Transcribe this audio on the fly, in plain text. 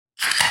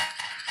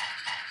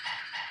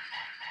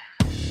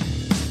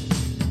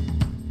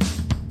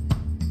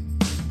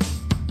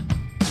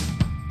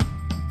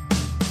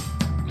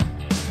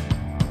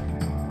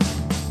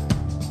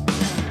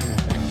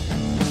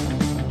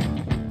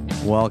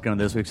Welcome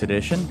to this week's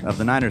edition of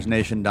the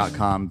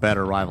NinersNation.com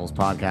Better Rivals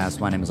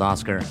podcast. My name is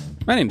Oscar.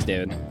 My name's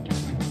David.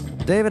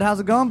 David, how's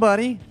it going,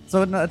 buddy?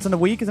 So it's in a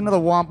week. It's another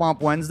Womp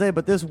Womp Wednesday,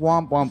 but this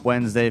Womp Womp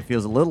Wednesday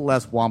feels a little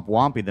less Womp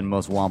Wompy than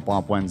most Womp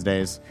Womp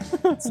Wednesdays.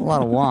 It's a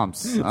lot of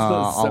womps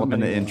all up in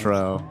the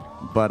intro.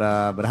 But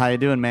how you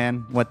doing,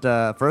 man? What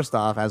first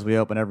off, as we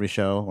open every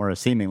show, or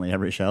seemingly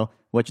every show,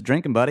 what you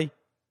drinking, buddy?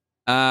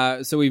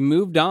 So we've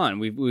moved on.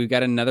 We've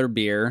got another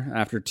beer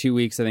after 2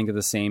 weeks, I think, of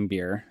the same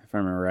beer, if I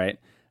remember right.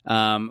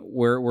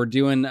 We're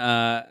doing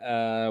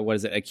what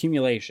is it?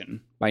 Accumulation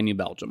by New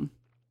Belgium.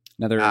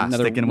 Another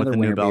sticking with the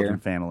New Belgium beer.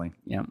 family.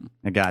 Yeah,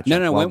 I got you.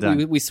 No, well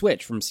we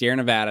switched from Sierra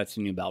Nevada to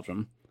New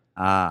Belgium.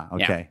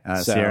 Okay. Yeah.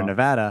 Sierra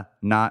Nevada,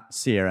 not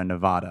Sierra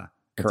Nevada.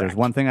 If there's Correct.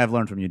 one thing I've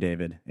learned from you,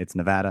 David, it's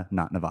Nevada,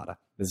 not Nevada.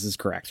 This is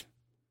correct.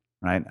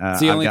 Right? It's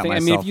the only thing. I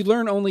mean, if you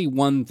learn only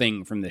one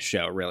thing from this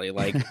show, really,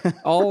 like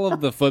all of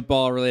the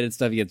football related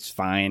stuff, it's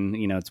fine.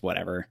 You know, it's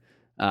whatever.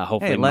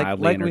 Hopefully,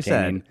 mildly like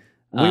entertaining. We said,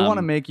 we want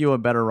to make you a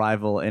better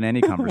rival in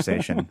any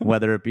conversation,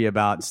 whether it be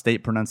about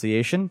state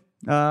pronunciation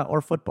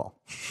or football.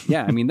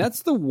 Yeah, I mean,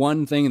 that's the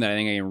one thing that I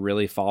think I can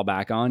really fall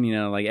back on. You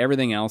know, like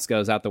everything else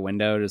goes out the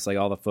window, just like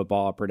all the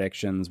football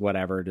predictions,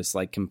 whatever, just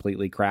like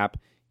completely crap.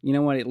 You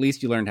know what? At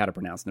least you learned how to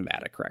pronounce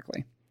Nevada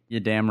correctly. You're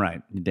damn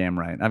right. You're damn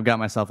right. I've got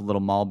myself a little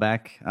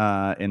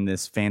Malbec in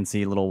this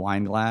fancy little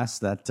wine glass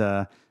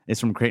that is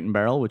from Crate and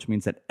Barrel, which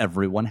means that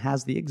everyone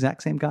has the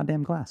exact same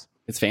goddamn glass.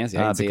 It's fancy.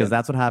 Because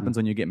that's what happens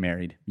when you get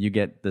married. You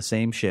get the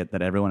same shit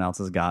that everyone else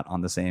has got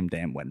on the same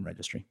damn wedding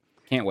registry.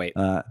 Can't wait.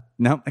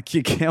 No,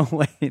 you can't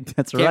wait.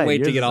 That's right. Can't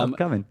wait to get all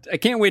coming. I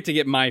can't wait to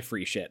get my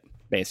free shit.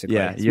 Basically,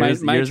 yeah,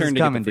 it's my yours turn is to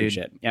coming, get the free dude.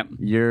 shit. Yep.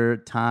 Your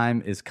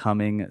time is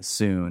coming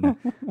soon.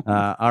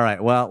 All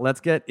right. Well,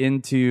 let's get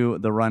into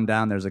the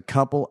rundown. There's a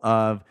couple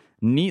of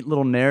neat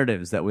little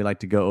narratives that we like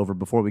to go over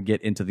before we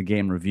get into the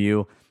game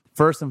review.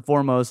 First and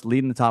foremost,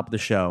 leading the top of the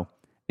show,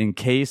 in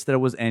case there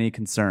was any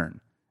concern,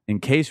 in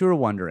case you were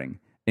wondering,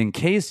 in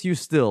case you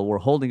still were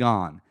holding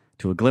on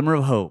to a glimmer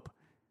of hope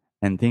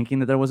and thinking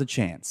that there was a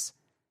chance,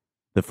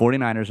 the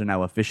 49ers are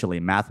now officially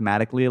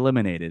mathematically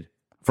eliminated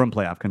from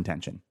playoff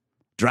contention.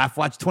 Draft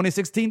Watch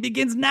 2016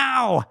 begins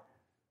now!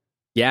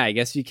 Yeah, I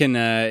guess you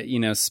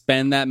can,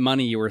 spend that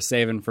money you were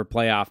saving for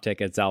playoff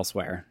tickets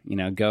elsewhere. You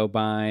know, go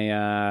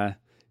buy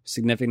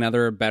significant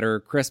other a better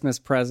Christmas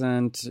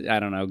present.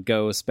 I don't know,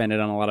 go spend it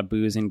on a lot of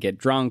booze and get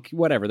drunk.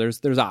 Whatever.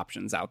 There's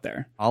options out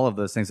there. All of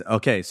those things.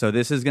 Okay, so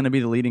this is going to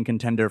be the leading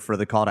contender for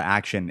the call to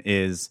action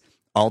is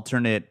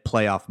alternate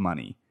playoff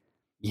money.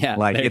 Yeah,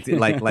 it's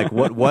like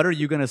what are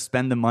you going to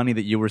spend the money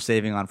that you were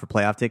saving on for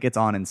playoff tickets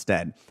on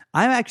instead?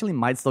 I actually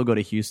might still go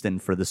to Houston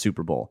for the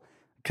Super Bowl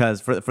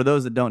because for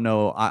those that don't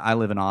know, I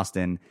live in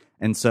Austin,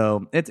 and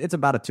so it's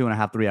about a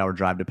 2.5 3 hour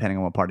drive depending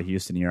on what part of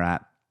Houston you're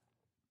at.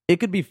 It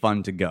could be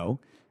fun to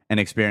go and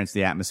experience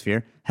the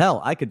atmosphere.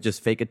 Hell, I could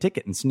just fake a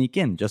ticket and sneak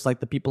in, just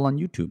like the people on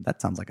YouTube. That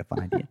sounds like a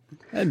fun idea.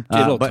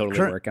 It'll totally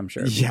work, I'm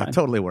sure. Yeah,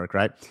 totally work,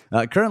 right?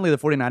 Currently, the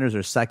 49ers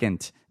are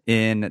second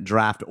in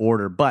draft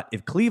order, but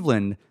if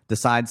Cleveland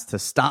decides to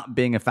stop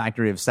being a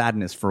factory of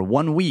sadness for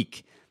 1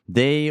 week,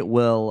 they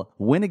will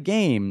win a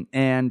game,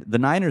 and the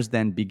Niners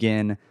then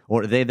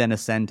they then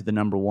ascend to the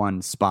number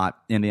one spot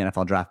in the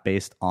NFL draft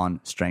based on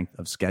strength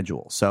of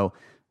schedule. So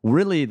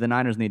really, the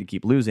Niners need to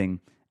keep losing,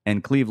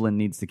 and Cleveland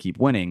needs to keep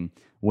winning,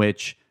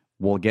 which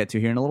we'll get to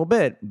here in a little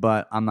bit,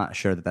 but I'm not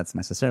sure that that's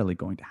necessarily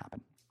going to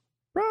happen.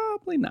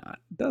 Probably not.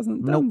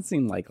 Doesn't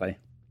seem likely.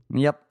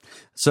 Yep.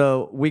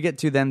 So we get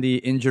to then the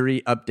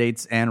injury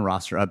updates and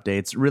roster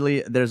updates.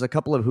 Really, there's a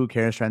couple of who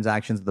cares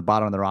transactions at the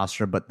bottom of the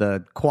roster, but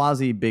the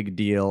quasi big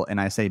deal,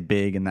 and I say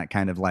big in that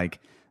kind of like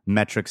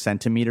metric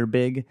centimeter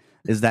big,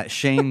 is that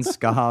Shane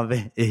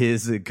Scov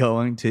is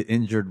going to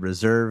injured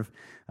reserve.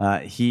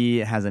 He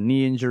has a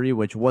knee injury,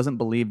 which wasn't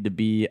believed to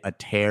be a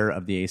tear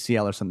of the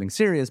ACL or something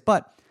serious,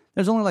 but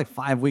there's only like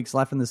 5 weeks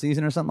left in the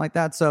season or something like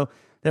that. So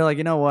they're like,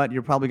 you know what?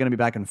 You're probably going to be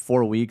back in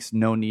 4 weeks.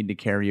 No need to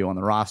carry you on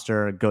the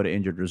roster. Go to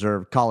injured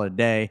reserve. Call it a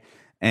day.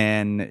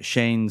 And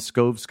Shane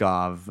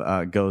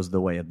Skov goes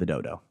the way of the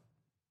dodo.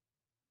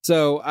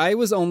 So I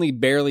was only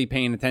barely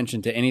paying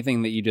attention to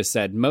anything that you just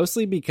said,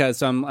 mostly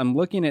because I'm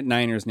looking at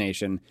Niners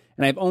Nation,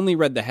 and I've only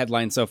read the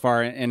headline so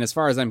far, and as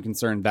far as I'm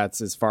concerned, that's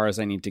as far as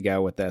I need to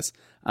go with this.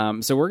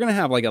 So we're going to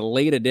have like a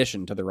late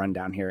addition to the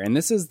rundown here, and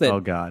this is that oh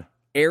God,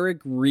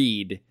 Eric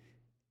Reed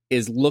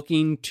is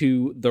looking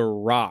to The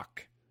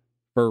Rock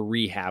for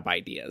rehab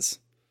ideas.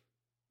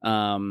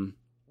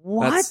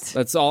 What?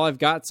 That's all I've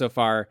got so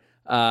far.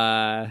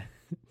 And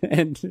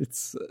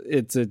it's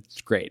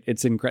great.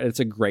 It's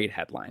a great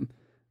headline.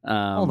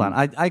 Hold on.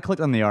 I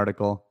clicked on the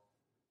article.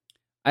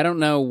 I don't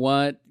know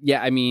what.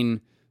 Yeah, I mean,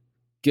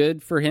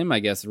 good for him, I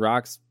guess.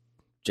 Rock's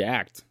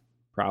jacked,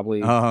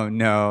 probably. Oh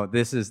no,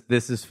 this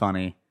is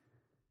funny.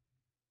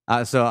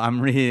 So I'm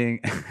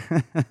reading,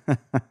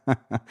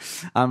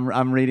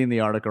 I'm reading the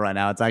article right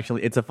now.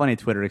 It's a funny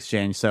Twitter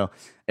exchange. So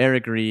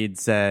Eric Reed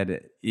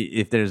said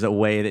if there's a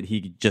way that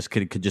he just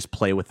could just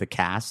play with the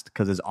cast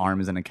because his arm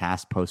is in a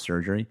cast post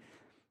surgery,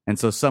 and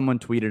so someone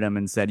tweeted him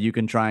and said you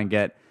can try and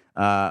get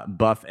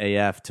buff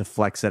AF to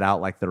flex it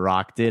out like The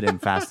Rock did in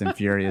Fast and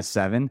Furious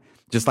 7,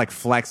 just like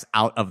flex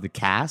out of the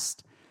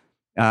cast.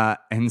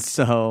 And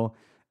so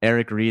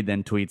Eric Reed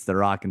then tweets The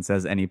Rock and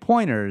says, "Any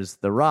pointers?"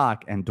 The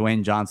Rock, and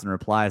Dwayne Johnson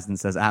replies and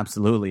says,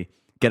 "Absolutely.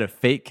 Get a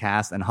fake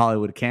cast and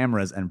Hollywood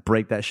cameras and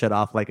break that shit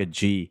off like a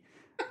G."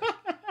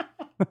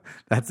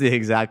 That's the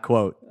exact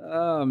quote.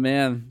 Oh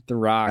man, The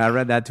Rock. I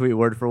read that tweet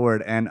word for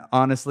word, and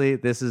honestly,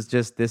 this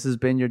has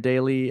been your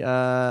daily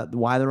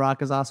Why The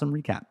Rock is Awesome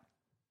recap.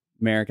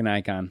 American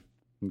icon.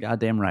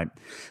 Goddamn right.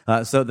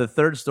 So the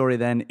third story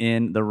then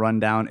in the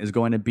rundown is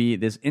going to be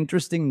this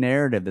interesting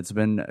narrative that's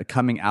been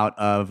coming out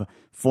of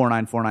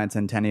 4949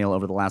 Centennial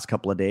over the last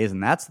couple of days,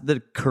 and that's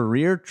the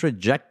career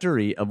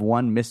trajectory of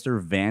one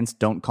Mr. Vance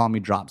Don't Call Me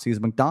Dropsies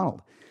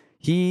McDonald.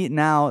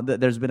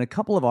 There's been a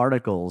couple of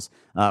articles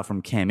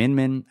from Cam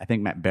Inman, I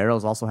think Matt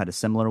Barrows also had a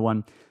similar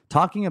one,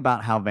 talking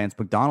about how Vance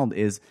McDonald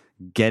is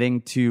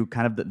getting to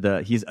kind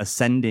of he's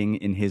ascending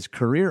in his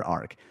career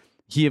arc.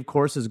 He, of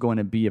course, is going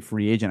to be a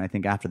free agent, I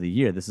think, after the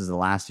year. This is the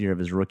last year of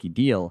his rookie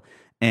deal.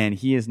 And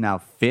he is now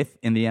 5th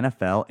in the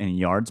NFL in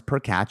yards per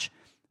catch,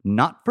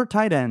 not for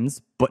tight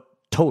ends, but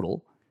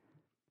total.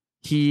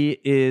 He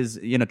is,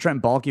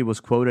 Trent Baalke was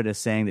quoted as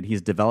saying that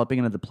he's developing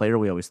into the player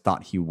we always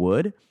thought he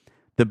would.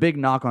 The big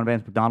knock on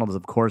Vance McDonald is,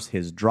 of course,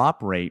 his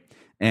drop rate.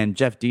 And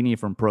Jeff Deeney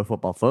from Pro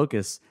Football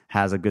Focus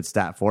has a good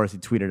stat for us. He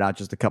tweeted out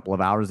just a couple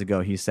of hours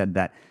ago. He said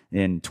that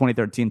in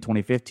 2013,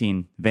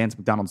 2015, Vance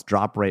McDonald's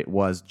drop rate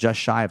was just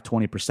shy of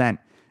 20%.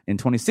 In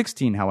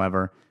 2016,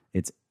 however,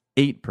 it's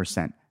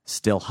 8%.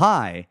 Still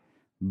high,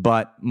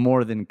 but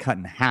more than cut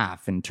in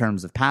half in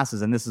terms of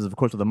passes. And this is, of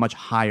course, with a much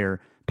higher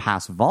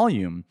pass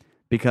volume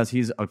because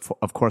he's,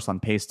 of course,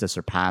 on pace to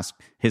surpass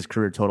his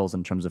career totals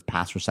in terms of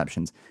pass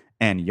receptions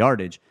and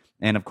yardage.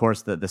 And, of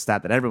course, the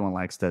stat that everyone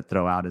likes to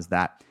throw out is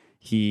that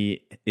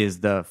he is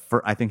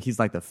I think he's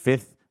like the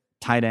 5th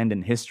tight end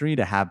in history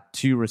to have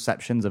 2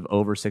 receptions of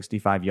over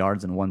 65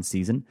 yards in one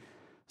season.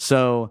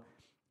 So,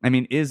 I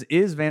mean,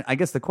 I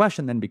guess the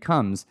question then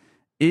becomes,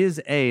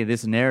 is A,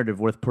 this narrative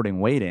worth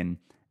putting weight in?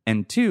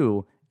 And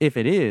 2, if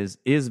it is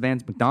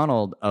Vance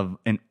McDonald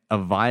a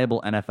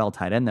viable NFL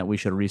tight end that we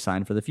should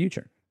re-sign for the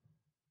future?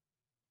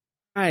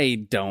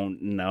 I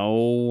don't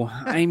know.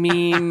 I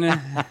mean,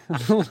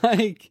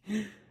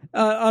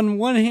 on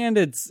one hand,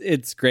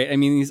 it's great. I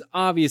mean, he's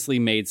obviously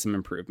made some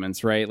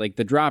improvements, right? Like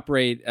the drop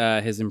rate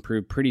has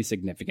improved pretty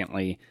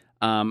significantly.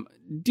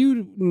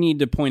 Do need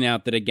to point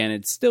out that, again,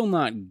 it's still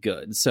not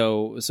good.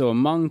 So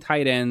among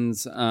tight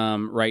ends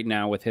right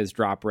now with his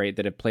drop rate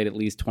that have played at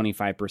least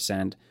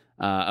 25%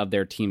 of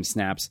their team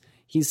snaps,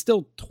 he's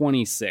still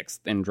 26th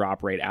in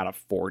drop rate out of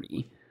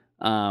 40.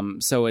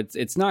 So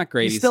it's not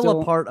great. He's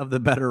still a part of the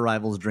better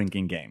rivals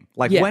drinking game.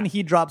 When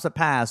he drops a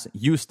pass,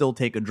 you still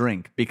take a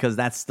drink because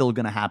that's still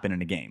going to happen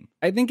in a game.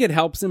 I think it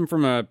helps him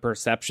from a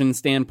perception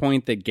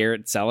standpoint that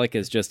Garrett Selleck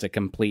is just a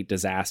complete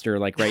disaster.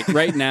 Like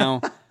right now,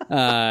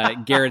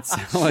 Garrett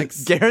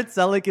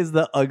Selleck is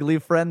the ugly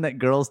friend that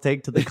girls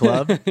take to the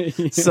club.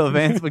 Yeah. So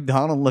Vance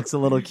McDonald looks a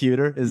little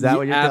cuter. Is that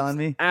what you're telling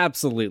me?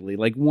 Absolutely.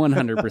 Like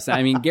 100%.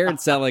 I mean, Garrett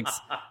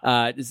Selleck's,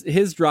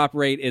 his drop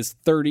rate is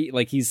 30,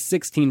 like he's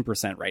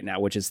 16% right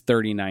now, which is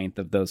 39th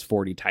of those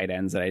 40 tight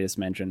ends that I just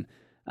mentioned.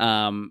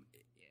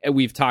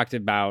 We've talked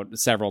about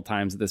several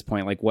times at this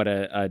point, like what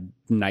a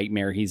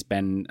nightmare he's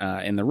been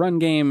in the run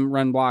game,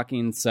 run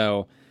blocking.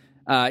 So,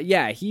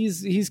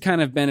 he's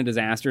kind of been a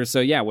disaster.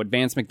 So, what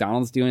Vance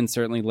McDonald's doing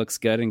certainly looks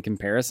good in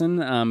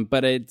comparison.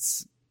 But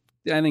it's,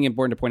 I think,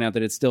 important to point out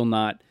that it's still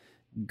not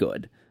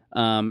good.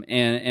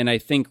 And I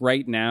think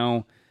right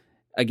now,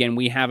 again,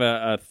 we have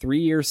a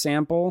 3-year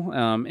sample.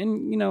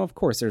 And, of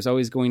course, there's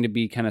always going to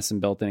be kind of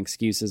some built-in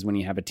excuses when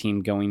you have a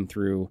team going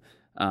through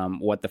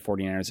what the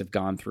 49ers have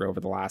gone through over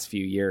the last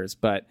few years.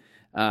 But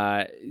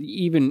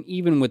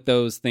even with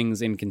those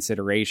things in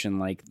consideration,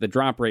 like the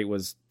drop rate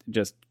was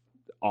just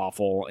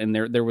awful. And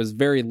there was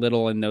very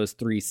little in those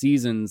 3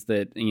 seasons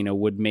that,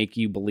 would make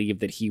you believe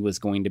that he was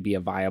going to be a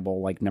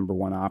viable, like, number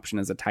one option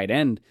as a tight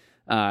end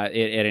at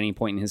any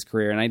point in his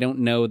career. And I don't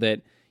know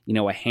that,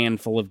 a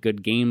handful of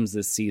good games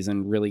this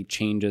season really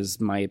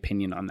changes my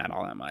opinion on that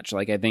all that much.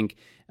 Like, I think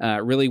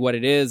really what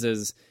it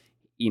is,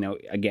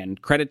 again,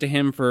 credit to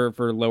him for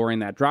lowering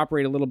that drop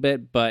rate a little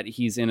bit, but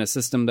he's in a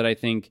system that I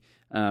think,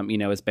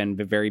 has been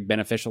very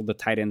beneficial to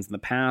tight ends in the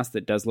past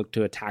that does look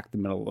to attack the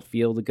middle of the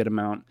field a good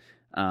amount.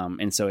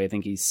 And so I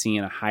think he's seeing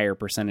a higher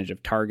percentage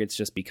of targets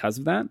just because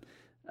of that.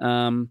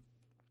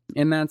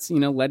 And that's,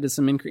 led to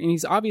some increase. And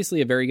he's obviously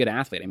a very good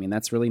athlete. I mean,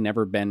 that's really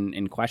never been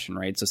in question,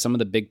 right? So some of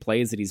the big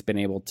plays that he's been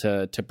able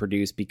to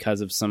produce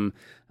because of some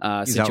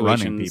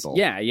situations. People.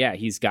 Yeah.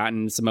 He's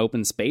gotten some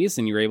open space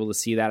and you're able to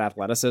see that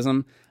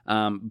athleticism.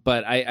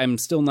 But I'm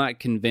still not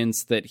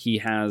convinced that he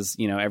has,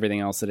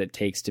 everything else that it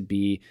takes to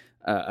be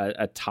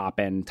a top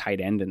end tight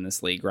end in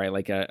this league, right?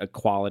 Like a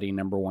quality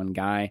number one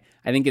guy.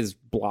 I think his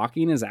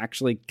blocking is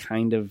actually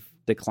kind of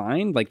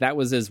declined. Like that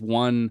was his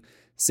one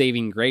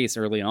saving grace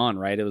early on,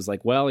 right? It was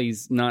like, well,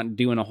 he's not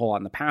doing a whole lot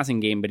in the passing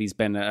game, but he's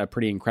been a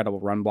pretty incredible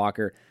run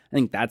blocker. I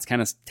think that's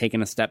kind of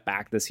taken a step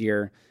back this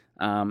year.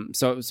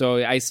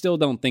 So I still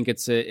don't think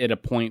it's at a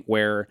point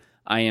where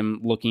I am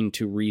looking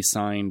to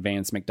re-sign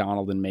Vance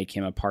McDonald and make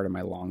him a part of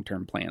my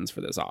long-term plans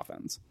for this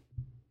offense.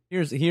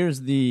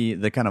 Here's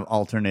the kind of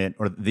alternate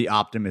or the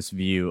optimist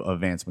view of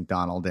Vance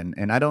McDonald,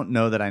 and I don't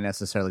know that I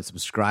necessarily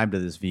subscribe to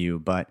this view,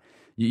 but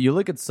you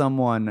look at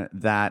someone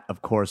that,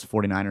 of course,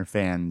 49er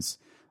fans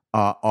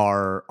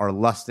are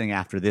lusting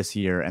after this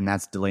year, and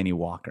that's Delanie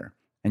Walker.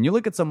 And you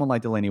look at someone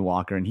like Delanie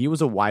Walker, and he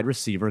was a wide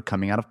receiver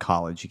coming out of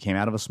college. He came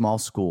out of a small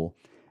school,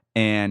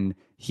 and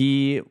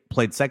he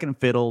played second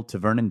fiddle to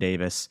Vernon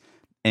Davis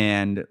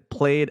and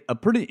played a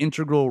pretty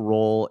integral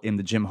role in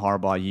the Jim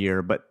Harbaugh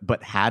year, but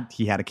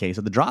he had a case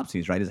of the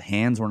dropsies, right? His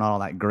hands were not all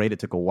that great. It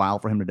took a while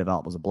for him to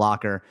develop as a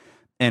blocker.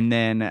 And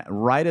then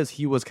right as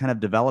he was kind of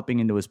developing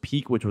into his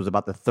peak, which was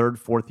about the third,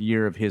 fourth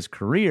year of his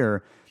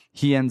career,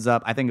 he ends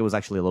up, I think it was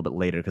actually a little bit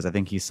later because I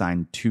think he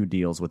signed 2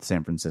 deals with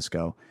San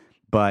Francisco,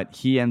 but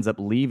he ends up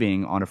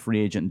leaving on a free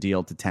agent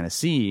deal to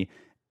Tennessee.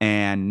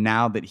 And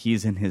now that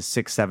he's in his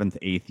 6th, 7th,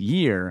 8th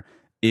year,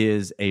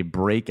 is a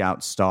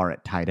breakout star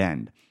at tight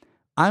end.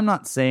 I'm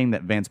not saying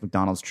that Vance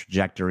McDonald's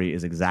trajectory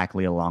is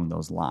exactly along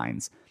those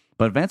lines,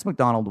 but Vance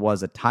McDonald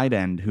was a tight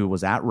end who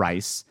was at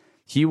Rice.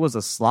 He was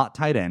a slot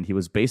tight end. He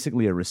was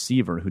basically a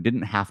receiver who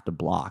didn't have to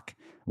block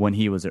when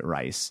he was at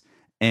Rice.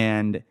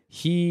 And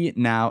he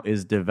now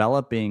is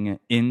developing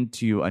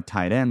into a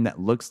tight end that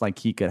looks like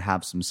he could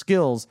have some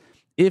skills.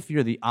 If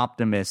you're the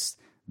optimist,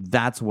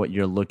 that's what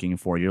you're looking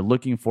for. You're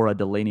looking for a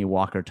Delanie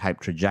Walker type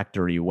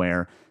trajectory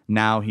where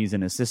now he's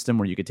in a system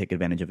where you could take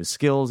advantage of his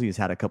skills. He's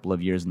had a couple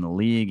of years in the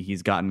league.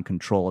 He's gotten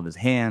control of his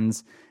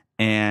hands.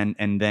 And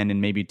then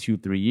in maybe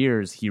 2-3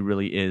 years, he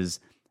really is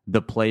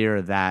the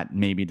player that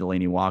maybe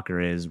Delanie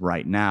Walker is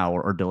right now,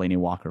 or Delanie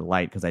Walker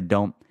light, because I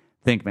don't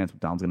think Vance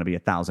McDonald's going to be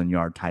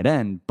 1,000-yard tight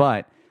end,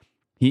 but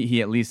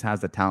he at least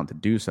has the talent to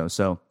do so.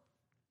 So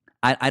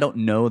I don't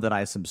know that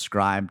I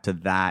subscribe to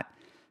that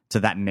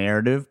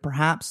narrative,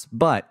 perhaps.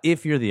 But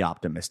if you're the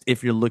optimist,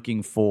 if you're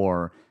looking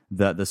for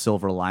the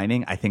silver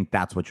lining, I think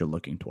that's what you're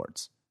looking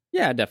towards.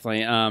 Yeah,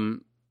 definitely.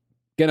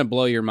 Gonna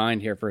blow your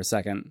mind here for a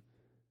second.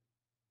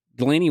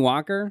 Delanie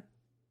Walker,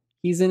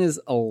 he's in his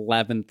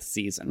 11th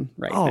season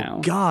now.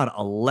 Oh God,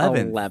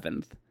 11th.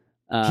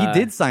 11th. He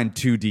did sign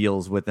 2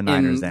 deals with the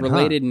Niners. In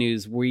related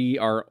news, we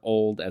are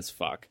old as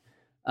fuck.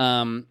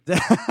 That's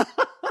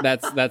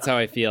how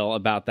I feel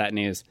about that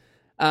news.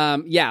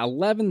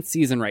 11th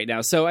season right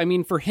now. So, I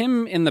mean, for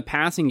him in the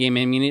passing game,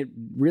 I mean, it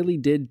really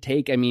did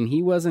take, I mean,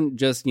 he wasn't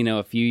just,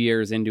 a few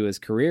years into his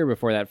career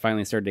before that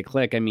finally started to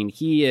click. I mean,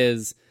 he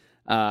is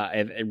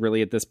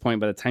really at this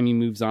point, by the time he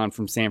moves on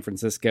from San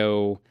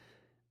Francisco,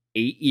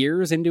 8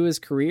 years into his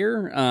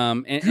career.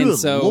 And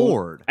so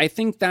Lord. I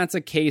think that's a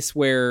case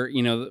where,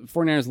 the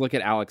 49ers look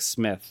at Alex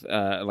Smith,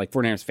 like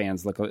 49ers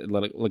fans look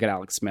at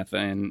Alex Smith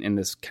in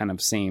this kind of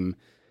same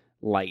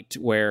light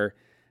where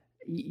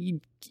you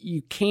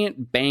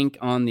can't bank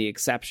on the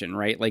exception,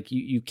 right? Like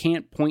you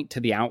can't point to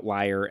the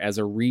outlier as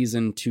a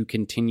reason to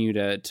continue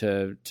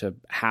to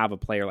have a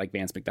player like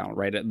Vance McDonald,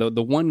 right?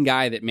 The one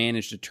guy that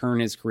managed to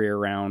turn his career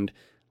around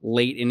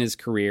late in his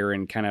career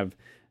and kind of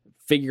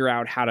figure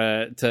out how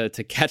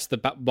to catch the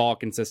ball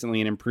consistently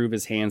and improve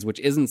his hands, which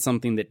isn't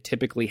something that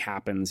typically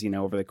happens,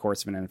 over the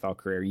course of an NFL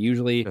career.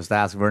 Usually just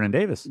ask Vernon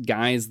Davis.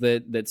 Guys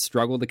that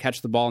struggle to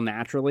catch the ball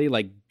naturally,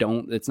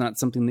 it's not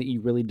something that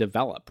you really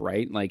develop,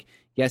 right? Like,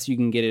 yes, you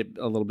can get it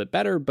a little bit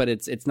better, but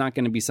it's not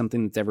going to be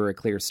something that's ever a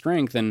clear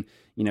strength. And,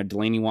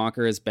 Delanie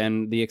Walker has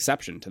been the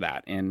exception to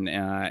that. And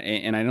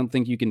I don't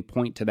think you can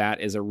point to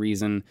that as a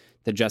reason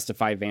to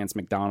justify Vance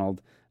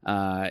McDonald,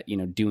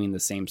 doing the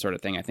same sort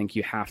of thing. I think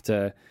you have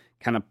to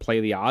kind of play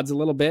the odds a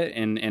little bit,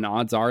 and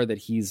odds are that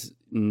he's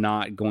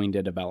not going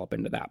to develop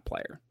into that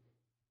player.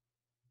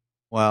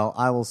 Well,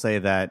 I will say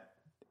that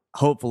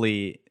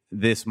hopefully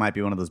this might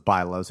be one of those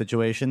buy low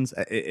situations.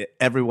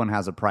 Everyone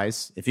has a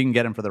price. If you can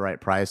get him for the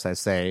right price, I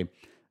say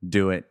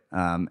do it.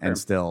 And sure.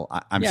 Still,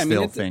 I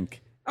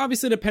think.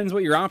 Obviously, it depends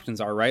what your options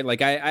are, right?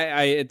 Like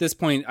I at this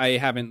point, I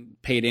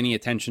haven't paid any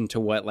attention to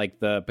what like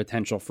the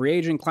potential free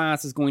agent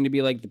class is going to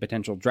be like, the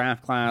potential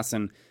draft class.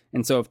 And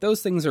so if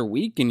those things are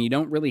weak and you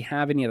don't really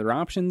have any other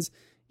options,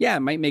 yeah, it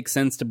might make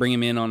sense to bring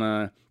him in on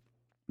a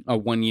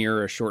 1 year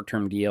or a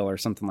short-term deal or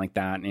something like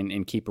that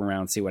and keep him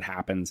around, see what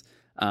happens.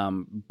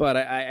 But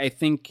I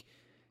think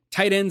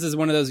tight ends is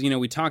one of those,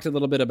 we talked a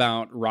little bit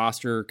about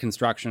roster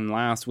construction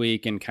last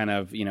week and kind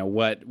of,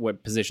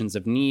 what positions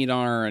of need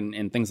are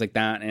and things like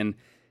that.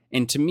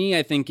 And to me,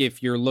 I think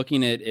if you're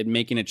looking at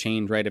making a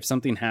change, right, if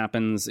something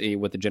happens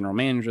with the general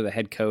manager, the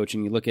head coach,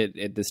 and you look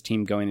at this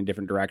team going in a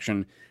different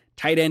direction,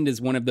 tight end is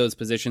one of those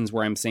positions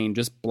where I'm saying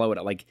just blow it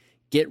up. Like,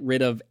 get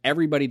rid of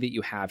everybody that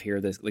you have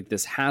here.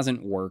 This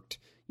hasn't worked.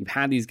 You've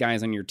had these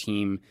guys on your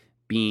team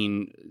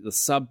being the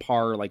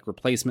subpar, like,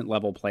 replacement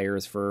level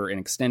players for an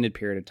extended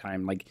period of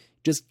time. Like,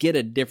 just get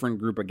a different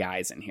group of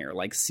guys in here.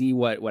 Like, see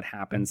what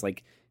happens.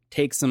 Like,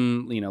 take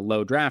some,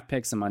 low draft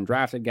picks, some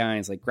undrafted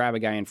guys, like grab a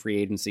guy in free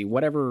agency,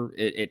 whatever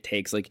it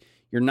takes. Like,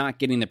 you're not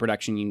getting the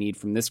production you need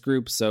from this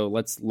group, so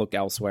let's look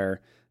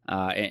elsewhere.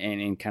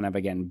 and kind of,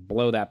 again,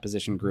 blow that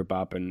position group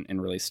up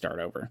and really start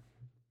over.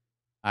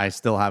 I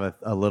still have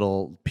a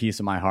little piece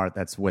of my heart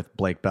that's with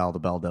Blake Bell, the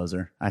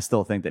Belldozer. I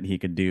still think that he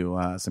could do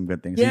some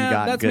good things. Yeah,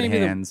 He's got good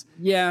hands.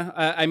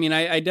 I mean,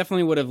 I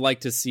definitely would have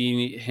liked to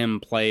see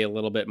him play a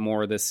little bit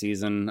more this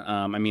season.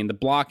 I mean, the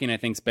blocking, I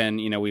think, has been,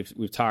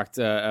 we've talked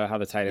how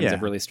the tight ends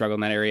have really struggled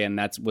in that area, and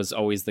that was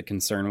always the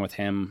concern with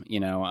him,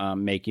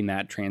 making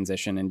that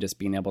transition and just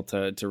being able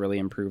to really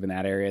improve in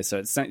that area. So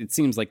it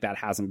seems like that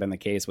hasn't been the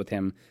case with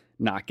him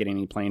not getting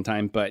any playing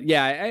time. But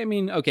yeah, I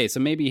mean, okay, so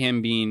maybe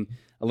him being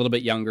a little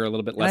bit younger, a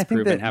little bit less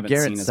proven, haven't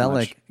seen as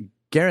much.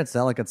 Garrett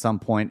Selleck at some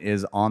point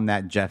is on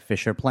that Jeff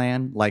Fisher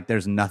plan. Like,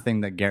 there's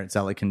nothing that Garrett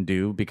Selleck can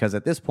do, because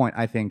at this point,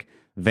 I think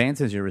Vance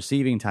is your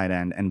receiving tight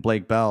end, and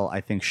Blake Bell,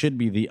 I think, should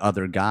be the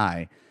other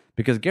guy,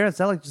 because Garrett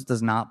Selleck just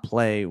does not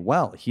play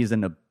well. He's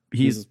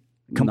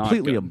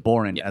completely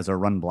abhorrent as a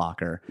run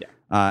blocker.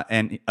 Yeah.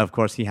 And of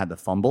course, he had the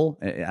fumble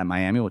at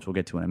Miami, which we'll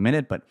get to in a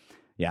minute. But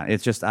yeah,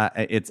 it's just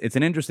it's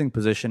an interesting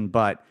position,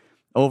 but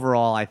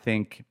overall, I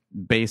think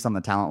based on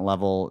the talent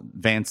level,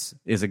 Vance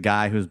is a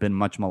guy who's been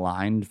much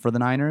maligned for the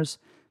Niners,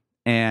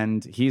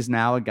 and he's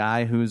now a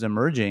guy who's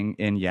emerging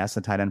in, yes,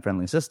 a tight end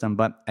friendly system,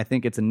 but I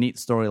think it's a neat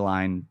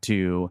storyline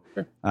to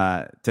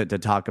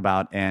talk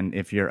about. And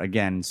if you're,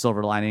 again,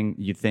 silver lining,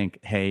 you think,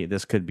 hey,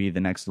 this could be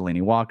the next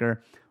Delaney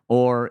Walker,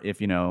 or if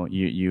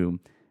you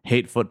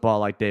hate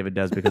football like David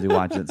does because he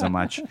watches it so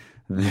much,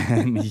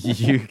 then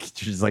you're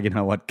just like, you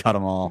know what, cut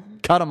them all.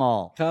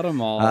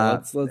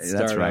 Let's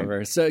start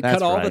over. So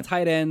cut all the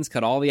tight ends,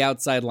 cut all the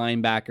outside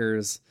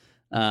linebackers.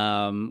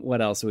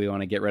 What else do we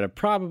want to get rid of?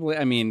 Probably,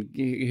 I mean,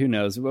 who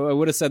knows? I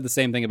would have said the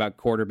same thing about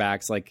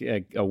quarterbacks like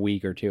a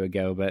week or two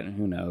ago, but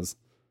who knows?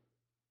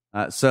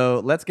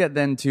 So let's get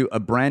then to a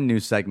brand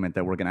new segment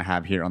that we're going to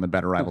have here on the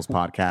Better Rivals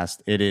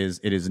podcast. It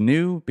is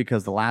new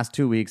because the last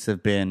 2 weeks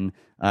have been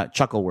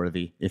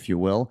chuckle-worthy, if you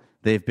will.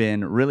 They've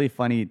been really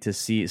funny to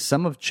see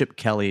some of Chip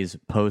Kelly's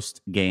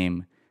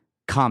post-game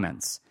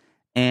comments.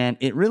 And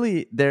it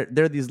really, they're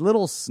these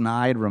little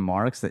snide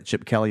remarks that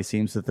Chip Kelly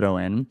seems to throw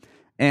in,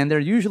 and they're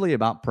usually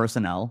about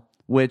personnel,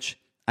 which,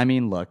 I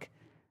mean, look,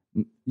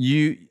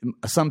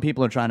 some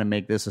people are trying to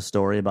make this a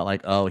story about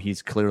like, oh,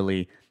 he's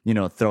clearly,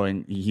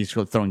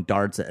 throwing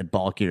darts at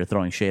Balky or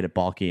throwing shade at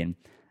Balky, and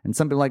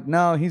some people are like,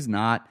 no, he's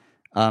not.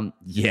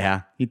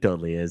 Yeah, he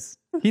totally is.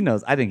 He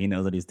knows. I think he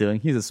knows what he's doing.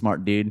 He's a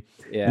smart dude.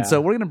 Yeah. And so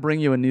we're going to bring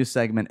you a new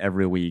segment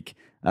every week,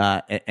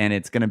 and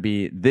it's going to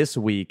be This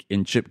Week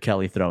in Chip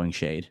Kelly Throwing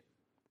Shade.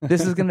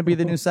 This is going to be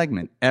the new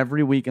segment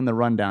every week in the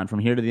rundown from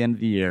here to the end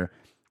of the year.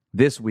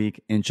 This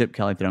Week in Chip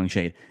Kelly Throwing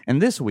Shade. And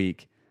this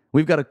week,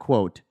 we've got a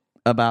quote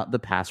about the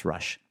pass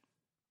rush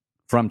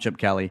from Chip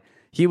Kelly.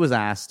 He was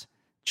asked,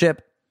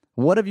 Chip,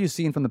 what have you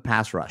seen from the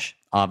pass rush?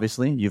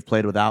 Obviously, you've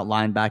played without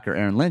linebacker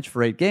Aaron Lynch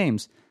for 8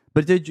 games.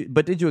 But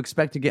did you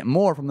expect to get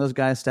more from those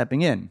guys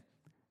stepping in?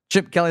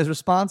 Chip Kelly's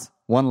response,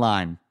 one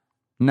line.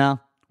 No,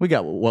 we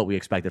got what we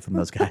expected from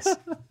those guys.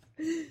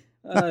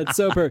 It's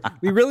so perfect.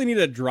 We really need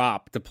a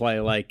drop to play,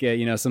 like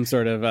some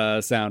sort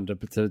of sound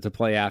to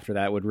play after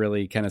that would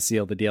really kind of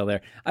seal the deal there.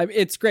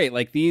 It's great.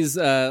 Like these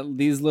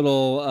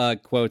little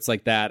quotes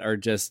like that are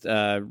just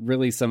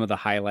really some of the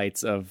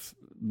highlights of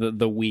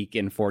the week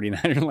in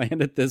 49er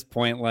land at this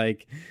point.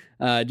 Like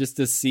just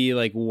to see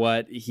like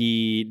what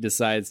he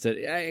decides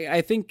to.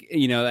 I think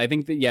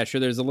that, yeah,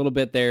 sure, there's a little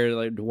bit there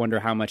like, to wonder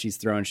how much he's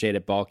throwing shade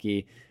at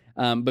Balky,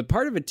 but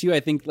part of it too, I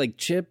think like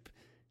Chip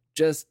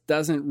just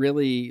doesn't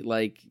really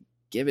like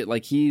give it,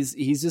 like he's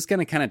just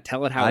gonna kind of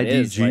tell it how it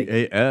is.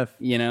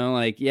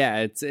 Like,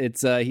 yeah,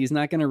 it's he's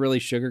not gonna really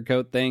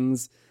sugarcoat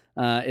things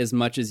as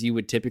much as you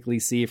would typically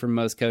see from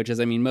most coaches.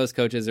 I mean, most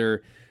coaches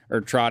are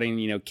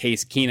trotting,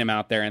 Case Keenum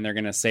out there, and they're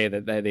gonna say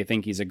that they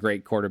think he's a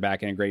great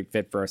quarterback and a great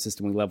fit for our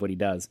system. We love what he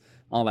does,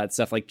 all that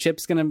stuff. Like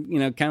Chip's gonna,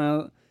 kind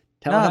of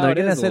tell how it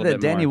is. They're gonna say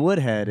that Danny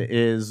Woodhead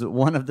is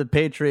one of the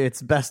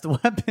Patriots' best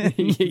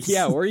weapons.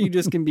 Yeah, or you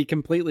just can be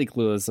completely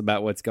clueless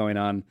about what's going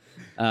on,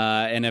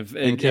 and have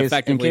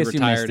effectively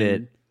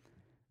retired.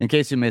 In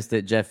case you missed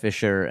it, Jeff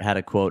Fisher had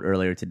a quote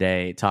earlier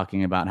today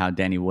talking about how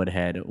Danny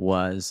Woodhead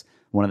was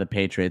one of the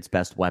Patriots'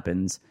 best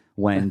weapons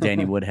when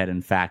Danny Woodhead,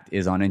 in fact,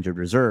 is on injured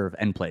reserve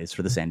and plays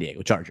for the San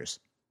Diego Chargers.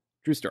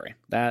 True story.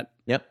 That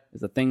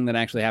is a thing that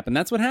actually happened.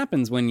 That's what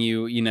happens when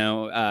you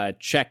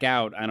check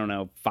out,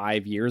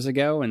 5 years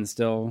ago and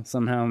still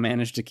somehow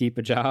manage to keep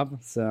a job.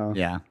 So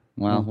yeah,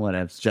 well,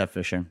 whatever. It's Jeff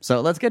Fisher.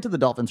 So let's get to the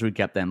Dolphins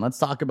recap then. Let's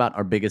talk about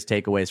our biggest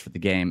takeaways for the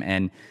game.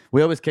 And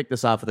we always kick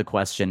this off with a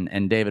question.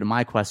 And David,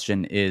 my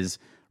question is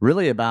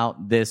really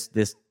about this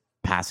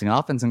passing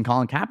offense and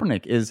Colin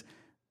Kaepernick.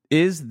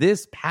 Is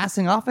this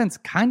passing offense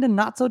kind of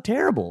not so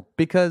terrible?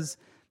 Because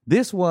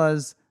this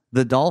was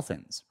the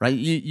Dolphins, right?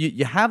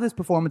 You have this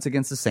performance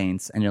against the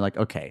Saints, and you're like,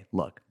 okay,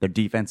 look, their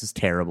defense is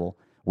terrible.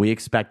 We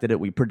expected it.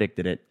 We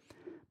predicted it.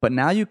 But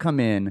now you come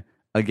in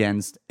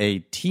against a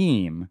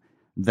team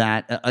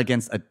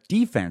against a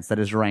defense that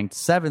is ranked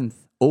 7th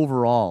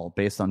overall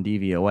based on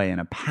DVOA,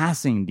 and a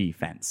passing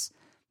defense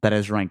that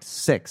is ranked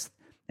 6th.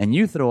 And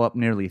you throw up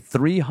nearly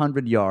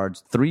 300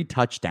 yards, 3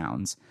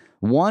 touchdowns,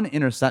 one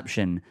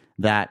interception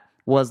that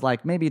was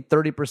like maybe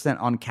 30%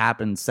 on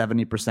Cap and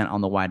 70%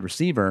 on the wide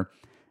receiver.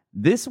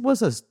 This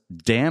was a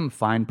damn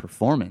fine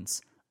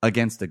performance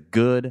against a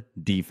good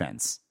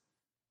defense.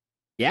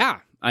 Yeah.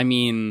 I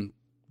mean,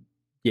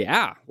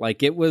 yeah,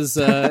 like it was,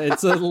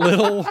 it's a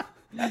little,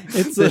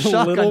 it's The a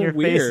shock little on your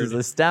weird. face is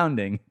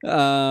astounding.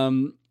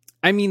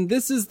 I mean,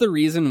 this is the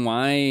reason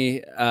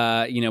why,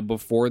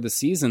 before the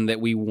season that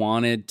we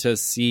wanted to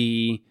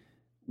see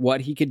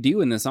what he could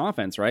do in this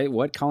offense, right?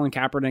 What Colin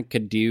Kaepernick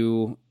could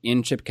do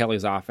in Chip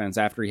Kelly's offense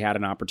after he had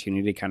an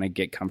opportunity to kind of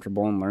get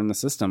comfortable and learn the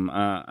system.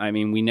 I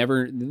mean,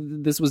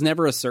 this was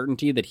never a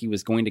certainty that he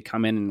was going to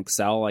come in and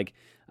excel. Like,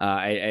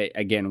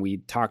 again, we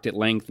talked at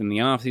length in the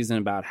offseason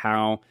about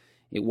how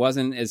it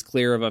wasn't as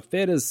clear of a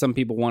fit as some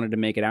people wanted to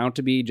make it out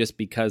to be, just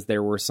because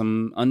there were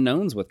some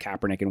unknowns with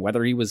Kaepernick and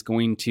whether he was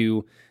going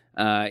to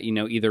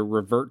either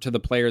revert to the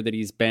player that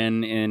he's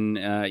been in,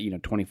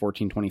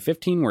 2014,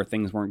 2015, where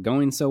things weren't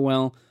going so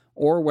well,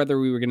 or whether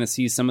we were going to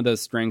see some of those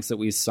strengths that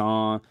we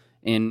saw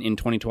in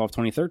 2012,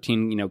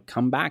 2013,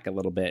 come back a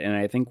little bit. And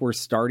I think we're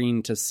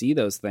starting to see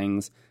those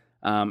things,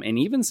 and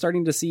even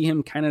starting to see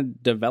him kind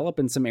of develop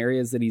in some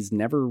areas that he's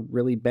never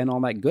really been all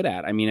that good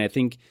at. I mean, I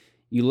think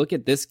you look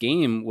at this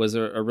game was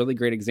a really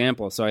great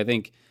example. So I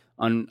think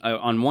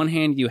on one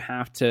hand, you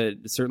have to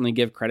certainly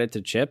give credit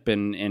to Chip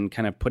and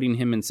kind of putting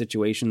him in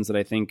situations that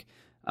I think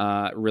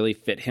really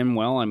fit him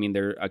well. I mean,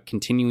 they're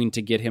continuing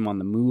to get him on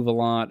the move a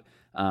lot,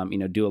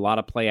 do a lot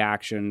of play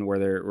action where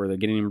they're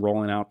getting him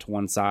rolling out to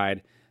one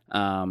side,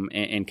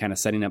 and kind of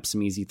setting up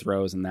some easy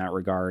throws in that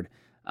regard.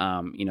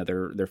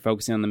 They're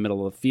focusing on the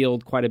middle of the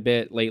field quite a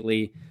bit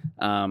lately.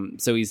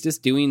 So he's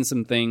just doing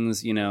some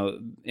things,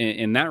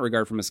 in that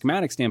regard from a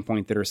schematic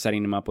standpoint that are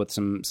setting him up with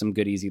some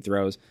good easy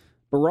throws.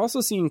 But we're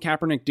also seeing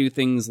Kaepernick do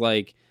things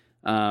like,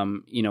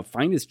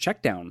 find his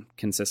check down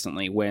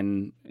consistently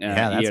when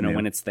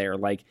it's there.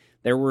 Like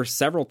there were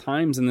several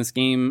times in this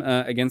game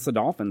against the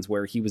Dolphins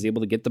where he was able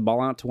to get the ball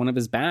out to one of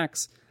his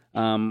backs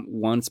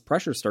once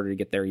pressure started to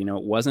get there. It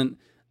wasn't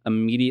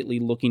immediately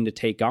looking to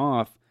take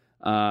off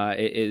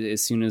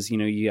as soon as,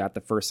 you got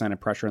the first sign of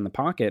pressure in the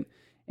pocket.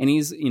 And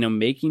he's,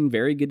 making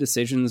very good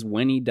decisions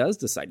when he does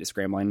decide to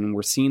scramble. And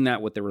we're seeing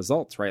that with the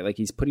results, right? Like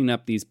he's putting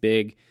up these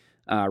big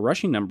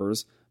rushing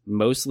numbers,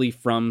 mostly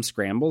from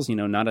scrambles,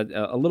 not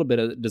a little bit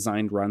of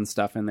designed run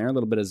stuff in there, a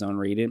little bit of zone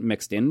read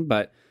mixed in,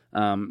 but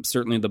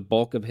certainly the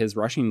bulk of his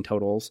rushing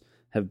totals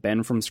have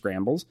been from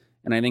scrambles.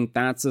 And I think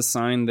that's a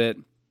sign that,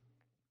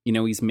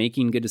 he's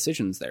making good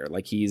decisions there.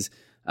 Like he's,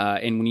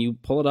 and when you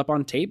pull it up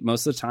on tape,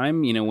 most of the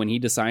time, when he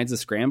decides to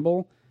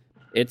scramble,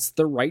 it's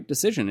the right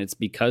decision. It's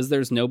because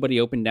there's nobody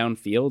open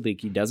downfield.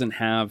 Like he doesn't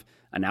have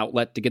an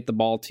outlet to get the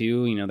ball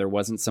to, there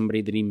wasn't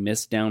somebody that he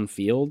missed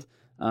downfield.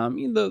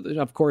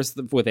 Of course,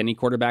 with any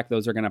quarterback,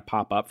 those are going to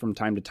pop up from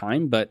time to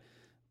time, but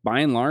by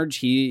and large,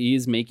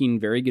 he's making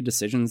very good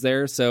decisions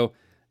there. So,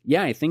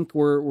 yeah, I think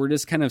we're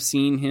just kind of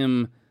seeing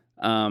him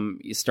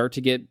start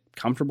to get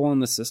comfortable in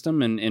the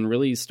system and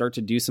really start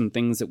to do some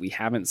things that we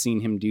haven't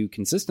seen him do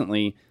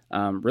consistently,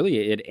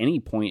 really at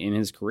any point in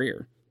his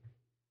career.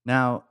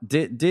 Now,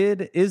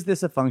 is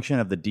this a function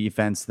of the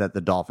defense that the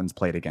Dolphins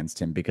played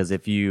against him? Because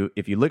if you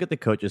look at the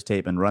coaches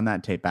tape and run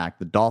that tape back,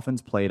 the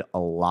Dolphins played a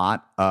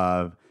lot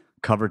of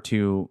cover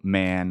 2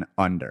 man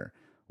under,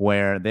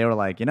 where they were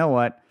like, you know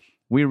what,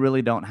 we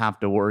really don't have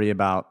to worry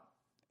about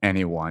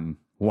anyone,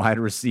 wide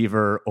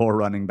receiver or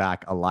running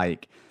back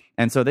alike.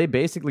 And so they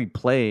basically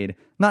played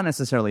not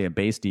necessarily a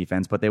base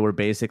defense, but they were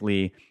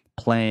basically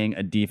playing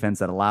a defense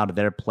that allowed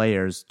their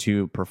players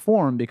to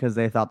perform because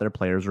they thought their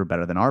players were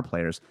better than our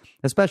players,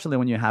 especially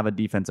when you have a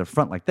defensive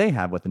front like they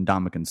have with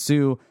Ndamukong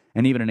Suh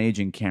and even an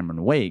aging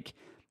Cameron Wake.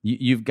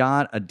 You've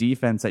got a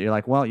defense that you're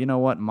like, well, you know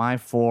what? My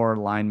 4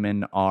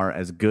 linemen are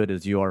as good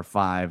as your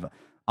 5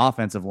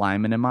 offensive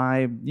linemen, and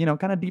my,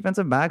 kind of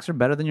defensive backs are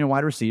better than your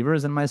wide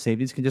receivers, and my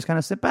safeties can just kind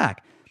of sit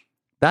back.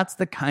 That's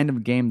the kind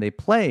of game they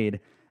played,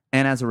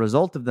 and as a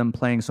result of them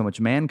playing so much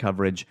man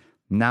coverage,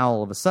 now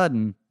all of a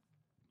sudden,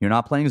 you're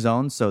not playing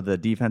zones, so the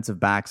defensive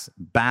backs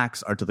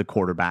are to the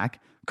quarterback.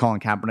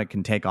 Colin Kaepernick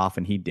can take off,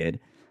 and he did.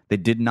 They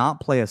did not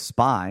play a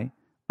spy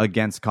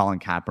against Colin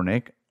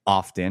Kaepernick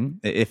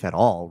often, if at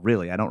all,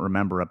 really. I don't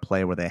remember a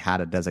play where they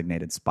had a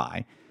designated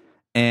spy.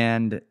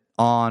 And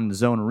on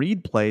zone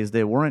read plays,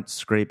 they weren't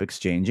scrape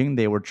exchanging.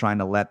 They were trying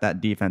to let that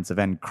defensive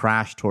end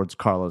crash towards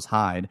Carlos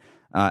Hyde.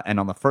 And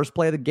on the first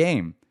play of the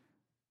game,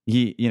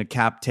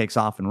 Cap takes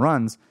off and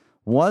runs.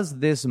 Was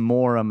this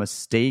more a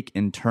mistake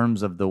in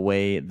terms of the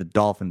way the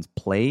Dolphins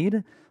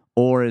played,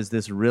 or is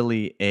this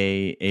really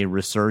a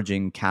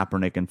resurging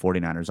Kaepernick and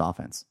 49ers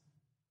offense?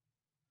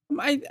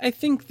 I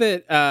think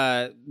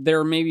that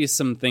there may be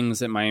some things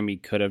that Miami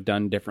could have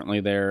done differently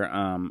there.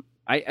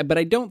 But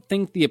I don't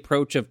think the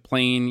approach of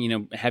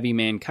playing, heavy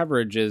man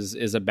coverage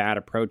is a bad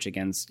approach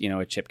against,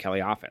 a Chip Kelly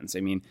offense. I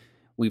mean,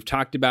 we've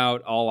talked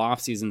about all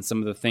offseason some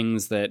of the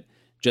things that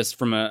just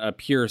from a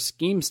pure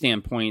scheme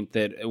standpoint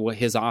that what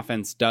his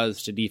offense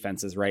does to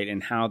defenses, right,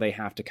 and how they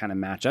have to kind of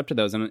match up to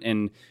those.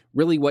 And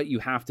really what you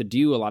have to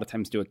do a lot of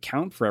times to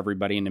account for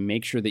everybody and to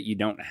make sure that you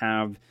don't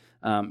have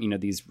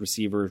these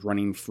receivers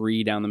running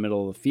free down the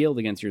middle of the field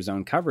against your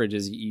zone coverage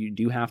is you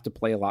do have to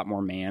play a lot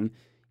more man.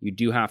 You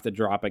do have to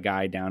drop a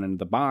guy down into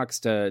the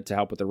box to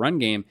help with the run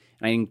game.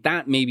 And I think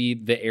that may be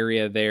the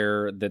area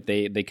there that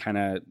they kind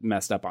of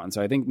messed up on.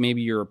 So I think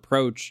maybe your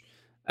approach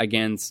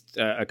against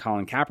a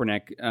Colin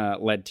Kaepernick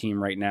led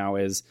team right now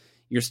is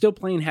you're still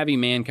playing heavy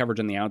man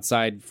coverage on the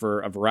outside for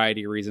a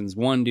variety of reasons.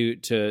 One,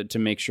 to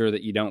make sure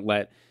that you don't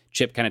let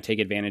Chip kind of take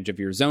advantage of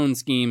your zone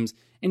schemes.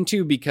 And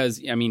two,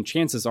 because, I mean,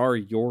 chances are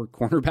your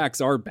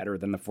cornerbacks are better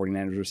than the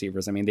 49ers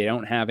receivers. I mean, they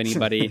don't have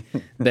anybody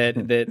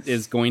that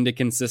is going to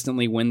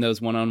consistently win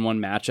those one-on-one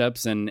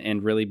matchups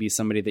and really be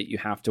somebody that you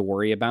have to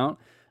worry about.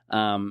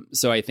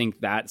 So I think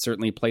that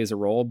certainly plays a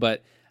role.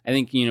 But I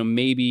think,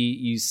 maybe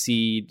you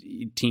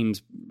see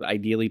teams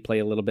ideally play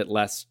a little bit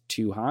less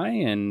too high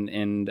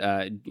and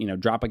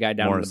drop a guy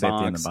down in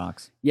the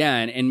box. Yeah,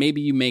 and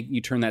maybe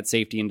you turn that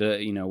safety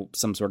into,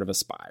 some sort of a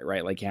spy,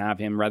 right? Like you have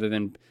him rather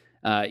than...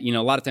 a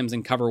lot of times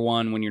in cover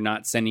one, when you're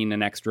not sending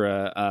an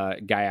extra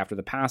guy after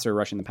the passer,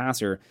 rushing the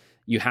passer,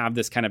 you have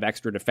this kind of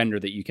extra defender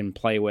that you can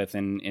play with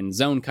in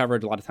zone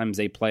coverage. A lot of times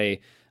they play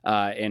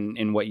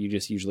in what you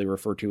just usually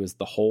refer to as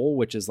the hole,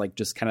 which is like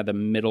just kind of the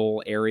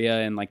middle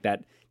area and like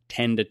that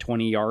 10 to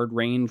 20 yard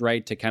range,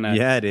 right? To kind of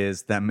it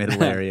is that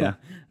middle area.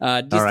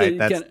 All right,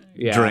 that's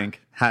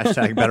drink.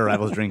 Hashtag Better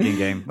Rivals drinking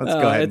game. Let's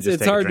go ahead and just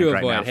take a drink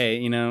right now. It's hard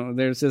to avoid. Hey,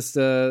 there's just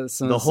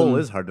some... hole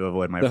is hard to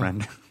avoid, my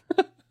friend.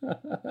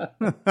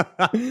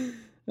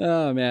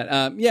 Oh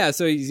man.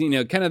 So he's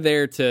kind of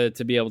there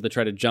to be able to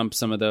try to jump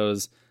some of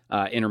those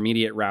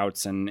intermediate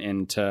routes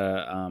and to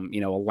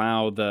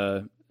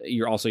allow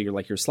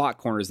your slot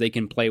corners, they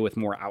can play with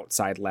more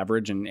outside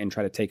leverage and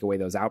try to take away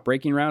those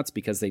outbreaking routes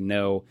because they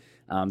know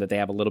that they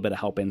have a little bit of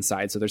help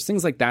inside. So there's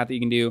things like that you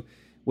can do.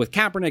 With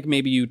Kaepernick,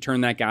 maybe you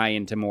turn that guy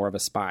into more of a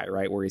spy,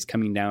 right? Where he's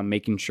coming down,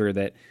 making sure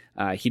that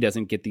he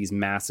doesn't get these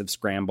massive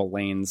scramble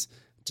lanes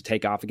to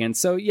take off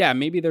against. So yeah,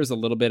 maybe there's a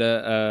little bit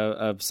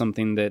of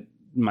something that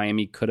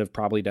Miami could have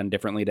probably done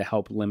differently to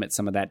help limit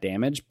some of that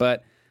damage.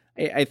 But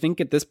I think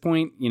at this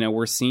point,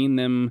 we're seeing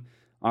them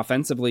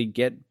offensively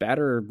get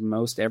better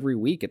most every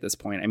week at this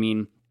point. I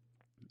mean,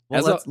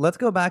 let's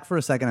go back for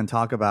a second and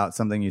talk about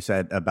something you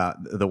said about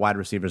the wide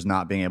receivers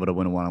not being able to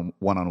win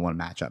one-on-one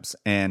matchups.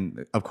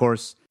 And of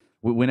course,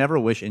 we never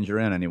wish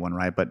injury on anyone,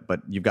 right?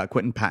 But you've got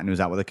Quentin Patton who's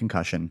out with a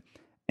concussion,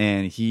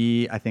 and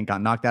he, I think,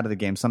 got knocked out of the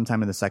game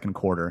sometime in the second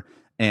quarter.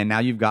 And now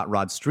you've got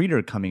Rod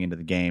Streeter coming into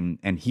the game,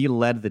 and he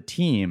led the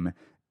team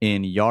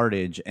in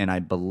yardage and I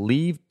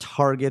believe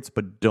targets,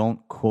 but don't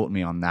quote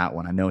me on that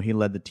one. I know he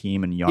led the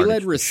team in yardage. He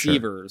led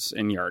receivers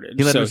in yardage.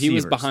 He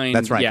was behind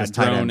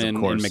Drone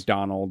and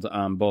McDonald.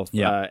 Both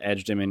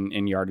edged him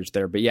in yardage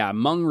there. But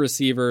among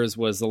receivers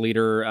was the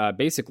leader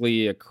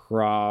basically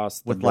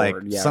across the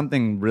board.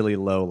 Something really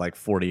low, like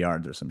 40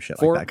 yards or some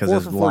shit like that. Because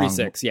 4 for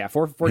 46. 4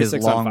 for 46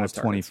 his long was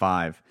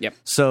 25. Yep.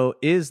 So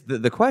is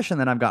the question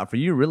that I've got for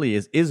you really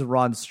is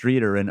Rod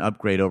Streeter an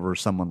upgrade over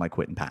someone like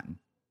Quentin Patton?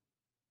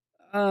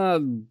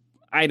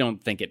 I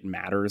don't think it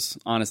matters,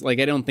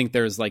 honestly. I don't think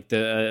there's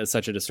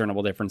such a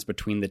discernible difference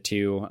between the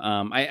two.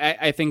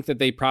 I think that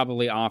they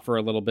probably offer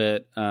a little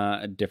bit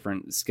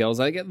different skills.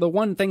 The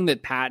one thing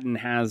that Patton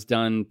has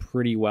done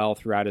pretty well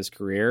throughout his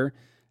career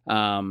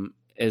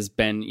has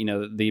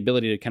been, the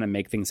ability to kind of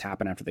make things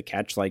happen after the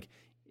catch.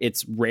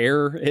 It's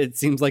rare. It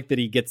seems like that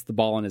he gets the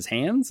ball in his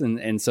hands,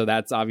 and so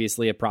that's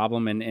obviously a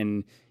problem.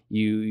 And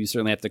you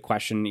certainly have to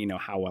question,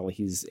 how well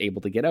he's able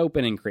to get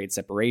open and create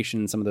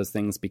separation, some of those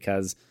things,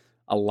 because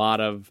a lot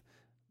of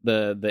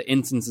the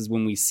instances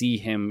when we see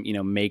him,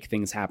 make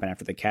things happen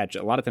after the catch,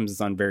 a lot of times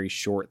it's on very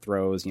short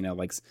throws,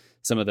 like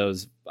some of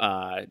those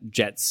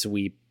jet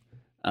sweep,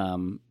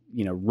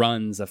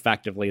 runs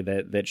effectively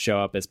that show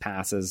up as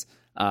passes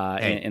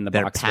in the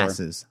box score. They're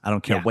passes. I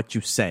don't care what you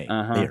say.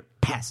 They're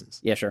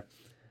passes. Yeah, sure.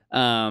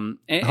 On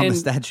the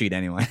stat sheet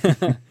anyway.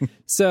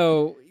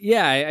 So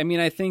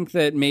I think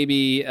that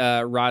maybe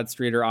Rod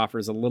Streeter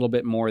offers a little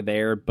bit more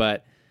there,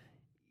 but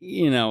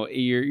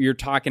you're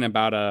talking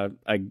about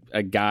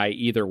a guy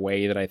either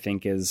way that I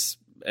think is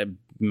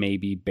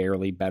maybe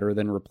barely better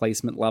than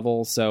replacement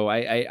level. So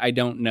I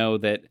don't know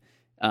that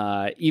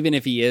even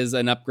if he is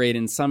an upgrade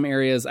in some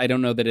areas, I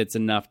don't know that it's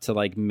enough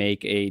to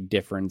make a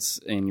difference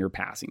in your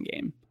passing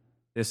game.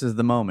 This is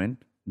the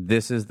moment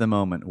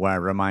where I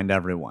remind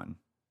everyone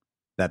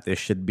that this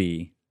should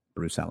be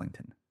Bruce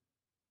Ellington.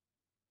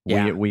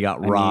 We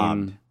got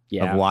robbed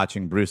of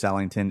watching Bruce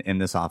Ellington in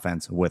this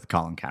offense with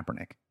Colin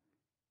Kaepernick.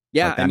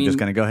 Yeah, I'm just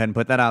going to go ahead and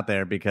put that out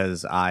there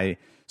because I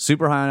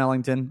super high on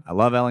Ellington. I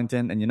love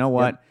Ellington, and you know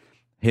what?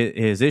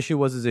 His issue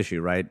was his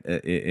issue, right?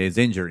 His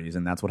injuries,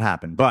 and that's what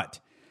happened. But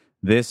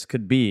this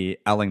could be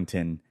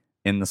Ellington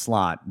in the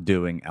slot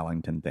doing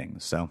Ellington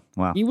things. So,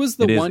 he was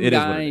the one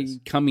guy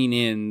coming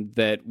in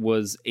that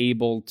was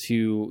able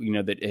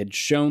to, that had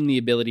shown the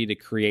ability to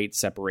create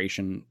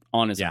separation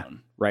on his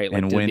own, right?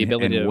 And win, the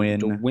ability to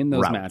win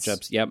those routes.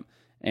 Matchups. Yep.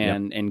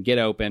 And get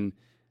open.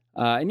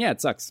 And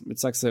it sucks. It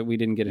sucks that we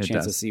didn't get a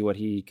chance to see what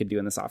he could do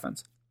in this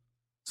offense.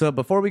 So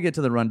before we get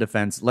to the run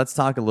defense, let's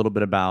talk a little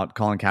bit about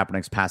Colin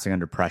Kaepernick's passing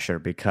under pressure,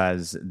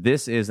 because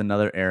this is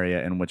another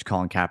area in which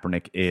Colin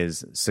Kaepernick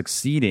is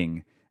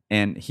succeeding,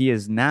 and he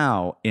is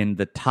now in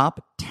the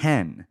top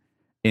 10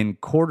 in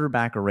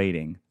quarterback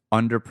rating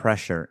under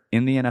pressure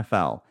in the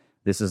NFL.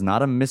 This is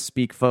not a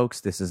misspeak, folks.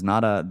 This is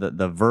not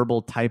the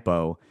verbal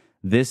typo.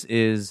 This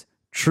is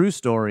true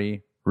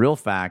story, real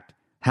fact,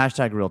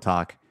 hashtag real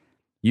talk.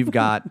 You've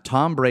got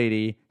Tom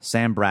Brady,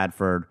 Sam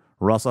Bradford,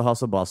 Russell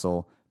Hustle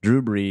Bustle,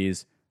 Drew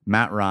Brees,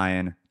 Matt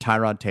Ryan,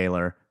 Tyrod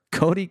Taylor,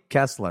 Cody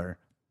Kessler,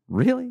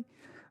 really?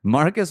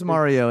 Marcus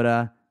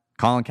Mariota,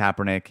 Colin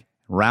Kaepernick,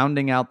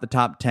 rounding out the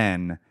top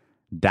 10,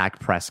 Dak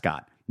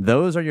Prescott.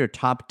 Those are your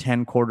top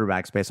 10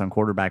 quarterbacks based on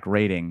quarterback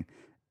rating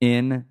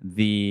in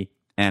the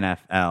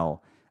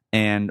NFL.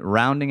 And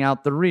rounding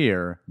out the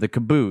rear, the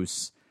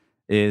caboose,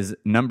 is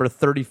number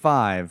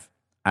 35.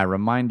 I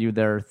remind you,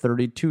 there are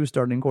 32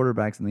 starting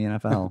quarterbacks in the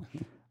NFL.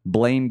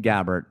 Blaine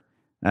Gabbert.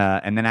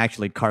 And then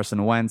actually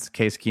Carson Wentz,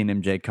 Case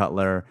Keenum, Jay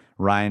Cutler,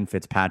 Ryan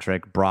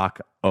Fitzpatrick,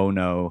 Brock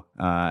Ono,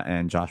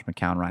 and Josh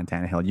McCown, Ryan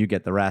Tannehill. You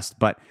get the rest.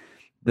 But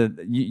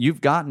you've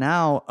got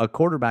now a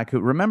quarterback who,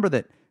 remember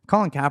that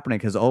Colin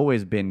Kaepernick has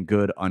always been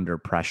good under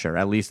pressure,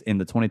 at least in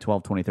the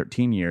 2012,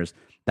 2013 years.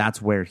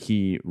 That's where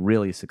he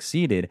really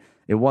succeeded.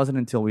 It wasn't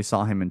until we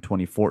saw him in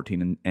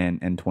 2014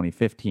 and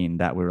 2015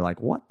 that we were like,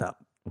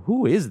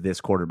 who is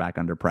this quarterback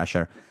under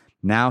pressure?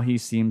 Now he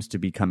seems to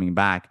be coming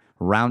back,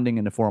 rounding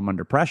into form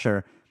under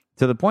pressure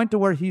to the point to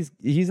where he's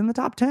in the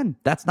top 10.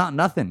 That's not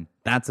nothing.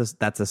 That's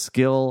a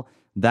skill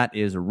that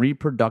is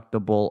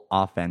reproducible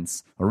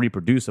offense,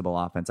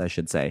 I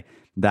should say,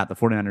 that the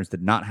 49ers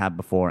did not have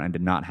before and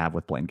did not have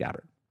with Blaine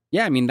Gabbert.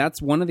 Yeah, I mean,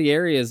 that's one of the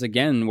areas,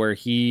 again, where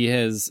he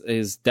has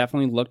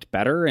definitely looked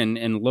better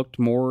and looked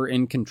more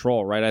in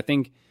control, right? I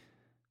think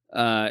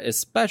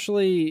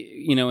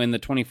especially, in the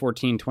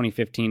 2014,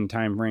 2015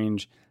 time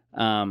range,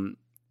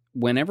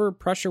 whenever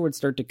pressure would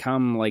start to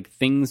come, like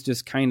things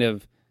just kind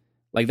of,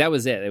 like that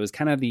was it. It was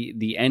kind of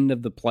the end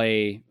of the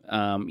play,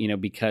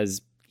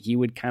 because he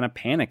would kind of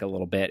panic a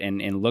little bit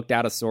and looked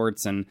out of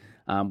sorts and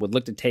would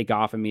look to take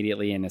off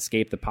immediately and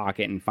escape the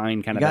pocket and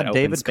find kind of that open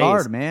David space.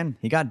 Card, man.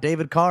 He got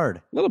David Card.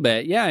 A little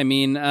bit, yeah. I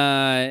mean,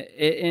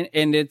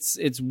 and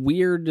it's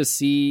weird to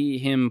see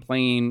him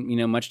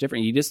playing, much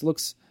different. He just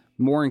looks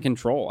more in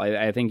control.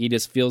 I think he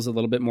just feels a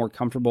little bit more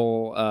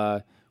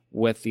comfortable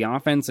with the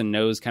offense and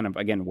knows kind of,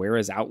 again, where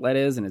his outlet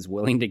is and is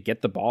willing to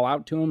get the ball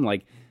out to him.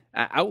 Like,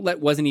 outlet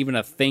wasn't even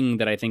a thing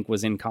that I think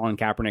was in Colin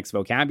Kaepernick's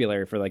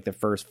vocabulary for like the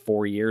first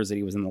 4 years that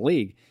he was in the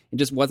league. It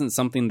just wasn't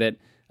something that,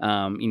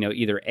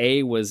 either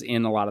A, was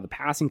in a lot of the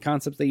passing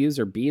concepts they use,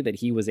 or B, that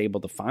he was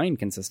able to find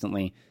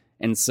consistently.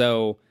 And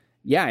so,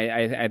 yeah,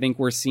 I think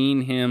we're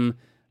seeing him,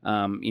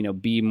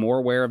 be more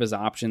aware of his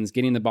options,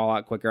 getting the ball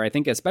out quicker. I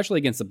think especially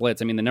against the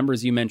blitz. I mean, the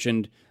numbers you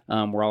mentioned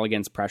were all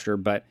against pressure,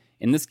 but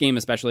in this game,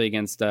 especially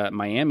against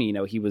Miami,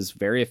 he was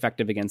very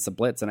effective against the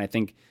blitz. And I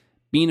think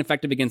being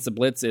effective against the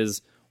blitz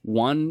is,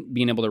 one,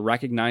 being able to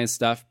recognize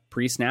stuff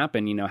pre-snap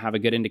and, have a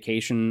good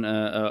indication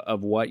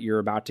of what you're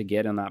about to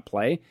get in that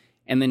play.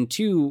 And then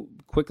two,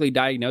 quickly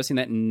diagnosing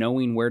that and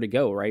knowing where to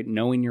go, right?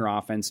 Knowing your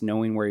offense,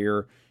 knowing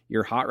where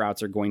your hot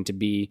routes are going to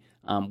be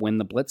when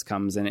the blitz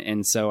comes.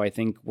 And so I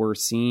think we're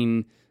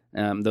seeing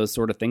those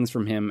sort of things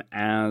from him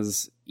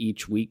as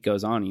each week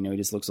goes on. He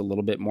just looks a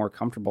little bit more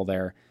comfortable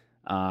there.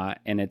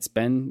 And it's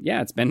been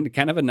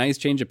kind of a nice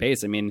change of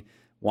pace. I mean,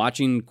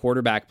 watching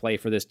quarterback play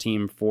for this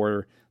team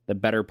for the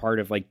better part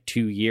of like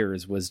 2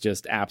 years was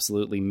just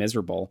absolutely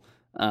miserable.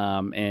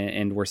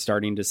 And we're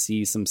starting to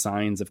see some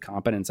signs of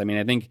competence. I mean,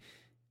 I think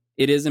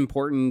it is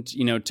important,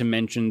 to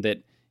mention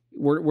that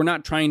we're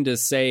not trying to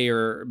say,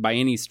 or by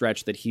any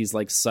stretch, that he's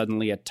like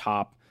suddenly a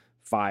top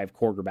 5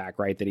 quarterback,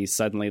 right? That he's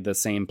suddenly the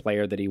same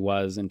player that he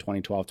was in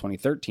 2012,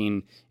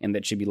 2013, and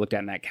that should be looked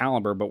at in that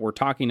caliber. But we're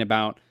talking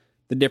about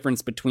the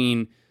difference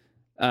between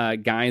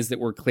guys that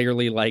were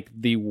clearly like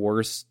the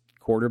worst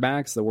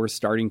quarterbacks, the worst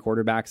starting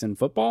quarterbacks in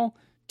football,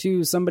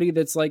 to somebody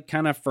that's like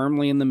kind of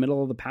firmly in the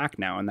middle of the pack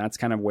now. And that's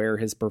kind of where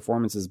his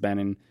performance has been.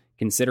 And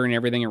considering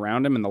everything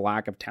around him and the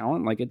lack of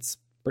talent, like, it's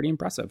pretty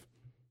impressive.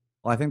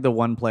 Well, I think the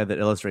one play that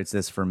illustrates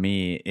this for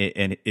me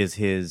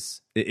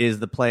is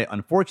the play,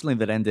 unfortunately,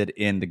 that ended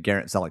in the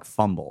Garrett Selleck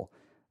fumble.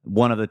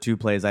 One of the two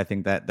plays, I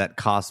think, that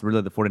cost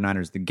really the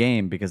 49ers the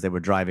game because they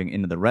were driving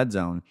into the red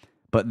zone.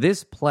 But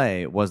this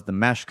play was the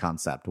mesh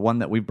concept, one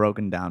that we've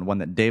broken down, one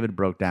that David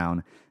broke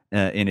down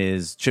in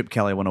his Chip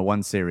Kelly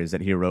 101 series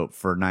that he wrote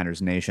for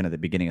Niners Nation at the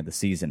beginning of the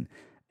season.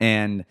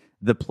 And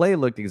the play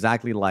looked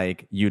exactly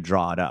like you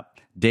draw it up.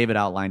 David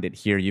outlined it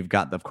here. You've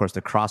got, of course,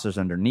 the crossers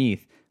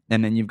underneath,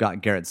 and then you've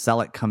got Garrett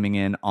Selleck coming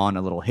in on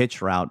a little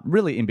hitch route,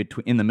 really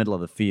in the middle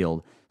of the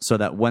field, so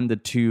that when the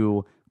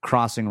two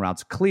crossing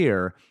routes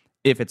clear,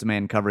 if it's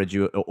man coverage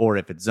or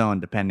if it's zone,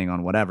 depending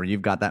on whatever,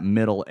 you've got that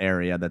middle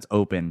area that's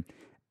open.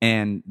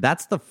 And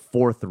that's the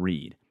fourth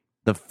read.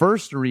 The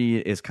first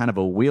read is kind of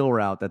a wheel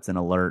route that's an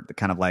alert, that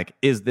kind of like,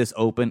 is this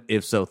open?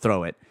 If so,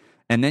 throw it.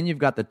 And then you've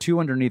got the two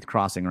underneath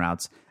crossing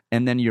routes.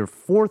 And then your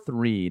fourth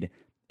read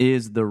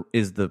is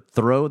the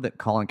throw that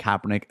Colin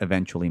Kaepernick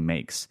eventually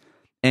makes.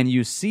 And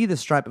you see the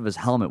stripe of his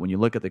helmet when you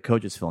look at the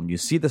coach's film. You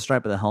see the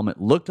stripe of the helmet.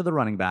 Look to the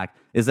running back.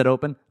 Is it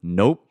open?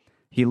 Nope.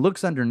 He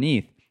looks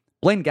underneath.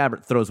 Blaine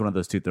Gabbert throws one of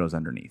those two throws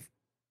underneath.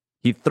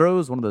 He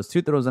throws one of those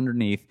two throws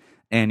underneath,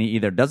 and he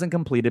either doesn't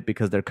complete it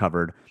because they're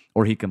covered,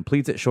 or he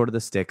completes it short of the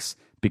sticks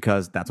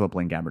because that's what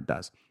Blaine Gabbert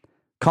does.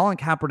 Colin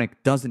Kaepernick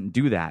doesn't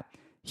do that.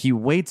 He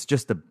waits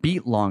just a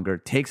beat longer,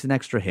 takes an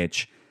extra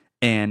hitch,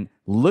 and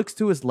looks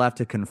to his left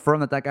to confirm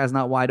that guy's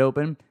not wide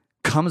open,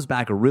 comes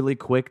back really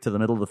quick to the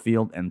middle of the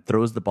field and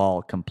throws the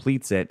ball,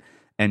 completes it,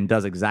 and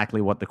does exactly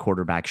what the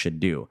quarterback should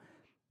do.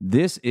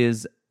 This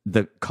is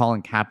the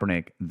Colin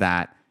Kaepernick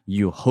that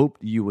you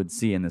hoped you would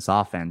see in this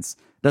offense.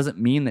 Doesn't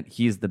mean that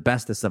he's the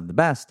bestest of the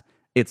best.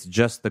 It's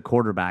just the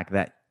quarterback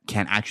that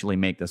can actually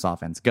make this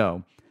offense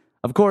go.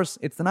 Of course,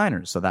 it's the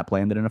Niners, so that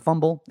play ended in a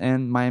fumble,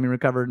 and Miami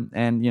recovered,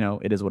 and,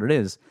 it is what it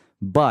is.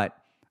 But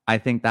I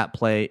think that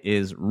play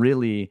is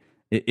really...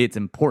 It's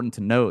important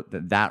to note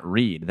that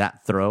read,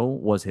 that throw,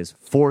 was his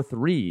fourth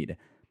read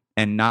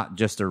and not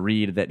just a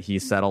read that he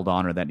settled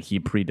on or that he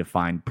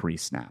predefined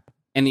pre-snap.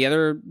 And the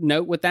other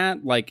note with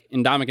that,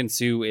 Ndamukong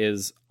Suh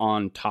is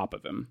on top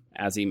of him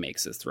as he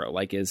makes his throw.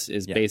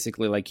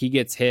 Basically he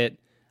gets hit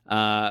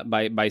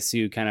by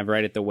Suh kind of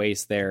right at the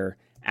waist there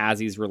as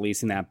he's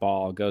releasing that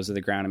ball, goes to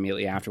the ground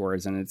immediately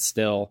afterwards, and it's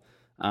still...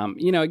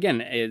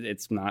 again,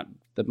 it's not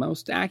the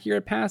most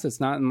accurate pass. It's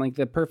not in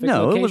the perfect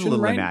location. No, it was a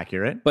little right?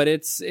 inaccurate. But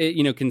it's,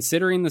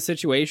 considering the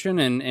situation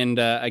and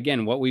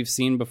again, what we've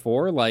seen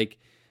before,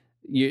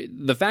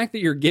 the fact that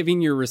you're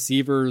giving your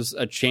receivers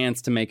a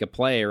chance to make a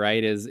play,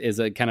 right, is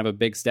a kind of a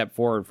big step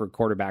forward for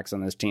quarterbacks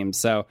on this team.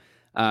 So,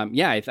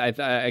 I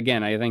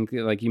think,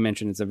 like you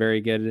mentioned, it's a very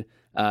good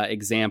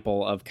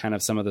example of kind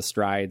of some of the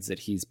strides that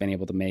he's been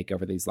able to make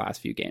over these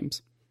last few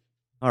games.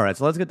 All right,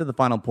 so let's get to the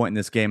final point in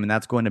this game, and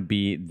that's going to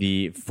be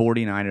the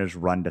 49ers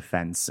run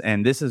defense.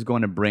 And this is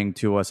going to bring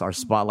to us our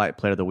spotlight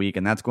player of the week,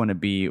 and that's going to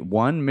be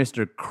one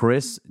Mr.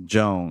 Chris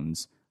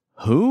Jones.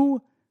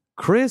 Who?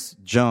 Chris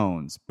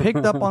Jones.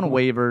 Picked up on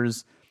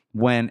waivers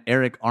when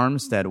Eric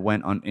Armstead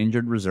went on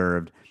injured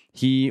reserve.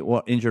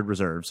 Injured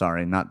reserve,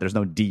 sorry. There's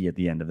no D at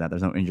the end of that.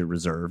 There's no injured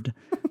reserved.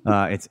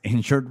 It's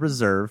injured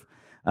reserve.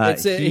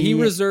 He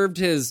reserved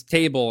his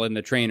table in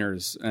the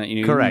trainers.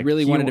 Correct. He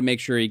really wanted to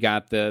make sure he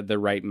got the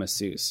right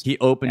masseuse. He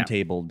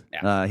open-tabled.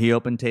 Yeah. He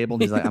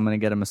open-tabled. He's like, I'm going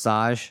to get a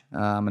massage.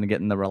 I'm going to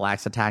get in the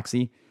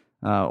Relax-a-Taxi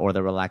or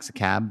the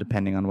Relax-a-Cab,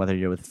 depending on whether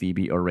you're with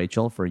Phoebe or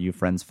Rachel, for you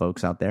friends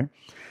folks out there.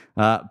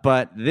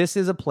 But this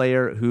is a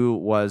player who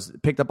was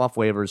picked up off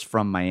waivers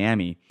from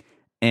Miami,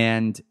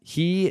 and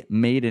he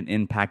made an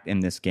impact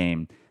in this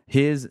game.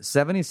 His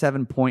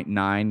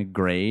 77.9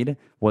 grade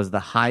was the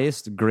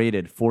highest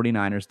graded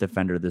 49ers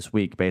defender this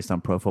week based on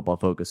Pro Football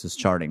Focus's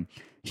charting.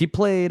 He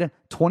played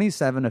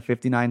 27 of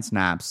 59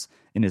 snaps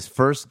in his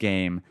first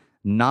game.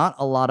 Not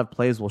a lot of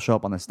plays will show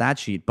up on the stat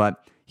sheet,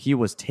 but he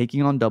was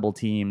taking on double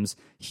teams.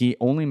 He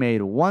only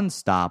made one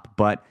stop,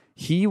 but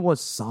he was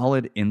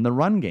solid in the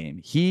run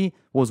game. He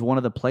was one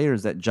of the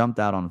players that jumped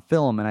out on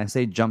film, and I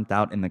say jumped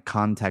out in the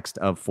context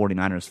of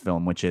 49ers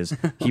film, which is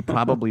he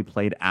probably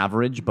played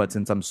average, but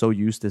since I'm so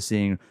used to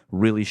seeing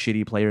really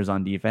shitty players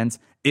on defense,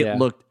 it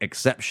looked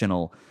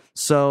exceptional.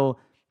 So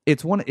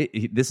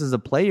this is a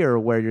player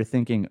where you're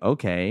thinking,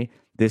 okay,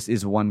 this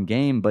is one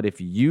game, but if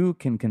you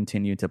can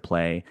continue to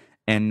play,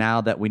 and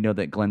now that we know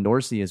that Glenn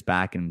Dorsey is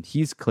back and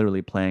he's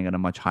clearly playing at a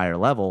much higher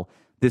level,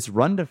 this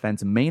run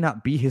defense may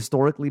not be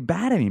historically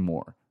bad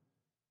anymore.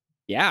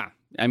 Yeah.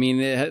 I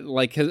mean,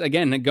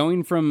 again,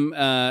 going from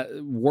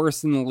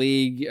worse in the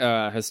league,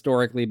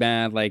 historically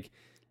bad,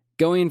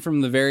 going from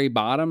the very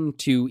bottom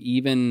to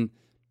even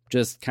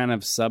just kind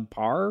of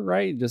subpar,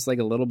 right? Just a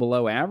little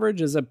below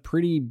average is a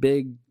pretty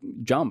big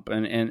jump.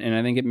 And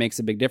I think it makes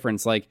a big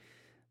difference.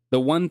 The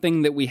one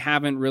thing that we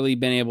haven't really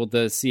been able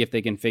to see if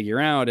they can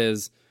figure out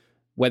is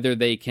whether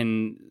they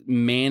can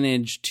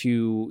manage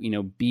to,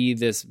 be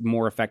this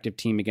more effective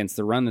team against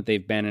the run that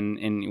they've been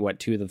in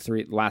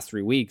the last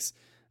 3 weeks,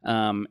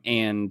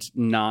 and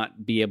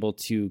not be able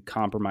to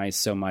compromise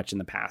so much in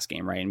the pass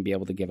game, right? And be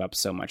able to give up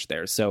so much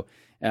there. So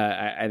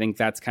I think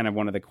that's kind of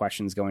one of the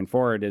questions going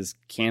forward is,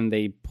 can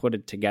they put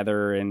it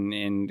together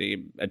and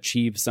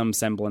achieve some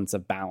semblance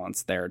of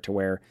balance there to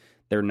where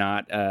they're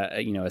not,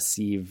 a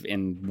sieve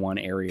in one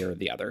area or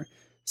the other.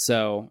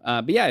 So,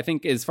 but yeah, I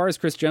think as far as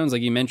Chris Jones,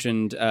 like you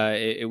mentioned,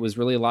 it was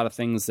really a lot of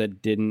things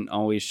that didn't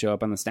always show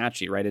up on the stat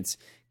sheet, right? It's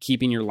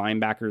keeping your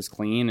linebackers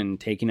clean and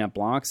taking up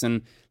blocks.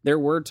 And there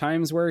were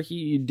times where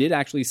you did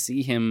actually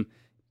see him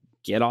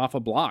get off a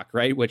block,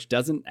 right? Which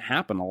doesn't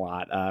happen a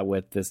lot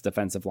with this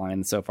defensive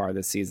line so far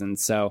this season.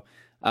 So,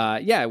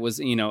 it was,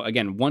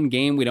 again, one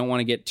game. We don't want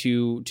to get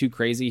too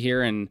crazy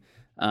here and,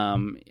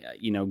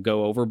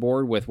 go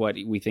overboard with what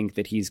we think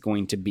that he's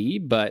going to be.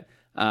 But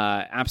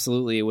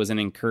absolutely, it was an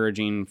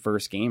encouraging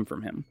first game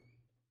from him.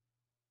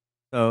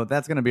 So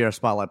that's going to be our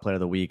spotlight player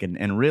of the week.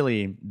 And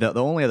really, the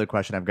only other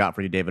question I've got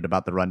for you, David,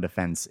 about the run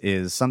defense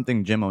is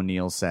something Jim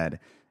O'Neill said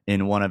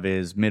in one of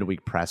his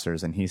midweek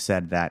pressers. And he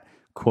said that,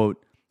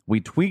 quote, we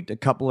tweaked a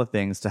couple of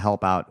things to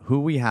help out who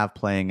we have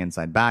playing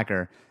inside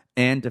backer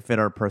and to fit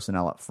our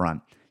personnel up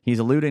front. He's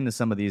alluding to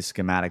some of these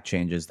schematic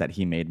changes that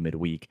he made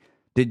midweek.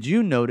 Did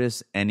you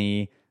notice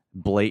any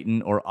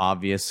blatant or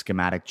obvious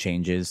schematic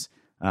changes?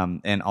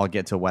 And I'll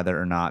get to whether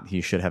or not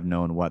he should have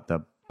known what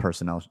the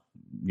personnel,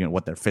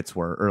 what their fits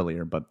were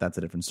earlier, but that's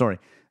a different story.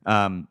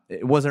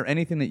 Was there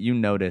anything that you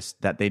noticed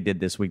that they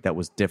did this week that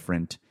was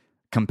different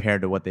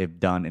compared to what they've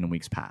done in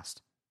weeks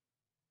past?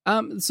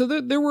 So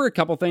there were a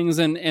couple things,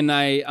 and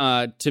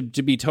I to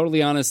be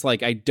totally honest,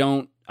 like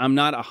I'm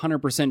not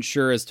 100%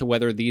 sure as to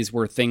whether these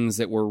were things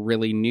that were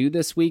really new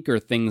this week or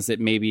things that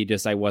maybe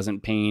just I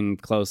wasn't paying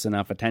close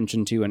enough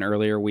attention to in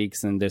earlier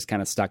weeks and just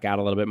kind of stuck out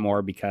a little bit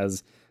more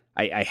because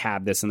I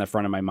had this in the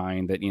front of my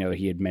mind that,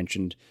 he had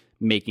mentioned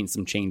making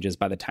some changes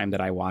by the time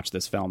that I watched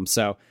this film.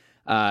 So,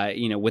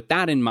 with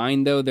that in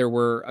mind, though, there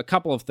were a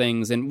couple of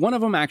things. And one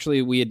of them,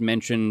 actually, we had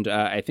mentioned,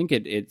 I think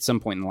at some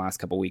point in the last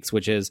couple of weeks,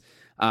 which is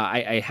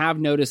I have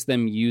noticed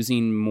them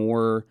using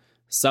more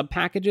sub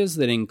packages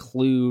that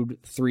include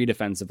 3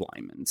 defensive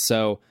linemen.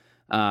 So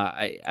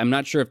I'm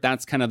not sure if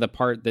that's kind of the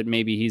part that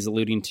maybe he's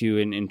alluding to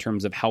in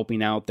terms of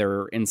helping out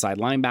their inside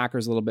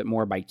linebackers a little bit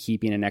more by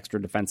keeping an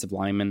extra defensive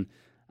lineman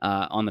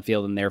on the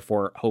field, and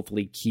therefore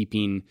hopefully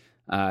keeping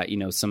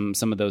some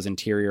of those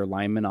interior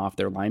linemen off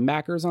their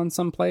linebackers on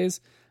some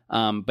plays.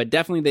 But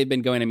definitely they've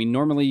been going. I mean,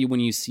 normally when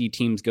you see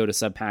teams go to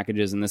sub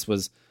packages, and this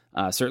was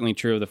certainly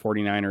true of the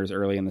 49ers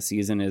early in the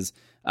season, is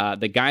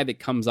the guy that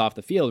comes off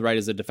the field, right,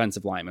 is a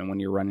defensive lineman. When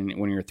you're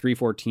a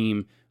 3-4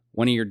 team,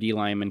 one of your D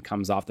linemen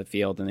comes off the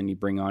field, and then you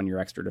bring on your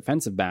extra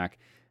defensive back.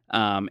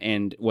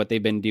 And what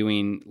they've been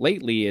doing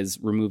lately is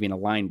removing a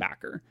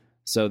linebacker.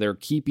 So they're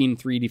keeping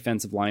 3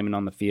 defensive linemen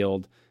on the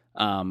field,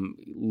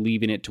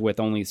 leaving it to with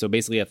only, so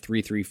basically a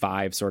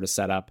 3-3-5 sort of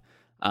setup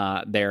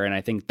there. And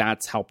I think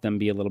that's helped them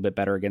be a little bit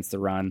better against the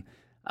run.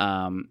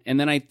 And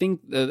then I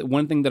think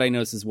one thing that I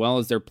noticed as well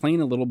is they're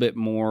playing a little bit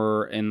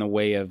more in the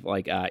way of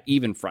like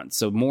even fronts.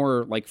 So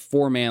more like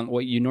 4-man,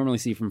 what you normally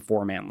see from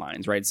 4-man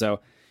lines, right? So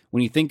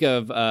when you think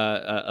of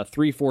a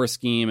 3-4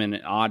 scheme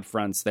and odd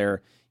fronts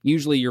there,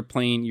 usually you're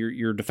playing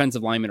your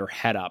defensive linemen are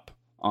head up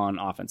on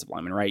offensive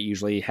linemen, right?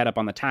 Usually head up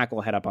on the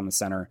tackle, head up on the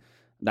center,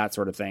 that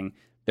sort of thing.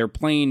 They're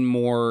playing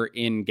more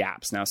in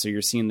gaps now. So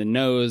you're seeing the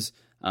nose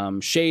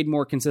shade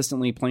more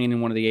consistently playing in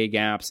one of the A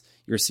gaps.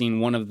 You're seeing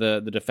one of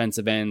the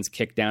defensive ends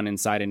kick down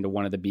inside into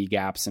one of the B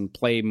gaps and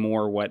play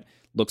more what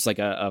looks like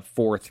a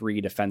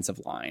 4-3 defensive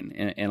line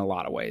in a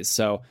lot of ways.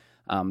 So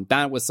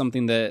that was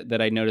something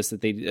that I noticed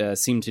that they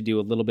seemed to do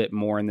a little bit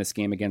more in this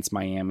game against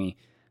Miami.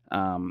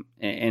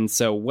 And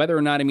so whether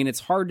or not, I mean, it's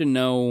hard to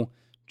know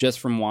just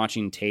from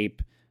watching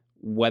tape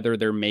whether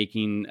they're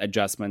making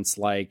adjustments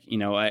like,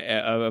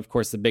 of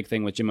course, the big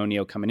thing with Jim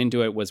O'Neill coming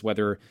into it was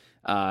whether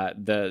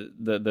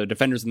the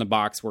defenders in the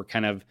box were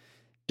kind of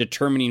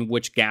determining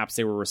which gaps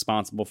they were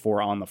responsible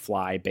for on the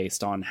fly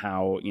based on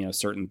how,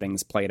 certain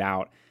things played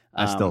out.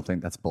 I still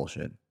think that's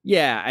bullshit.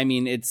 Yeah. I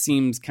mean, it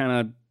seems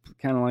kind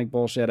of like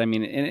bullshit. I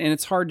mean, and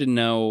it's hard to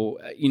know,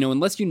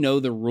 unless you know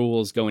the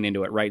rules going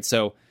into it. Right.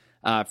 So,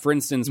 for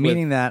instance,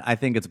 meaning that I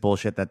think it's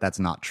bullshit that's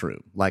not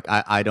true. Like,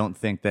 I don't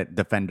think that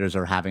defenders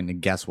are having to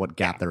guess what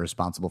gap they're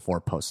responsible for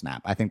post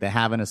snap. I think they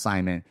have an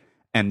assignment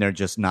and they're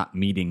just not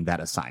meeting that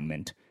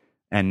assignment.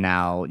 And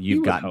now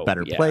you've got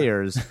better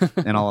players,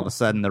 and all of a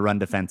sudden the run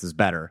defense is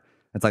better.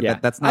 It's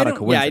like that's not a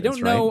coincidence. Yeah, I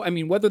don't know. I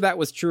mean, whether that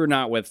was true or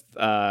not with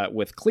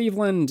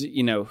Cleveland,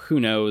 who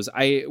knows?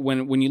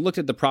 When you looked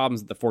at the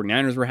problems that the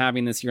 49ers were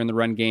having this year in the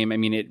run game, I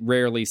mean, it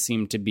rarely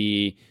seemed to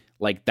be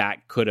like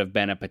that could have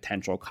been a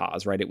potential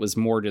cause, right? It was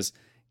more just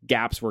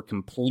gaps were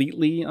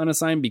completely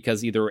unassigned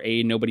because either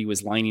A, nobody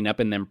was lining up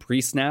in them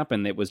pre-snap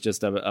and it was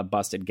just a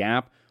busted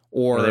gap,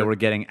 or they were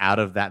getting out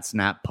of that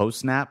snap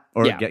post-snap,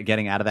 or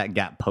getting out of that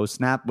gap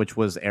post-snap, which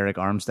was Eric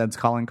Armstead's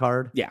calling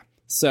card. Yeah.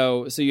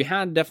 So you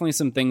had definitely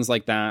some things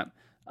like that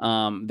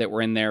that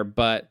were in there,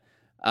 but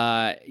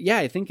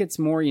I think it's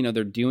more,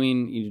 they're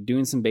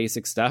doing some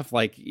basic stuff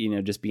like,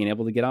 just being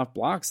able to get off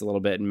blocks a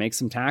little bit and make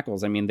some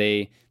tackles. I mean,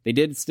 they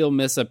did still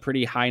miss a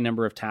pretty high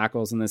number of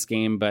tackles in this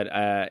game, but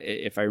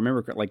if I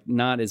remember, like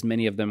not as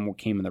many of them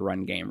came in the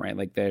run game, right?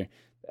 Like it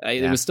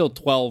was still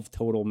 12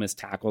 total missed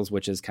tackles,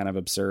 which is kind of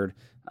absurd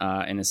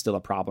and is still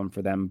a problem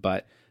for them.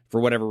 But for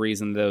whatever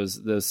reason,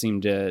 those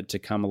seem to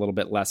come a little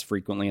bit less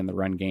frequently in the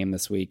run game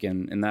this week,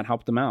 and that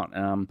helped them out.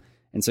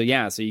 And so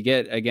you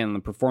get, again, the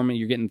performance,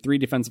 you're getting 3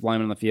 defensive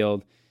linemen on the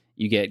field.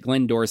 You get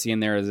Glenn Dorsey in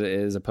there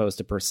as opposed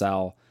to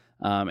Purcell.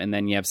 And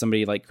then you have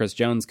somebody like Chris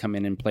Jones come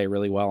in and play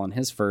really well in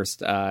his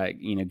first,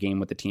 game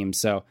with the team.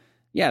 So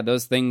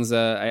those things,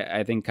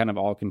 I think kind of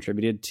all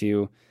contributed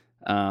to,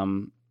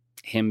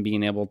 him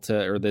being able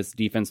to, or this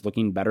defense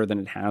looking better than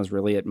it has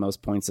really at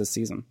most points this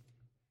season.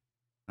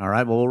 All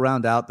right, well, we'll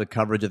round out the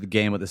coverage of the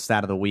game with the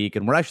stat of the week,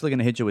 and we're actually going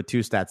to hit you with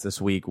 2 stats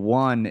this week.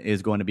 One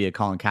is going to be a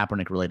Colin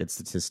Kaepernick-related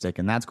statistic,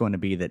 and that's going to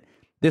be that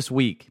this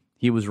week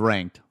he was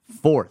ranked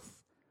 4th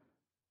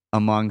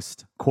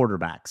amongst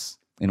quarterbacks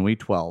in Week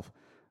 12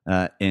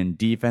 in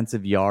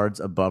defensive yards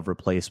above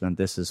replacement.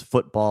 This is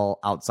Football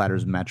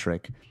Outsiders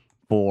metric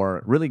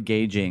for really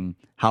gauging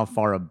how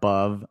far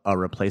above a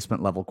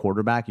replacement level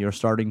quarterback your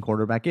starting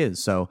quarterback is.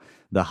 So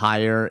the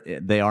higher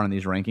they are in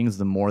these rankings,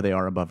 the more they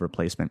are above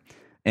replacement.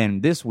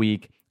 And this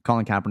week,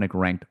 Colin Kaepernick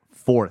ranked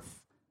 4th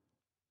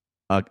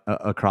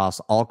across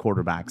all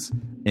quarterbacks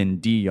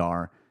in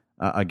DR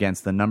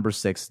against the number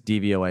 6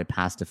 DVOA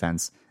pass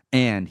defense,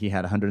 and he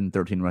had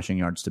 113 rushing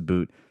yards to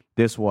boot.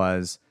 This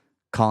was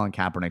Colin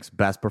Kaepernick's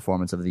best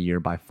performance of the year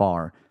by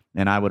far.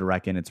 And I would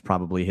reckon it's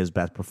probably his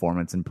best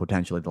performance in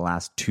potentially the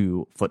last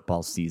 2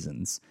 football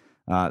seasons.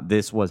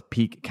 This was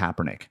peak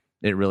Kaepernick.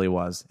 It really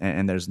was.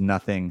 And there's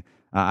nothing,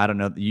 I don't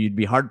know, you'd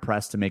be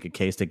hard-pressed to make a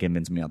case to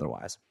convince me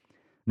otherwise.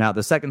 Now,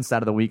 the second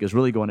stat of the week is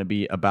really going to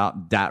be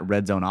about that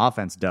red zone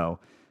offense, Doe.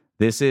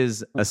 This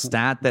is a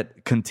stat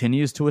that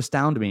continues to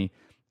astound me.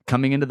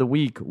 Coming into the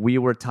week, we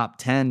were top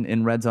 10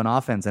 in red zone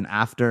offense. And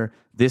after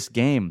this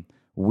game,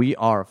 we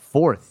are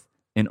 4th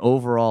in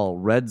overall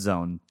red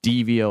zone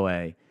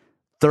DVOA.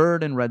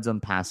 3rd in red zone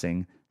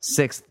passing,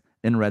 6th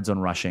in red zone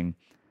rushing.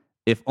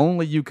 If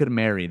only you could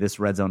marry this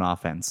red zone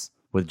offense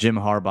with Jim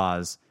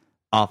Harbaugh's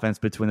offense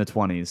between the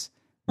 20s,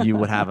 you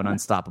would have an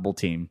unstoppable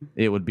team.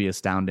 It would be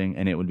astounding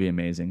and it would be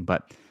amazing.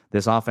 But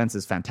this offense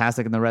is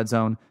fantastic in the red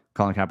zone.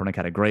 Colin Kaepernick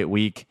had a great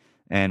week,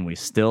 and we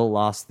still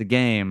lost the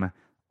game.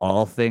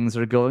 All things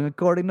are going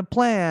according to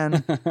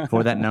plan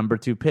for that number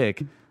 2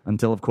 pick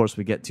until, of course,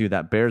 we get to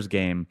that Bears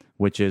game,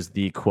 which is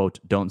the, quote,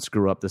 don't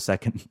screw up the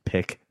second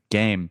pick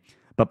game.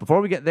 But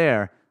before we get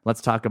there,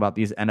 let's talk about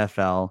these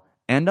NFL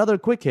and other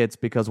quick hits,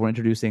 because we're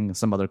introducing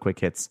some other quick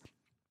hits.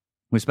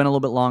 We spent a little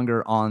bit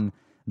longer on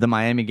the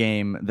Miami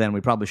game than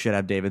we probably should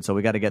have, David, so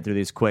we got to get through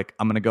these quick.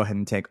 I'm going to go ahead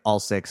and take all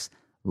 6.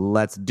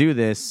 Let's do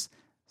this.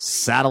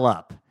 Saddle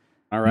up.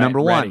 All right.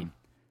 Number 1, ready.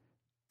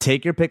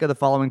 Take your pick of the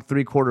following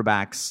 3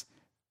 quarterbacks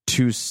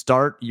to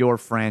start your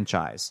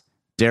franchise.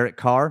 Derek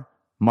Carr,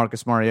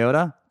 Marcus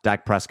Mariota,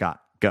 Dak Prescott.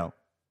 Go.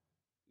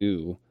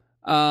 Ooh.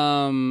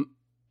 I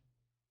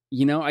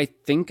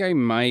think I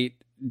might.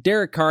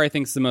 Derek Carr, I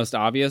think, is the most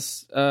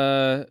obvious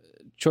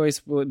choice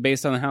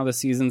based on how the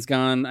season's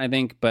gone, I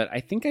think. But I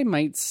think I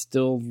might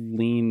still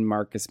lean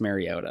Marcus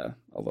Mariota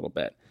a little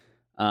bit.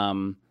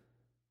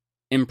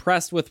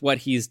 Impressed with what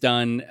he's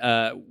done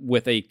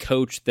with a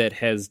coach that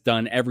has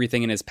done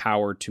everything in his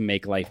power to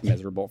make life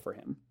miserable for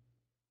him.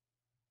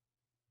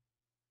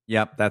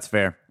 Yep, that's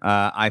fair.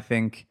 I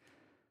think,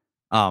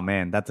 oh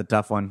man, that's a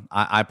tough one.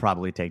 I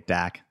probably take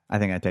Dak. I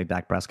think I take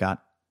Dak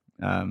Prescott.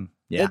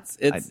 Yeah,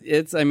 I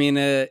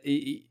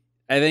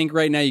think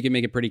right now you can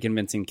make a pretty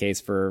convincing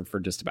case for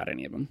just about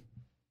any of them.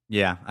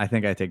 Yeah, I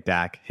think I take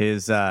Dak.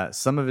 His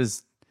some of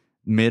his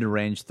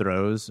mid-range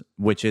throws,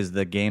 which is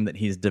the game that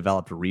he's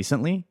developed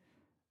recently,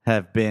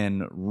 have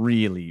been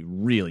really,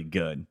 really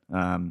good.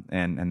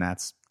 And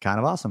that's kind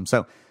of awesome.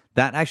 So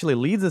that actually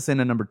leads us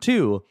into number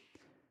 2.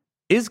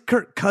 Is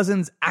Kirk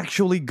Cousins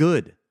actually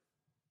good?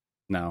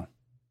 No.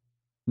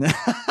 No,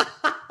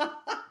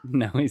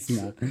 he's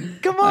not.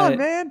 Come on,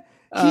 man.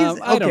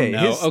 I don't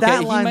know. His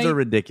stat lines are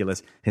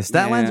ridiculous. His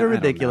stat lines are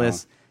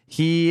ridiculous.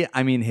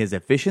 His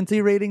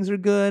efficiency ratings are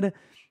good.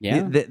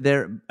 Yeah.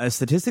 They're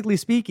statistically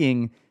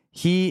speaking,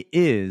 he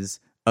is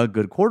a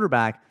good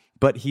quarterback,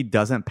 but he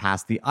doesn't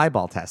pass the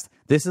eyeball test.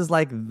 This is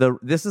like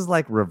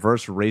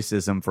reverse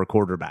racism for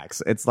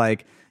quarterbacks. It's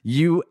like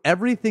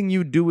everything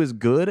you do is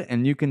good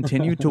and you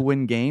continue to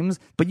win games,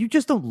 but you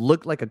just don't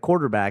look like a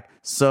quarterback.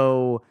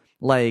 So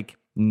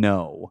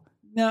no.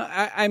 No,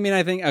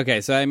 I think,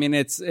 okay, so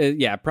it's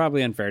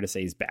probably unfair to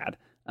say he's bad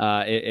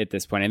at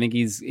this point. I think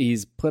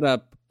he's put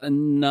up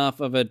enough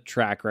of a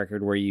track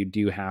record where you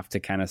do have to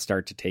kind of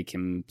start to take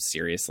him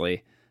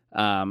seriously.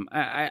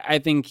 I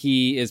think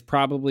he is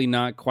probably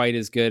not quite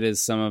as good as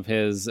some of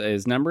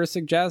his numbers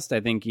suggest. I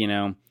think,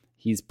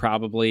 he's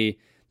probably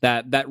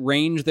that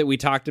range that we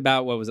talked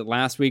about, what was it,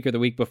 last week or the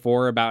week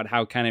before, about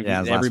how kind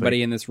of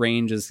everybody in this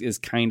range is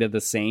kind of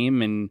the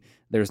same and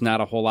there's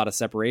not a whole lot of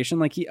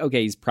separation.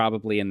 He's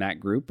probably in that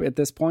group at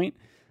this point.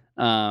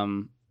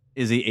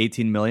 Is he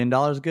 $18 million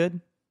good?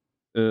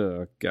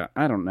 God,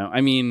 I don't know.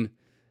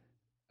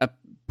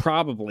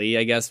 Probably,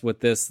 I guess, with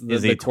this,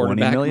 is he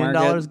 $20 million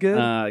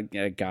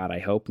good? God, I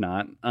hope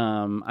not.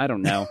 I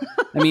don't know.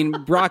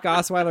 Brock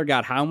Osweiler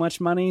got how much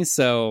money?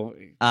 So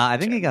I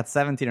think he got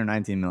 17 or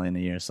 19 million a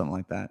year, something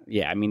like that.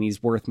 Yeah,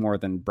 he's worth more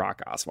than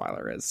Brock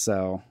Osweiler is.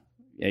 So,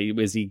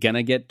 is he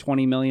gonna get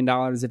 $20 million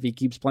if he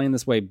keeps playing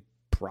this way?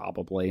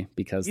 Probably,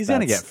 because he's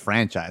gonna get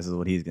franchises.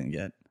 What he's gonna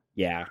get.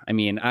 Yeah,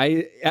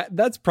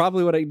 that's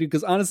probably what I do,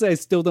 because honestly, I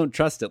still don't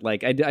trust it.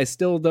 I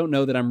still don't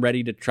know that I'm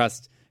ready to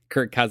trust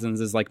Kirk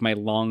Cousins is my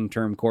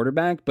long-term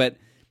quarterback, but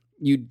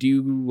you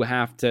do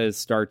have to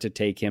start to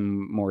take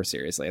him more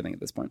seriously, I think,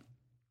 at this point.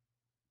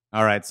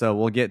 All right, so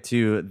we'll get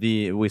to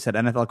we said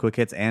NFL quick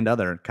hits and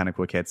other kind of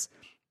quick hits.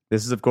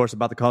 This is, of course,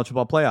 about the college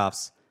football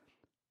playoffs.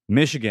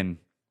 Michigan,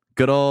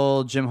 good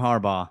old Jim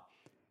Harbaugh.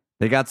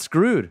 They got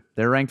screwed.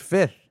 They're ranked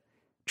 5th.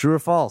 True or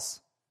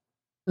false?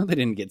 No, they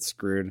didn't get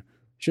screwed.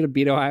 Should have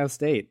beat Ohio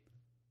State.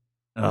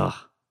 Ugh,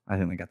 I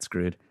think they got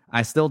screwed.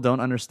 I still don't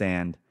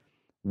understand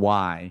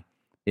why,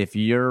 if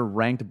you're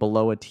ranked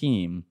below a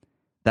team,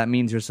 that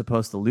means you're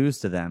supposed to lose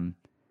to them,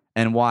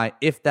 and why,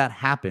 if that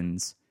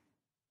happens,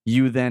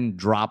 you then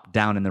drop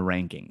down in the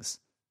rankings.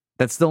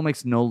 That still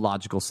makes no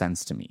logical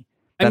sense to me.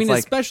 That's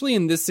especially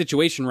in this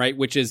situation, right?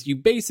 Which is you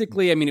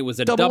basically, it was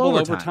a double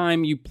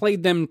overtime. You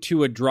played them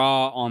to a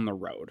draw on the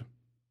road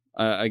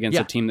against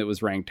a team that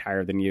was ranked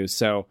higher than you.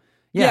 So,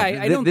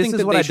 I don't think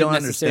that they should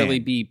necessarily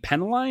be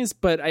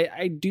penalized, but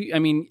I do.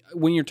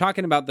 When you're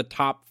talking about the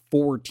top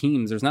 4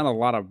 teams, there's not a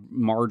lot of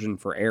margin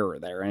for error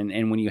there.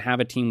 And when you have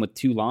a team with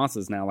 2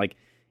 losses now, like,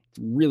 it's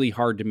really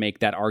hard to make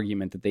that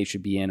argument that they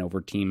should be in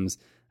over teams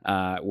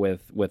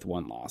with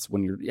 1 loss.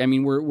 When you're,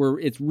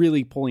 it's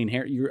really pulling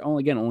hair. You're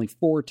only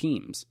 4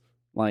 teams.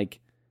 Like,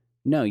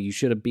 no, you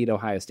should have beat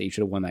Ohio State. You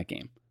should have won that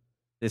game.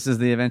 This is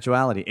the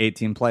eventuality.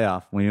 18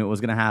 playoff. We knew it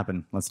was going to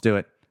happen. Let's do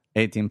it.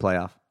 18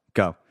 playoff.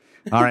 Go.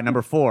 All right,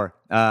 number 4.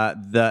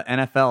 The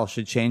NFL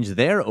should change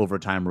their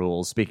overtime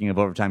rules, speaking of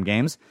overtime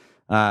games,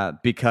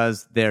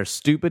 because they're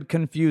stupid,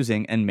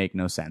 confusing, and make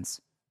no sense.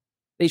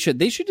 They should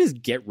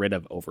just get rid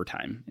of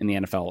overtime in the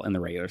NFL in the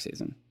regular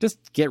season.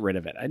 Just get rid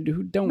of it.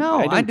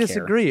 I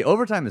disagree.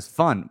 Overtime is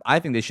fun. I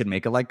think they should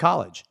make it like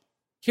college.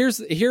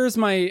 Here's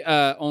my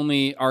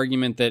only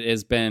argument that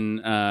has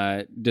been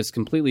just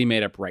completely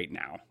made up right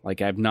now.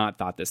 Like, I've not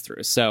thought this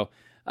through. So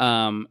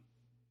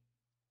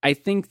I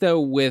think, though,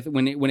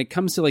 when it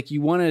comes to, like,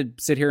 you want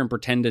to sit here and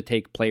pretend to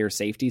take player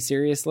safety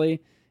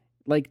seriously,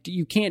 like,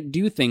 you can't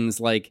do things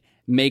like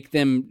make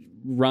them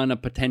run a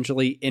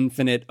potentially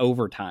infinite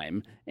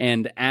overtime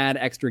and add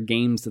extra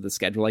games to the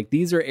schedule. Like,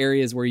 these are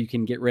areas where you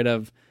can get rid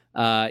of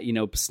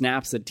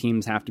snaps that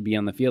teams have to be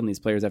on the field and these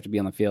players have to be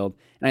on the field.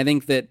 And I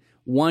think that,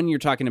 one, you're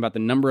talking about the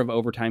number of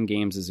overtime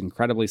games is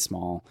incredibly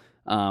small.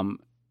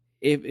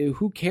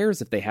 Who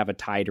cares if they have a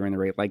tie during the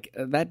race? Like,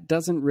 that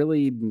doesn't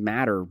really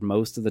matter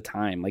most of the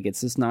time. Like,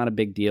 it's just not a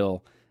big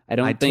deal.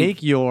 I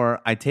take your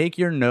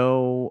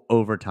no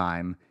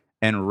overtime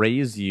and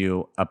raise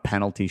you a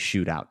penalty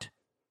shootout.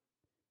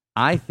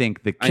 I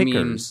think the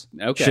kickers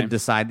should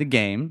decide the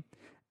game,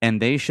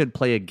 and they should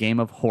play a game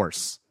of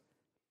horse,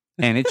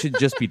 and it should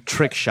just be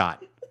trick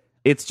shot.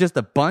 It's just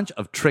a bunch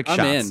of trick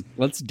shots. In.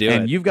 Let's do it.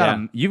 And you've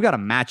got to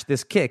match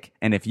this kick,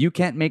 and if you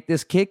can't make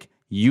this kick,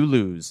 you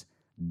lose.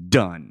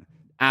 Done.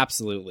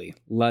 Absolutely.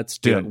 Let's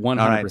do it. 100%.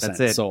 All right, that's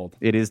it. Sold.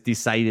 It is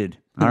decided.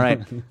 All right.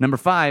 Number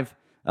 5,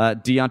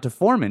 Deonta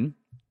Foreman,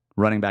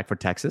 running back for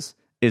Texas,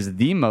 is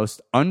the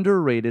most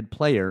underrated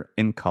player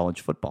in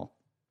college football.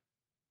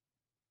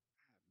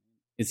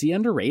 Is he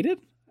underrated?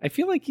 I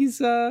feel like he's...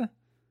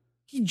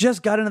 He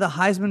just got into the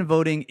Heisman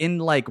voting in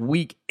like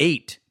week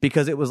 8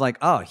 because it was like,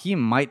 oh, he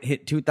might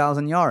hit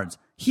 2,000 yards.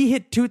 He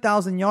hit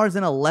 2,000 yards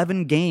in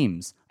 11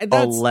 games.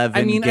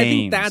 11 games. I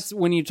think that's,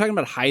 when you're talking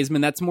about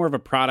Heisman, that's more of a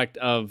product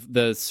of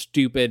the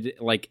stupid,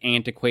 like,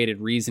 antiquated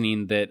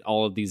reasoning that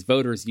all of these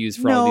voters use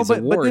for all these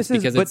awards.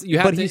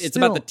 It's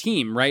about the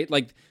team, right?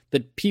 Like, the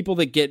people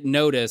that get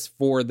noticed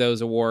for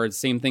those awards,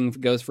 same thing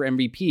goes for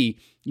MVP.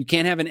 You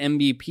can't have an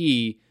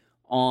MVP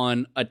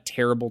on a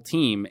terrible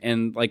team.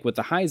 And, like, with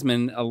the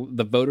Heisman,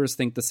 the voters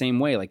think the same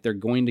way. Like, they're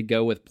going to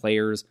go with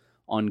players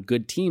on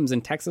good teams,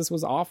 and Texas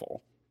was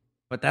awful.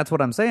 But that's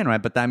what I'm saying,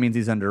 right? But that means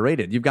he's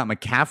underrated. You've got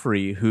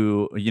McCaffrey,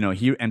 who,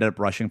 he ended up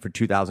rushing for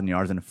 2,000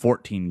 yards in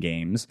 14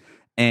 games.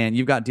 And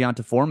you've got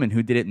Deonta Foreman,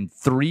 who did it in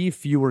 3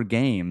 fewer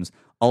games,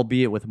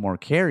 albeit with more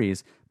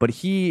carries. But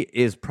he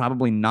is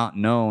probably not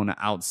known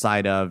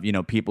outside of,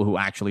 people who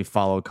actually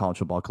follow college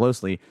football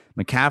closely.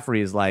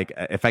 McCaffrey is like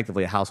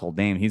effectively a household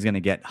name. He's going to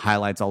get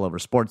highlights all over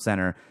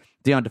SportsCenter.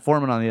 Deonta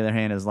Foreman, on the other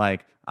hand, is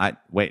like,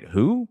 wait,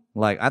 who?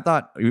 Like, I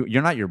thought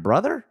you're not your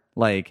brother?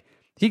 Like,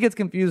 he gets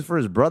confused for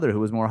his brother, who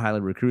was more highly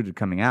recruited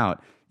coming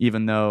out,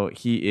 even though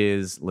he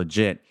is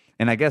legit.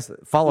 And I guess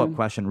follow-up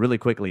question really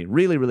quickly,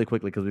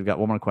 because we've got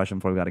one more question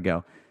before we got to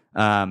go.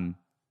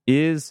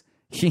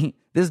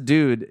 This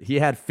dude, he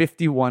had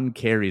 51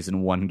 carries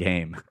in one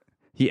game.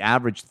 He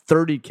averaged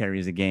 30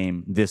 carries a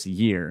game this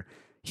year.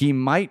 He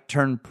might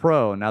turn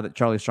pro now that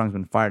Charlie Strong's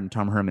been fired and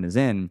Tom Herman is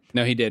in.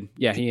 No, he did.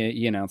 Yeah,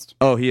 he announced.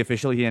 Oh, he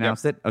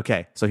announced it?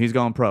 Okay, so he's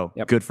going pro.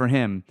 Yep. Good for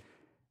him.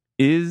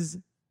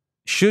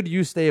 Should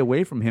you stay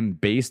away from him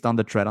based on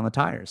the tread on the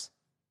tires?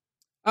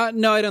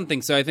 No, I don't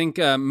think so. I think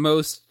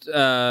most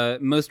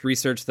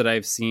research that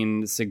I've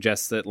seen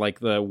suggests that, like,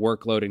 the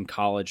workload in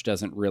college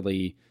doesn't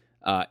really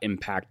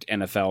impact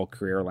NFL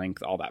career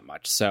length all that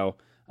much. So,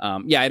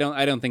 I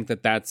don't think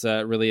that that's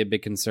really a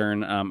big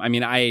concern. I'll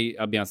be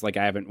honest, like,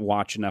 I haven't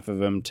watched enough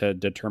of him to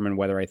determine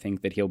whether I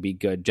think that he'll be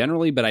good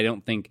generally, but I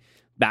don't think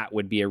that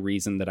would be a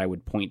reason that I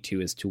would point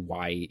to as to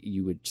why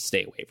you would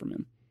stay away from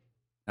him.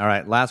 All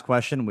right, last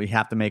question. We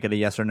have to make it a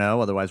yes or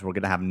no, otherwise we're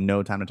going to have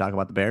no time to talk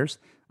about the Bears.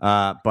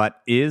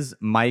 But is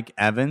Mike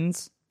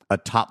Evans a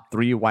top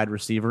 3 wide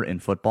receiver in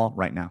football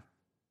right now?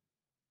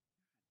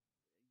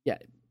 Yeah,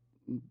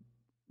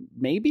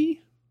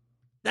 maybe.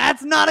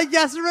 That's not a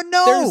yes or a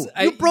no.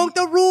 You broke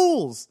the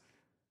rules.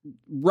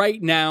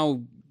 Right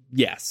now,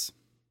 yes.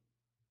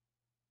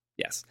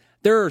 Yes.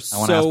 There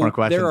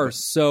are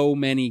so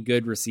many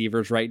good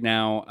receivers right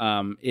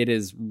now. It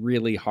is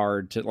really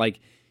hard to, like,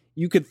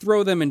 you could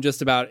throw them in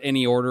just about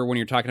any order when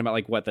you're talking about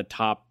like what the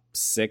top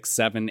 6,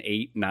 7,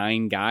 8,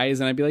 9 guys,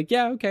 and I'd be like,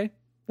 yeah, okay.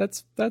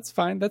 That's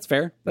fine. That's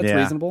fair. That's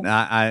reasonable.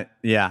 I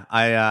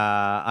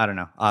don't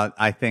know.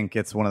 I think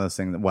it's one of those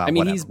things that, well, I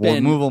mean, whatever.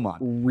 We'll move on.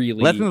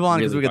 Let's move on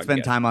because we could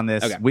spend time on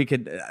this. Okay. We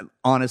could,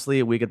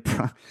 honestly, we could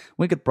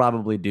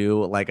probably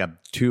do like a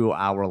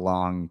 2-hour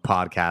long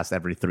podcast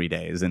every 3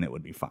 days and it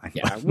would be fine.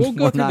 Yeah, we'll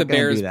go through the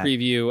Bears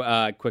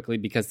preview quickly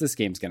because this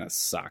game's going to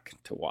suck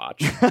to watch.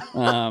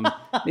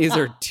 These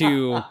are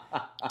 2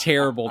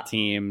 terrible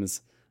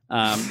teams.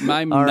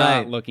 I'm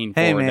not looking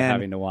forward to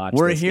having to watch.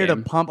 We're here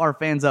game. to pump our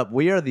fans up.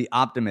 We are the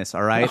optimists,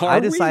 all right? I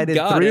decided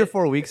 3 or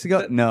 4 weeks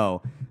ago.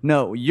 No,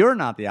 you're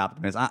not the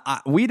optimist.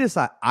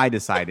 I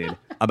decided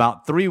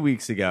about 3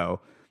 weeks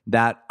ago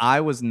that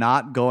I was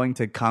not going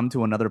to come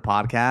to another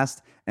podcast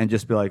and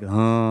just be like,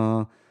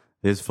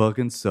 this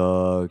fucking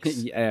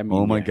sucks.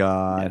 Oh my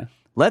God. Yeah.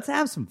 Let's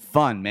have some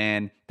fun,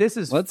 man. This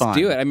is Let's fun.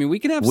 do it. I mean, we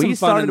can have some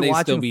fun and they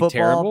still be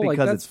terrible.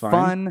 Because like, it's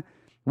fun.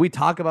 We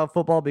talk about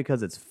football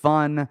because it's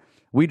fun.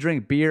 We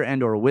drink beer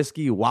and or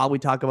whiskey while we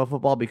talk about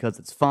football because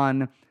it's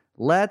fun.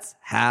 Let's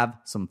have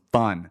some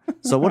fun.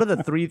 So what are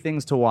the 3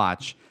 things to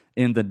watch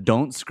in the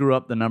Don't Screw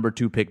Up the number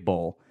 2 pick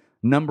bowl?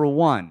 Number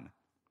 1,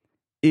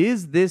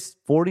 is this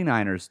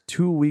 49ers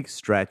 2-week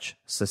stretch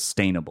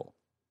sustainable?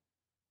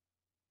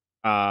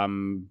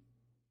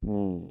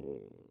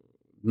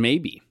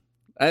 Maybe.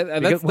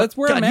 That's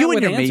where I'm at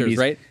with answers, maybes.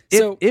 Right?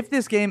 If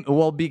this game,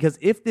 because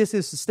if this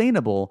is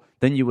sustainable,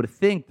 then you would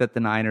think that the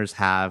Niners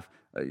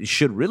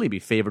should really be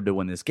favored to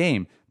win this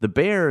game. The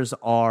Bears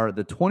are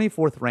the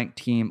 24th ranked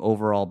team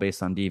overall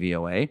based on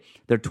DVOA.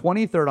 They're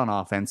 23rd on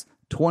offense,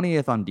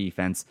 20th on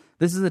defense.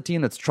 This is a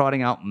team that's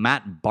trotting out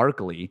Matt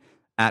Barkley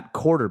at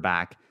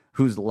quarterback,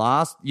 who's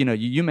lost,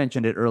 you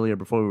mentioned it earlier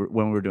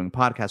when we were doing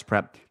podcast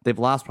prep. They've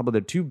lost probably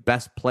their 2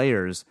 best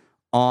players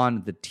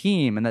on the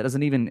team, and that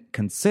doesn't even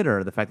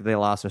consider the fact that they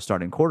lost their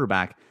starting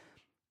quarterback.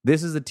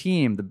 This is a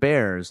team, the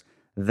Bears,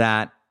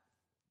 that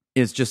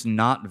is just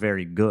not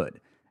very good.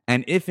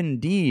 And if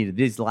indeed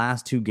these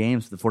last 2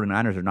 games for the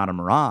 49ers are not a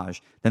mirage,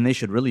 then they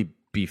should really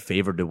be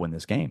favored to win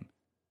this game.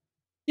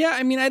 Yeah,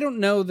 I mean, I don't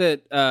know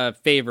that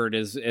favored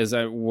is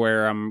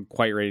where I'm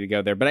quite ready to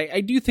go there. But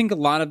I do think a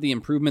lot of the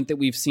improvement that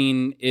we've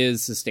seen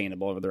is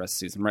sustainable over the rest of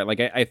the season, right? Like,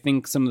 I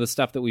think some of the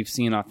stuff that we've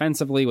seen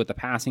offensively with the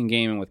passing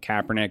game and with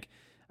Kaepernick,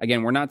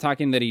 again, we're not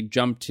talking that he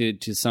jumped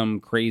to some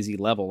crazy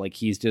level. Like,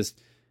 he's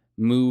just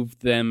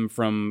moved them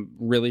from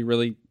really,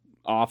 really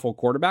awful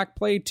quarterback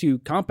play to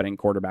competent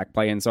quarterback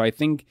play. And so I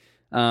think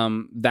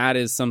that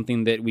is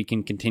something that we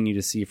can continue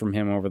to see from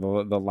him over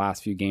the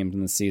last few games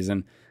in the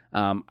season.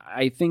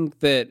 I think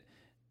that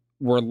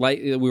we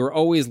were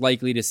always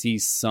likely to see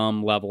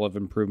some level of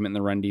improvement in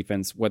the run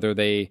defense, whether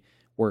they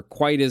were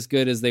quite as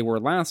good as they were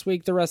last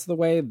week the rest of the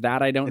way,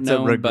 that I don't know.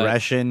 It's a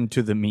regression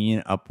to the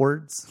mean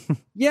upwards.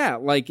 Yeah,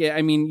 like,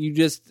 I mean,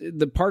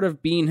 the part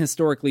of being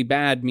historically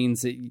bad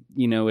means that,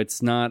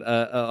 it's not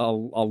a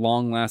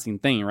long-lasting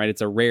thing, right?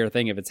 It's a rare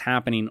thing. If it's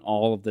happening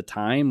all of the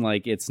time,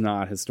 like, it's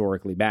not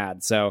historically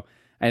bad. So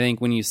I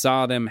think when you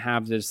saw them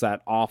have just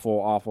that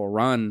awful, awful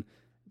run,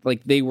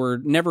 like, they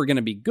were never going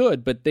to be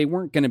good, but they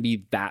weren't going to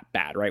be that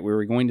bad, right? We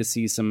were going to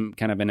see some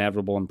kind of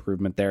inevitable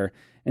improvement there.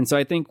 And so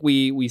I think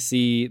we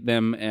see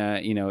them,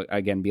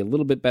 again, be a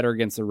little bit better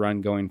against the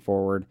run going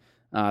forward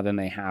than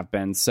they have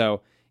been.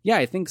 So, yeah,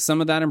 I think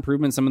some of that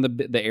improvement, some of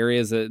the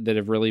areas that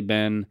have really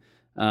been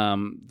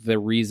the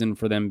reason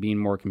for them being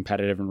more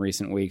competitive in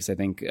recent weeks, I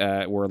think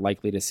we're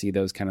likely to see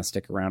those kind of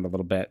stick around a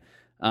little bit.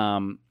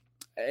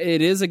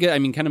 It is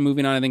kind of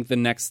moving on, I think the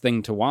next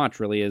thing to watch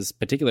really is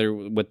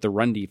particularly with the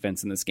run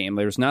defense in this game.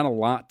 There's not a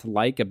lot to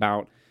like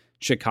about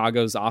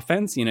Chicago's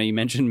offense. You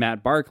mentioned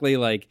Matt Barkley,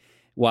 like,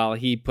 while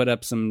he put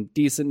up some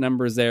decent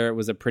numbers there, it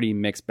was a pretty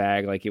mixed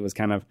bag. Like, it was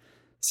kind of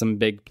some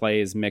big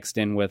plays mixed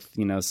in with,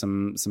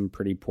 some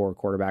pretty poor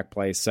quarterback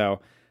play. So,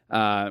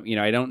 I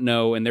don't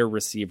know. And their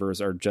receivers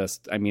are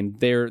just,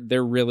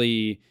 they're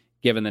really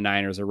giving the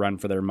Niners a run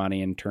for their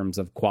money in terms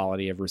of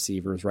quality of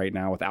receivers right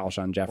now with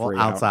Alshon Jeffrey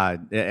outside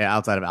of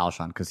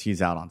Alshon, because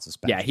he's out on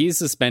suspension. Yeah, he's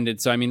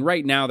suspended. So,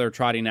 right now they're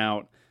trotting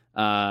out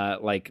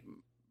like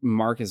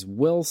Marcus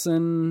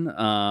Wilson.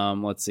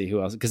 Let's see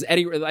who else. Because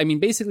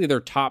basically their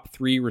top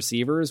 3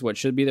 receivers, what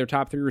should be their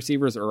top 3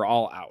 receivers, are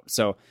all out.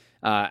 So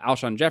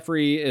Alshon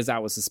Jeffrey is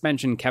out with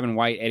suspension. Kevin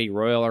White, Eddie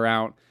Royal are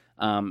out.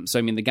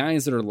 So the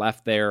guys that are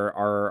left there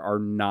are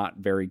not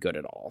very good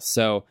at all.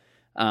 So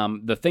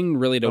the thing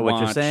really to watch. What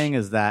you're saying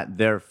is that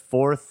their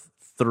 4th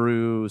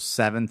through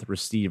 7th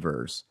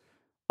receivers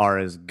are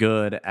as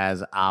good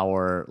as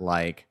our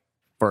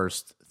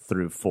 1st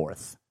through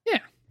 4th.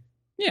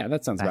 Yeah,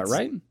 that sounds about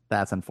right.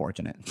 That's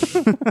unfortunate.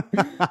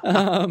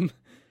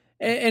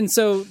 And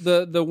so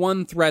the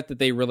one threat that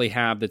they really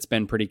have that's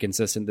been pretty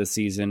consistent this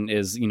season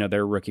is,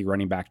 their rookie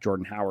running back,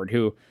 Jordan Howard,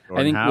 who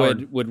I think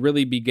would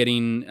really be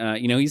getting,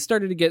 he's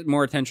started to get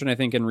more attention, I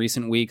think, in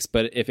recent weeks.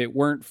 But if it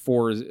weren't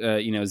for,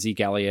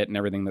 Zeke Elliott and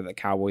everything that the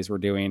Cowboys were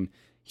doing,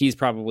 he's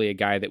probably a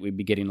guy that would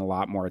be getting a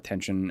lot more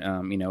attention.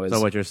 So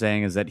what you're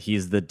saying is that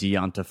he's the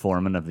Deonta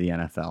Foreman of the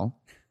NFL?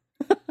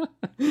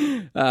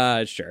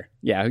 Sure.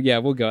 Yeah,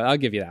 we'll go. I'll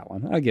give you that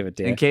one. I'll give it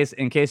to you.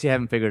 In case you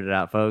haven't figured it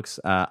out, folks,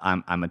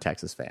 I'm a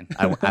Texas fan.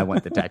 I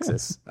went to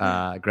Texas,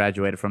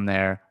 graduated from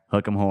there.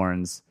 Hook 'em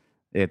horns.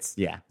 It's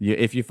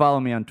if you follow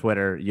me on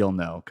Twitter, you'll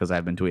know because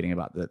I've been tweeting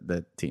about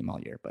the team all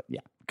year. But yeah,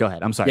 go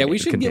ahead. I'm sorry. Yeah,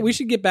 David, we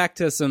should get back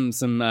to some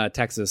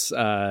Texas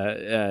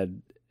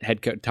head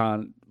coach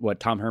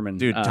Tom Herman.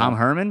 Dude, Tom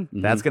Herman.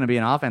 Mm-hmm. That's going to be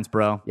an offense,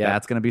 bro. Yeah,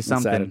 that's going to be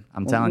something.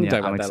 I'm telling you,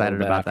 I'm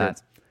excited about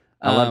that.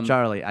 I love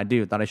Charlie. I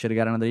do. Thought I should have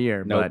got another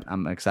year, but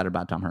I'm excited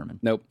about Tom Herman.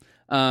 Nope.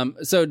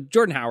 So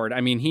Jordan Howard,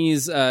 I mean,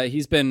 he's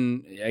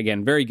been,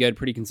 again, very good,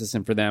 pretty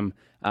consistent for them,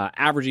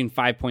 averaging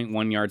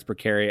 5.1 yards per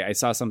carry. I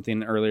saw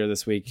something earlier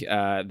this week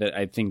that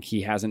I think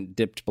he hasn't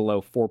dipped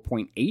below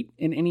 4.8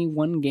 in any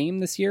one game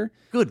this year.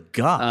 Good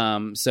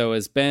God. So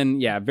has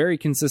been, very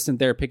consistent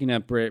there, picking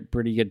up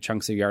pretty good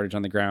chunks of yardage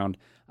on the ground.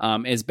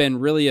 Has been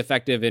really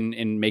effective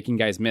in making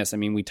guys miss. I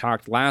mean, we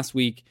talked last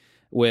week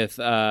with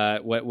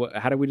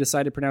how did we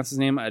decide to pronounce his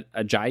name?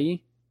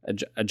 Jay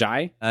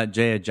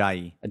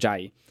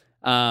Ajayi.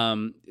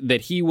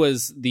 That he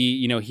was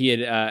he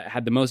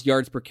had the most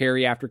yards per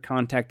carry after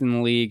contact in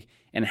the league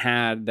and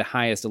had the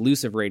highest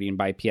elusive rating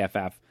by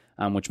PFF,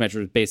 which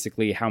measures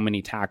basically how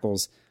many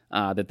tackles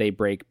that they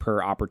break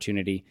per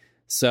opportunity.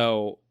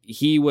 So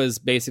he was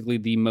basically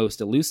the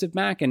most elusive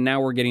back, and now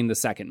we're getting the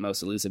second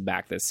most elusive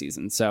back this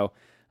season. So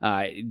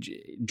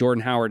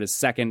Jordan Howard is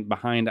second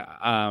behind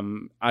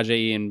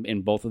Ajayi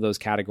in both of those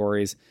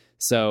categories.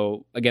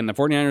 So, again, the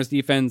 49ers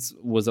defense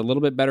was a little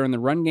bit better in the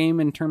run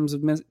game in terms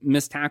of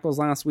missed tackles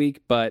last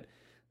week, but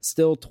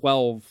still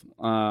 12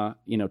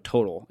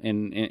 total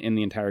in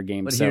the entire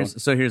game. But here's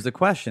the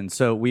question.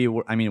 So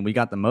we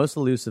got the most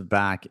elusive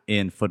back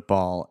in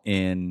football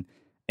and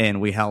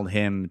we held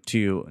him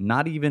to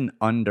not even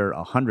under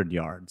 100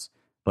 yards,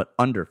 but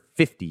under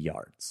 50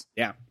 yards.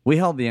 Yeah. We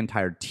held the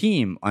entire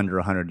team under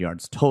 100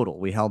 yards total.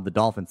 We held the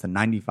Dolphins to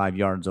 95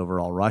 yards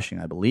overall rushing,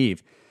 I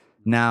believe.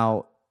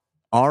 Now,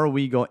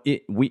 we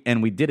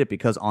did it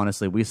because,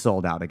 honestly, we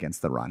sold out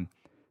against the run.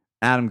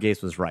 Adam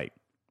Gase was right.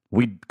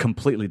 We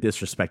completely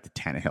disrespected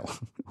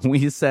Tannehill.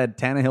 We said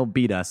Tannehill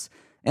beat us,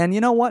 and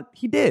you know what?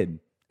 He did,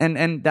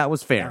 and that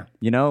was fair. Yeah.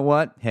 You know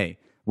what? Hey,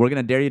 we're going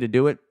to dare you to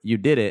do it. You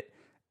did it,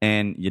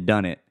 and you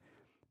done it.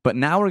 But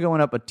now we're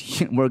going up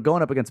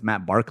against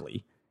Matt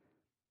Barkley.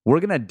 We're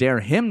going to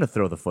dare him to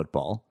throw the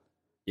football.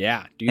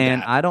 Yeah,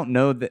 and I don't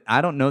know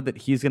that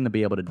he's going to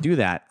be able to do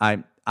that.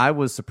 I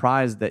was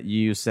surprised that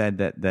you said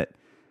that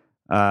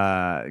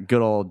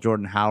good old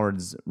Jordan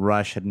Howard's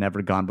rush had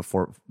never gone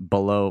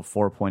below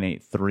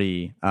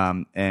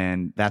 4.83,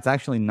 and that's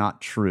actually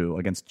not true.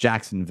 Against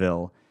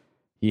Jacksonville,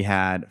 he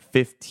had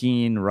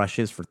 15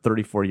 rushes for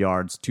 34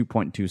 yards,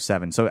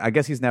 2.27. So I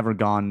guess he's never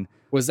gone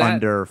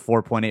under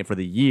 4.8 for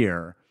the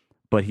year,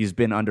 but he's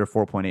been under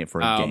 4.8 for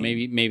a game. Oh,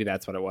 maybe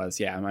that's what it was.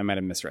 Yeah, I might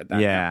have misread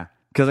that. Yeah.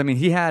 Because, I mean,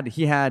 he had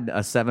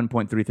a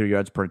 7.33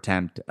 yards per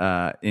attempt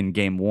in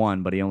game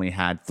one, but he only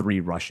had 3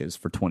 rushes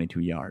for 22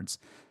 yards.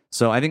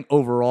 So I think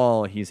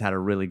overall he's had a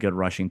really good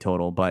rushing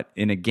total. But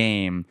in a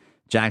game,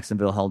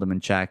 Jacksonville held him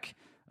in check.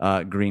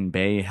 Green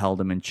Bay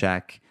held him in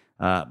check.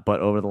 But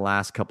over the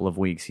last couple of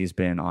weeks, he's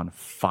been on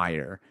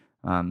fire.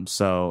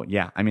 So,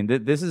 yeah, I mean,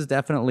 this is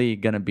definitely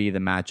going to be the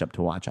matchup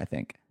to watch, I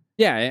think.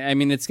 Yeah, I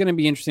mean, it's going to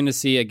be interesting to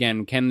see,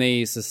 again, can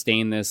they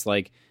sustain this?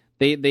 Like,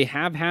 They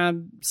have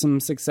had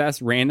some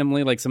success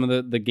randomly, like some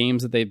of the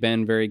games that they've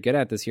been very good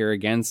at this year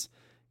against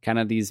kind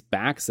of these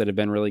backs that have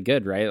been really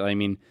good, right? I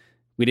mean,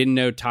 we didn't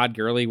know Todd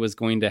Gurley was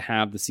going to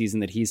have the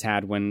season that he's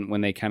had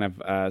when they kind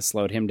of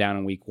slowed him down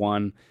in week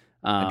one.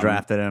 I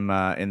drafted him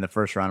in the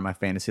first round of my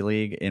fantasy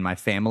league, in my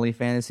family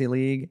fantasy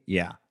league.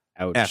 Yeah.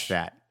 Ouch. F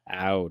that.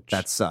 Ouch.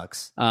 That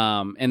sucks.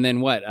 And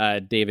then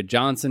David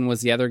Johnson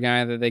was the other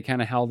guy that they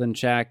kind of held in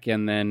check,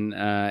 and then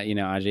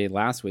Ajayi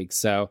last week.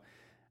 So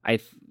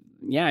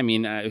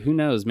who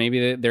knows?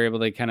 Maybe they're able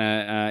to kind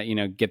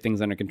of, get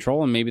things under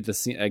control, and maybe the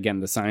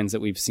signs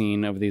that we've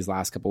seen over these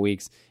last couple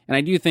weeks. And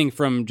I do think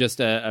from just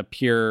a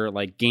pure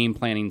like game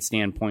planning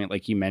standpoint,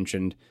 like you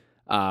mentioned,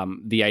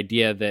 the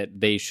idea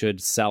that they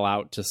should sell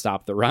out to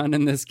stop the run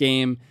in this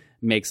game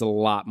makes a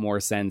lot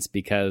more sense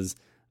because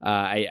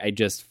I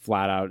just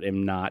flat out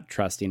am not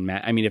trusting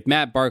Matt. I mean, if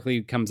Matt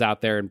Barkley comes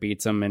out there and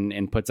beats him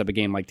and puts up a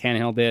game like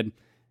Tannehill did,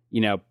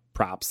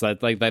 props.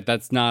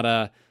 That's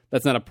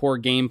not a poor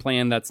game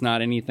plan. That's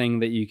not anything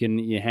that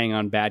you hang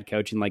on bad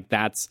coaching. Like,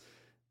 that's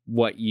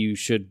what you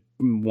should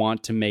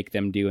want to make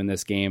them do in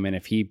this game. And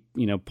if he,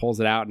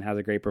 pulls it out and has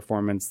a great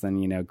performance,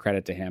 then,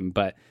 credit to him.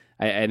 But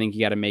I think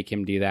you got to make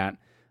him do that.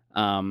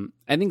 I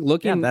think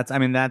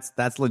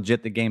that's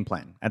legit the game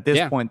plan. At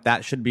this point,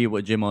 that should be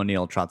what Jim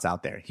O'Neill trots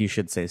out there. He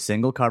should say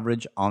single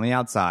coverage on the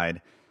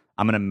outside.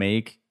 I'm going to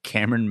make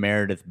Cameron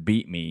Meredith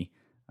beat me.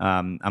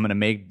 I'm going to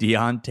make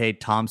Deontay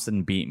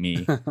Thompson beat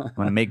me. I'm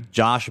going to make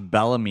Josh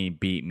Bellamy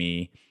beat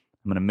me.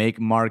 I'm going to make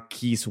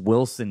Marquise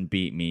Wilson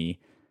beat me.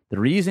 The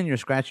reason you're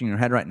scratching your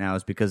head right now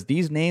is because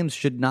these names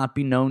should not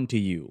be known to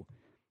you.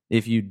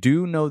 If you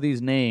do know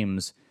these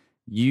names,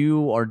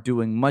 you are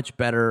doing much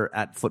better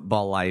at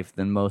football life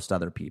than most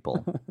other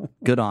people.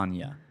 Good on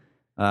you.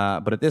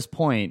 But at this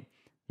point,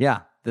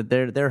 yeah,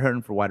 they're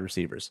hurting for wide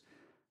receivers.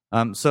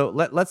 So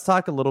let's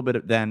talk a little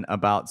bit then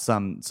about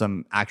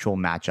some actual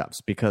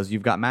matchups, because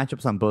you've got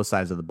matchups on both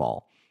sides of the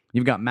ball.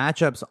 You've got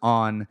matchups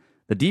on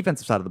the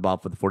defensive side of the ball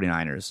for the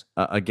 49ers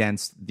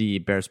against the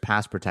Bears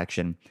pass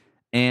protection,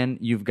 and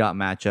you've got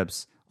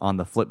matchups on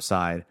the flip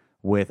side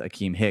with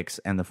Akeem Hicks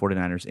and the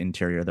 49ers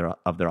interior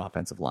of their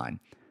offensive line.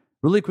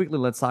 Really quickly,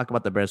 let's talk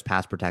about the Bears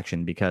pass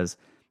protection, because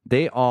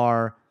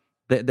they're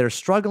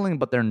struggling,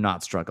 but they're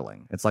not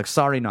struggling. It's like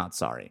sorry, not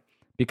sorry,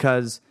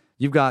 because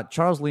you've got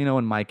Charles Leno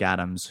and Mike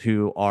Adams,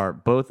 who are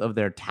both of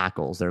their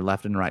tackles, their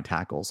left and right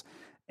tackles,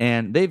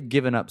 and they've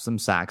given up some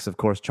sacks. Of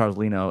course, Charles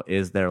Leno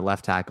is their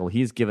left tackle.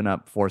 He's given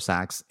up 4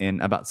 sacks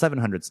in about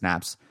 700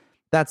 snaps.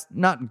 That's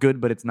not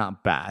good, but it's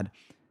not bad.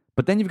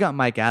 But then you've got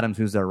Mike Adams,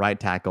 who's their right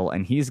tackle,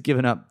 and he's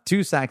given up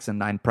 2 sacks and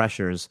 9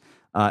 pressures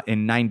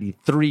in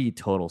 93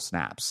 total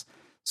snaps.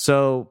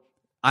 So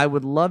I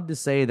would love to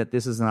say that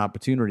this is an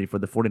opportunity for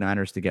the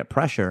 49ers to get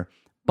pressure,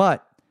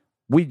 but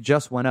we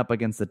just went up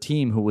against a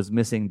team who was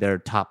missing their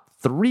top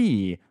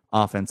 3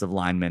 offensive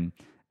linemen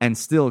and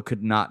still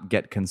could not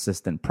get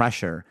consistent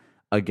pressure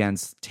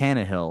against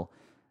Tannehill.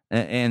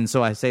 And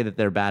so I say that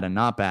they're bad and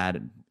not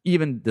bad,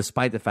 even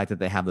despite the fact that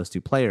they have those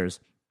 2 players.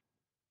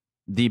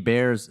 The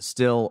Bears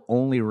still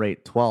only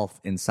rate 12th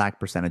in sack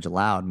percentage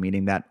allowed,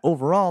 meaning that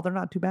overall they're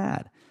not too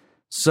bad.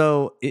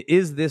 So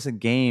is this a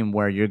game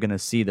where you're going to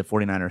see the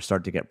 49ers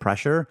start to get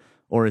pressure,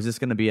 or is this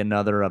going to be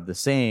another of the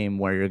same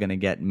where you're going to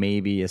get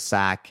maybe a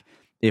sack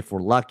if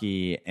we're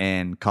lucky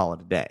and call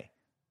it a day?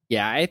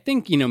 Yeah, I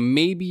think,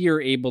 maybe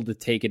you're able to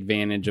take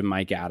advantage of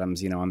Mike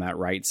Adams, on that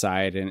right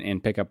side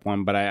and pick up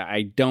one, but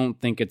I don't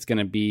think it's going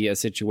to be a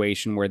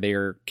situation where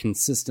they're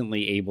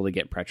consistently able to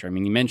get pressure. I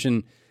mean, you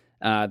mentioned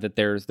that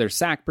their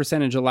sack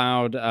percentage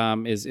allowed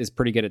is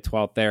pretty good at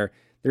 12th there.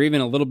 They're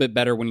even a little bit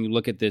better when you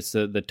look at this,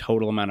 the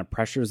total amount of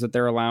pressures that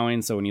they're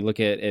allowing. So when you look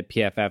at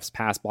PFF's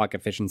pass block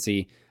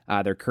efficiency,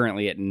 they're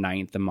currently at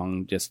 9th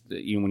among just,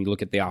 when you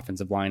look at the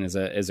offensive line as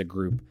a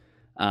group.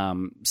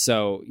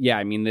 So yeah,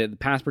 I mean, the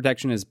pass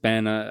protection has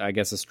been, I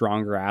guess, a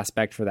stronger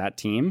aspect for that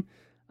team.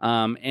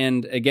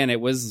 And again,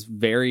 it was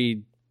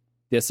very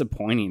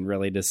disappointing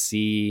really to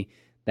see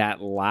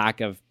that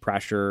lack of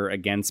pressure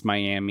against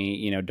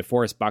Miami.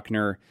 DeForest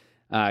Buckner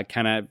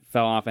kind of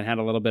fell off and had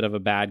a little bit of a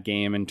bad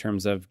game in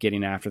terms of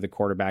getting after the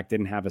quarterback.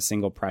 Didn't have a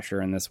single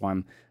pressure in this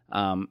one.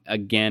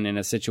 Again, in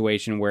a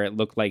situation where it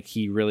looked like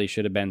he really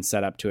should have been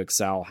set up to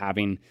excel,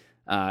 having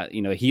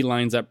he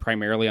lines up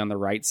primarily on the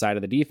right side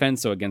of the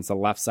defense, so against the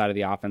left side of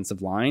the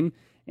offensive line.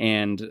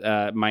 And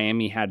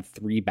Miami had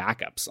 3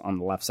 backups on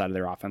the left side of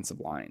their offensive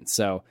line.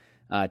 So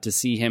to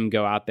see him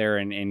go out there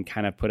and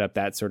kind of put up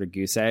that sort of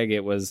goose egg,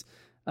 it was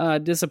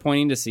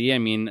disappointing to see. I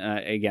mean,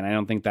 again, I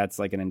don't think that's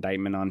like an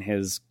indictment on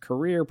his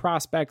career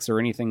prospects or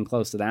anything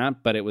close to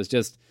that, but it was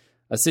just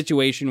a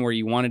situation where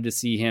you wanted to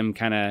see him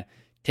kind of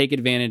take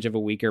advantage of a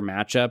weaker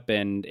matchup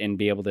and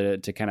be able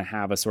to kind of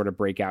have a sort of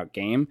breakout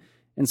game.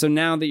 And so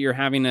now that you're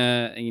having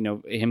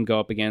him go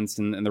up against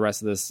and the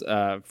rest of this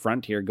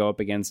front here go up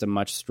against a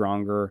much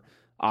stronger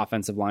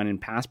offensive line and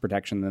pass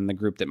protection than the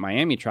group that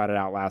Miami trotted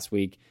out last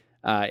week,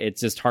 it's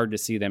just hard to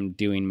see them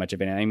doing much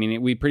of it. I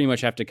mean, we pretty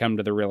much have to come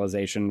to the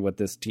realization with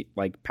this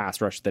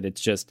pass rush that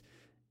it's just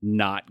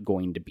not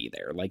going to be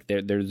there. Like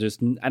there's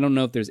just, I don't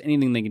know if there's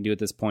anything they can do at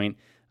this point.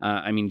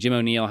 I mean, Jim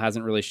O'Neill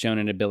hasn't really shown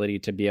an ability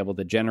to be able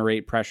to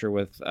generate pressure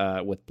with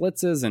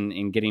blitzes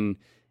and getting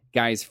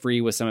guys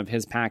free with some of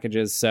his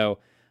packages. So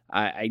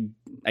I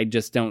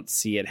just don't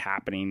see it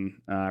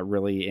happening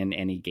really in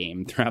any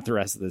game throughout the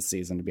rest of this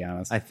season, to be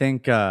honest. I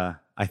think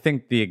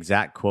the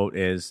exact quote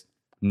is,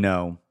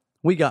 "No,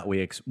 we got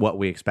what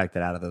we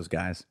expected out of those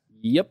guys."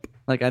 Yep.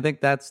 Like, I think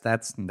that's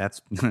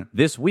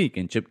this week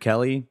in Chip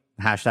Kelly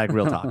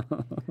 #Real Talk.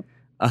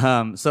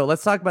 So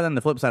let's talk about then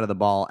the flip side of the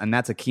ball, and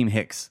that's Akeem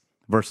Hicks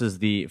versus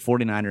the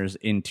 49ers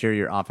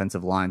interior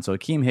offensive line. So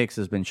Akeem Hicks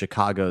has been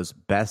Chicago's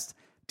best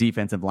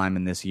defensive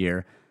lineman this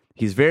year.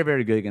 He's very,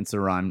 very good against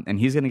the run, and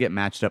he's going to get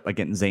matched up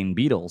against Zane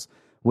Beadles,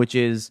 which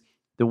is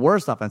the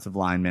worst offensive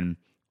lineman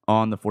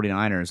on the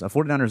 49ers. A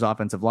 49ers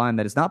offensive line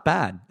that is not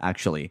bad,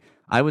 actually.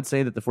 I would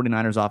say that the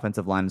 49ers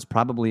offensive line is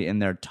probably in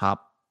their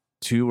top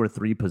 2 or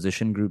 3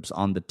 position groups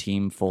on the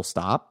team, full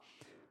stop.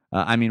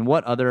 I mean,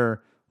 what other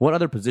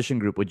position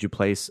group would you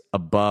place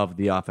above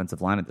the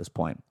offensive line at this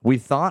point? We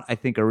thought, I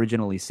think,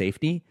 originally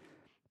safety,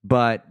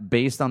 but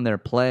based on their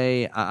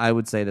play, I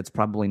would say that's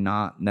probably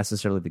not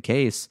necessarily the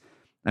case.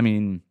 I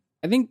mean,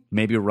 I think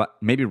maybe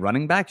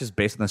running back just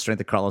based on the strength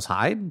of Carlos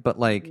Hyde, but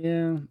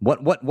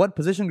what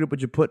position group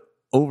would you put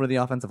over the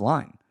offensive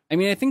line? I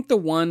mean, I think the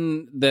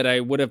one that I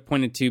would have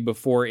pointed to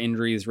before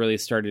injuries really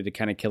started to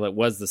kind of kill it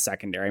was the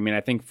secondary. I mean,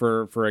 I think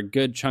for a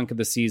good chunk of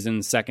the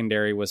season,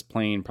 secondary was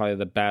playing probably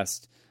the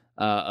best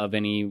of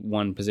any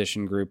one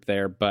position group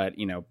there, but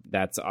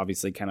that's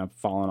obviously kind of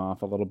fallen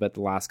off a little bit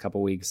the last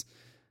couple weeks.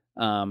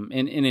 And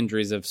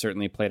injuries have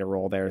certainly played a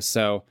role there.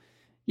 So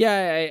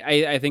Yeah,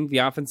 I think the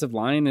offensive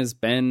line has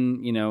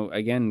been,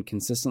 again,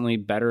 consistently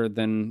better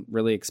than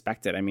really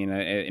expected. I mean,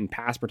 in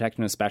pass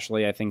protection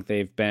especially, I think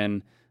they've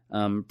been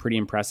pretty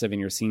impressive, and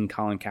you're seeing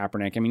Colin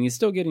Kaepernick. I mean, he's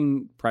still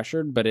getting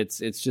pressured, but it's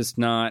just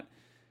not,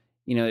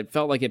 it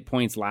felt like at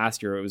points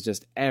last year, it was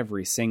just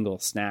every single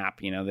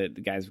snap, that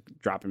the guys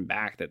dropping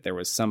back, that there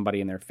was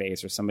somebody in their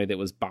face or somebody that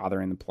was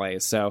bothering the play.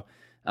 So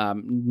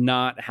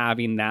not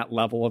having that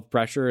level of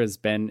pressure has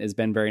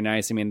been very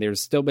nice. I mean,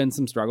 there's still been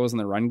some struggles in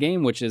the run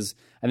game, which is,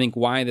 I think,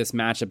 why this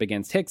matchup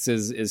against Hicks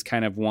is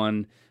kind of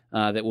one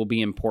that will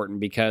be important,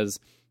 because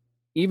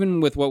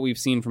even with what we've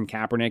seen from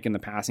Kaepernick in the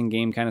passing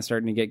game kind of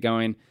starting to get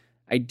going,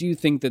 I do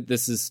think that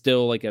this is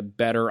still like a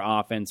better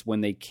offense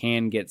when they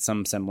can get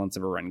some semblance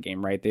of a run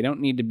game, right? They don't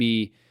need to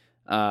be,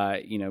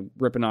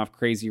 ripping off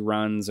crazy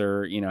runs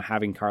or,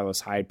 having Carlos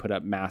Hyde put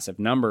up massive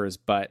numbers,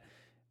 but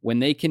when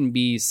they can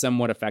be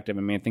somewhat effective. I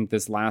mean, I think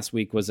this last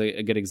week was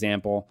a good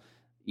example.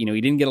 He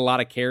didn't get a lot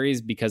of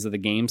carries because of the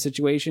game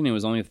situation. It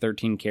was only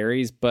 13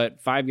 carries,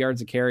 but 5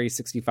 yards a carry,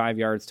 65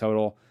 yards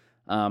total.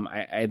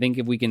 I think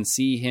if we can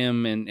see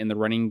him in the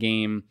running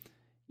game,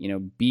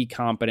 be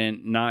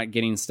competent, not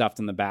getting stuffed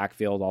in the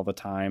backfield all the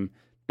time,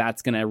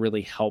 that's going to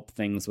really help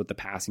things with the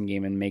passing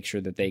game and make sure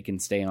that they can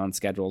stay on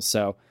schedule.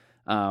 So,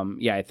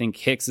 I think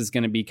Hicks is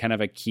going to be kind of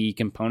a key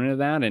component of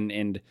that,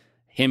 and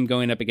him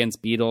going up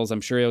against Beatles,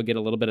 I'm sure he'll get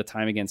a little bit of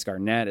time against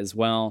Garnett as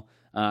well,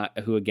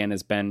 who again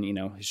has been,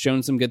 has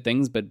shown some good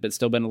things, but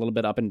still been a little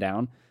bit up and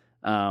down.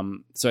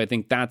 So I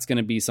think that's going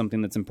to be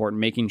something that's important,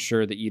 making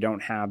sure that you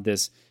don't have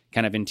this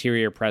kind of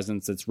interior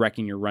presence that's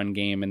wrecking your run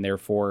game, and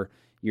therefore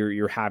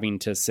you're having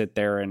to sit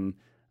there and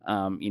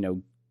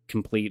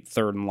complete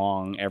third and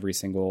long every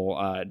single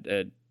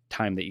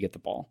time that you get the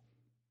ball.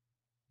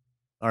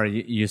 All right,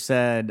 you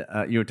said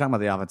you were talking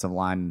about the offensive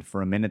line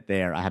for a minute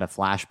there. I had a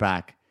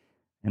flashback.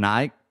 And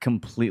I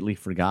completely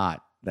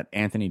forgot that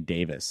Anthony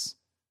Davis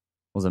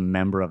was a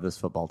member of this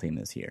football team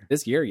this year.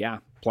 This year, yeah.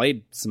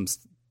 Played some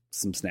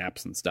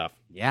snaps and stuff.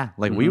 Yeah,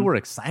 we were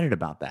excited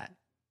about that.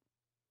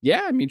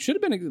 Yeah, I mean, should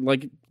have been,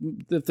 like,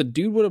 if the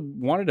dude would have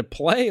wanted to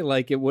play,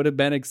 it would have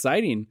been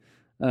exciting.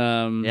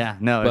 That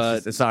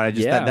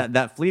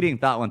fleeting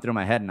thought went through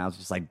my head, and I was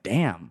just like,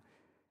 damn.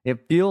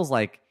 It feels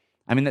like,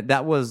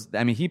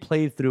 he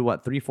played through,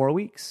 3-4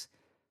 weeks?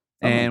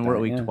 And we're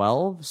at week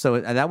 12,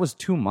 so that was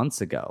 2 months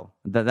ago.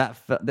 That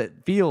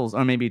feels,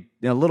 or maybe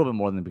a little bit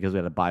more than because we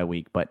had a bye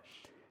week, but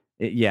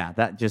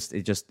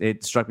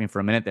it struck me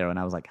for a minute there, and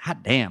I was like,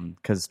 hot damn,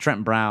 because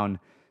Trent Brown,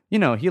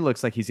 he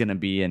looks like he's going to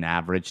be an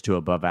average to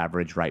above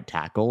average right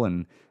tackle,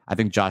 and I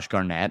think Josh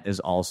Garnett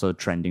is also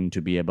trending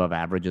to be above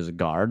average as a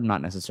guard,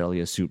 not necessarily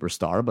a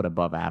superstar, but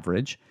above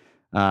average.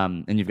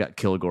 And you've got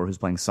Kilgore, who's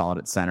playing solid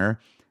at center.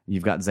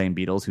 You've got Zane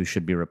Beatles, who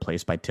should be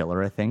replaced by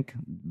Tiller, I think,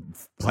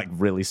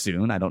 really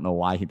soon. I don't know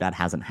why that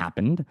hasn't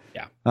happened.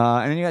 Yeah.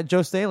 And then you got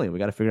Joe Staley. We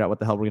got to figure out what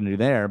the hell we're going to do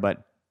there.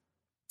 But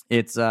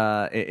there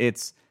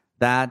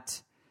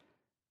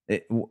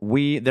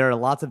are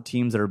lots of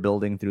teams that are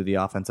building through the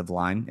offensive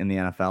line in the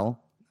NFL,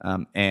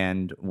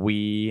 and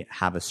we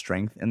have a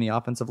strength in the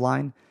offensive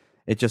line.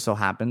 It just so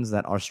happens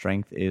that our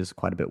strength is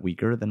quite a bit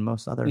weaker than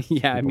most other.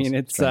 Yeah, I mean,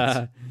 it's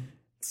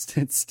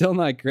still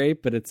not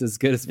great, but it's as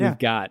good as we've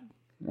got.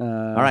 All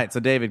right, so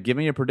David, give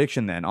me your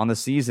prediction then on the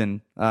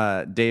season.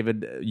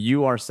 David,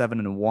 you are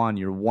 7-1.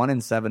 You're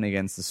 1-7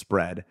 against the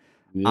spread.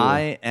 Yeah.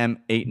 I am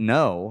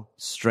 8-0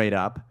 straight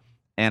up,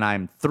 and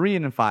I'm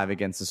 3-5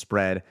 against the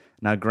spread.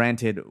 Now,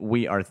 granted,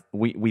 we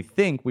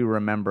think we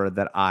remember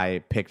that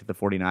I picked the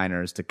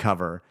 49ers to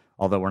cover,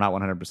 although we're not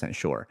 100%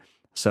 sure.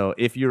 So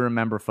if you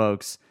remember,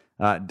 folks,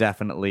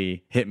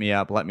 definitely hit me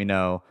up. Let me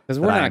know. Because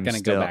we're not going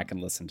to go back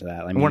and listen to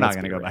that. We're not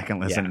going to go back and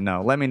listen. Yeah.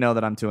 No, let me know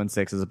that I'm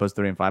 2-6 as opposed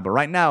to 3-5. But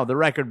right now, the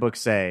record books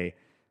say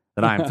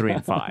that I'm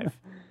 3-5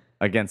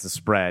 against the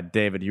spread.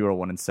 David, you are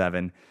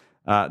 1-7.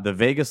 The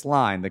Vegas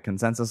line, the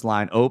consensus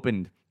line,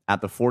 opened at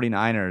the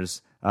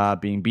 49ers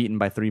being beaten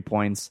by 3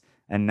 points,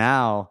 and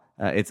now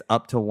it's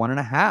up to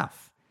 1.5.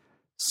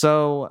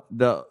 So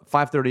the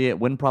 538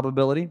 win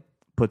probability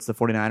puts the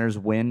 49ers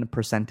win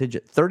percentage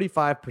at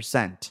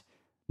 35%.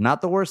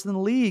 Not the worst in the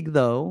league,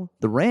 though.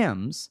 The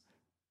Rams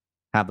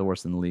have the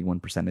worst in the league win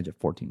percentage at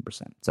 14%.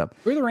 So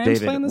who are the Rams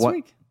playing this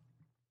week?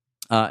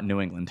 New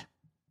England.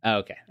 Oh,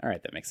 okay. All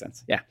right, that makes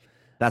sense. Yeah.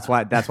 That's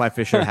why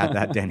Fisher had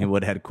that Danny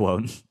Woodhead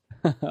quote.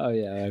 Oh,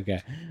 yeah,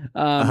 okay.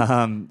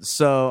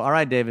 So, all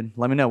right, David,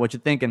 let me know what you're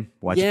thinking.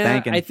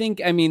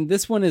 I mean,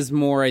 this one is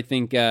more, I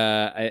think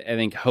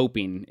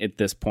hoping at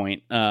this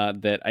point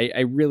that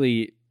I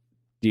really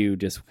do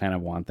just kind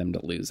of want them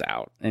to lose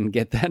out and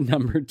get that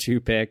number 2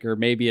 pick, or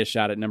maybe a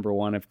shot at number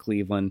 1 if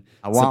Cleveland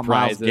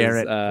surprises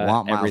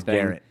Myles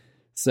Garrett.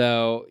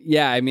 So,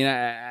 yeah, I mean,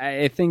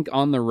 I think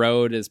on the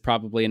road is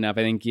probably enough.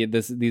 I think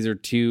these are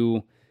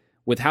two,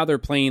 with how they're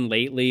playing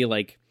lately,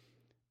 like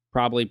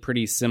probably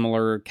pretty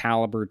similar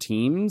caliber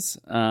teams.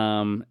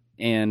 And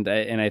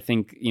I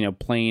think,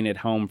 playing at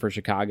home for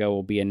Chicago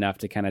will be enough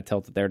to kind of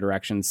tilt it their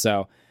direction.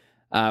 So,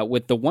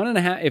 with the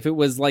 1.5, if it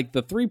was like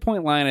the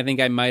 3-point line, I think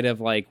I might have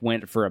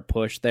went for a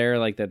push there,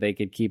 like that they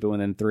could keep it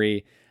within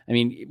 3. I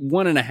mean,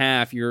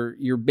 1.5,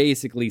 you're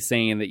basically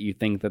saying that you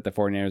think that the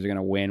 49ers are going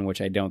to win, which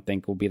I don't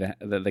think will be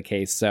the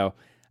case. So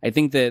I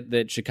think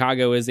that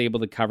Chicago is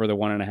able to cover the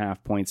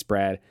 1.5 point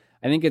spread.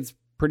 I think it's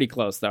pretty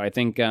close, though. I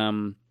think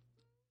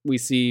we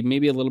see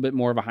maybe a little bit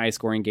more of a high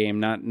scoring game,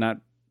 not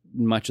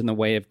much in the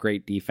way of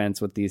great defense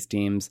with these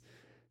teams.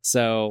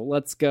 So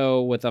let's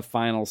go with a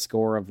final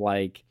score of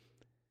like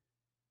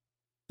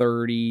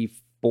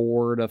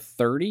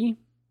 34-30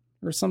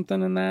 or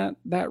something in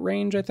that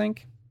range, I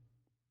think.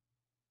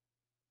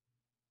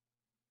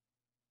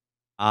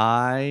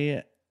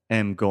 I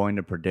am going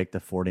to predict the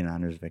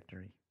 49ers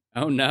victory.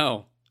 Oh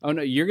no.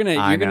 You're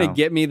gonna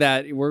get me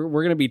that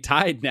we're gonna be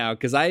tied now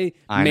because I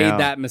made know.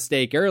 that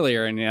mistake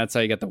earlier, and that's how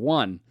you got the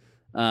 1.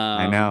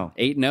 I know.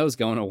 8-0's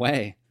going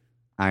away.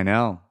 I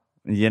know.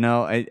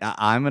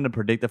 I'm going to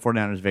predict the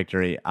 49ers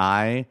victory.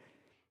 I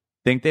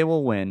think they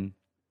will win,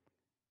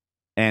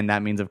 and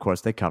that means, of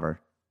course, they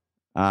cover.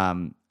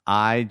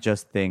 I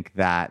just think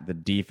that the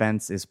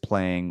defense is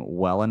playing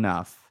well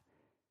enough,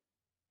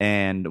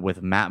 and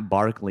with Matt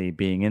Barkley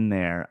being in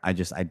there, I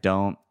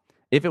don't.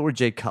 If it were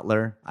Jay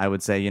Cutler, I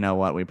would say, you know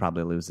what, we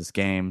probably lose this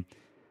game.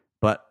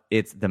 But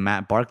it's the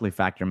Matt Barkley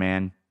factor,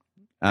 man.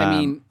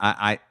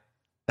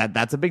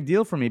 That's a big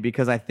deal for me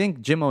because I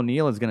think Jim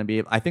O'Neill is going to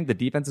be. I think the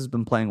defense has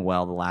been playing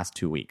well the last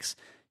 2 weeks.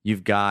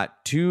 You've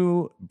got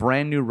 2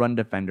 brand new run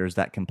defenders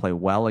that can play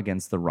well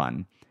against the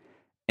run,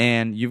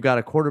 and you've got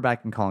a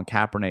quarterback in Colin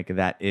Kaepernick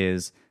that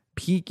is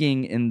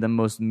peaking in the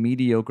most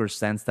mediocre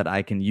sense that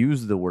I can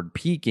use the word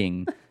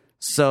peaking.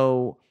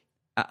 So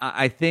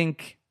I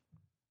think.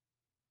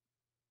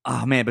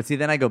 Oh, man, but see,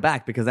 then I go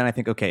back because then I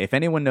think, okay, if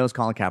anyone knows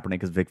Colin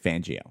Kaepernick is Vic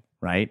Fangio,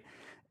 right?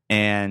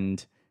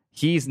 And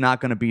he's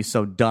not going to be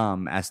so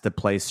dumb as to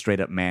play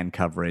straight-up man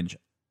coverage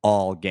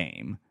all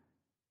game.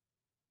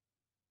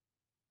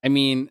 I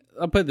mean,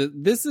 I'll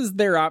put this is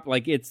their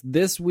it's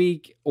this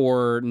week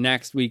or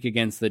next week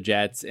against the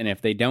Jets, and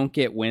if they don't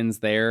get wins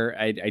there,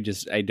 I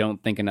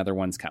don't think another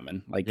one's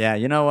coming. Yeah,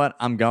 you know what?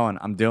 I'm doing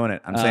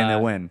it. I'm saying they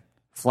win.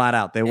 Flat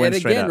out, they win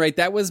straight up. Right?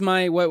 That was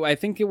I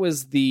think it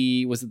was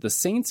was it the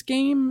Saints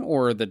game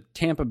or the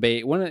Tampa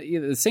Bay?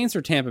 The Saints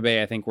or Tampa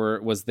Bay, I think,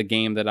 was the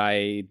game that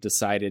I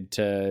decided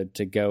to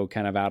go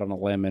kind of out on a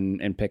limb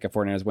and pick a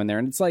 49ers win there.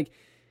 And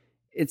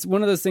it's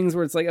one of those things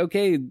where it's like,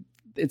 okay,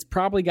 it's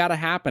probably got to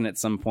happen at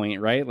some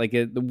point, right? Like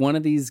one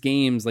of these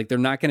games, like they're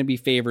not going to be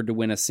favored to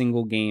win a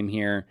single game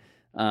here,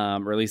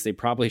 or at least they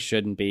probably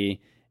shouldn't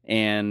be.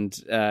 And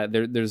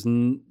there's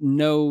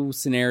no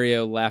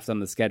scenario left on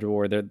the schedule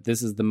where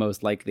this is the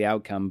most likely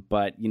outcome.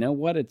 But you know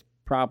what? It's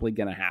probably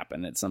going to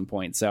happen at some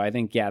point. So I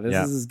think, this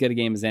is as good a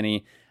game as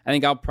any. I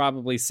think I'll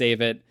probably save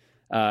it.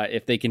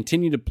 If they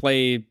continue to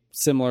play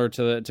similar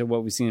to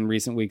what we've seen in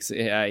recent weeks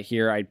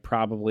here, I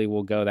probably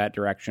will go that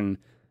direction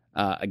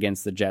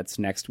against the Jets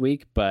next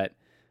week. But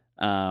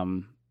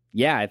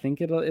I think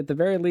it'll, at the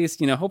very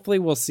least, hopefully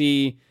we'll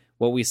see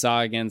what we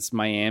saw against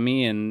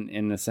Miami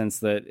in the sense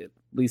that at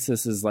least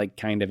this is like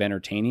kind of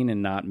entertaining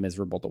and not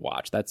miserable to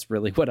watch. That's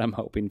really what I'm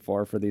hoping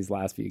for these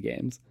last few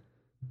games.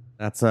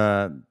 That's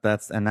where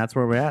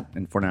we're at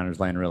in 49ers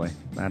land, really.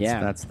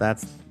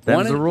 That's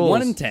the rules.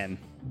 1-10.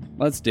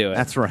 Let's do it.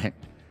 That's right.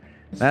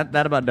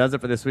 That about does it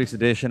for this week's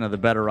edition of the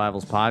Better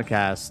Rivals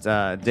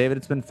podcast. David,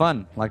 it's been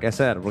fun. Like I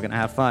said, we're going to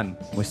have fun.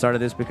 We started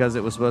this because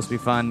it was supposed to be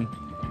fun,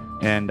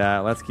 and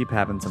let's keep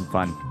having some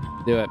fun.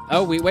 Do it.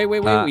 Oh, wait.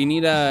 We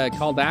need a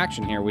call to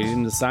action here. We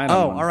didn't decide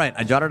on one. All right.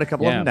 I jotted a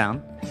couple of them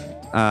down.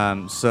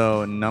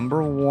 So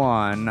number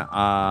 1,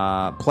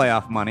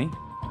 playoff money.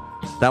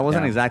 That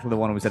wasn't exactly the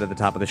one we said at the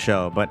top of the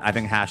show, but I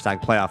think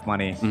hashtag playoff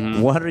money.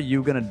 Mm-hmm. What are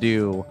you going to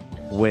do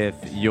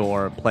with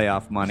your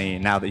playoff money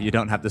now that you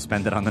don't have to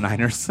spend it on the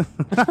Niners?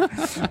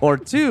 Or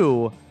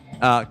 2,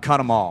 cut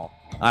them all.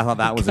 I thought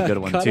that was a good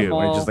one, too.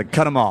 Where you're just like,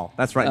 cut them all.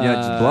 That's right.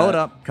 Just blow it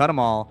up, cut them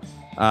all.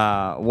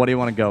 What do you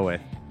want to go with?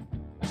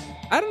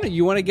 I don't know.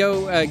 You want to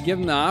go give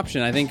them the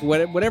option. I think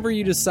whatever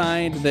you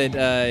decide that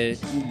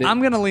I'm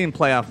going to lean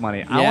playoff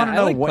money. I want to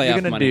know what you're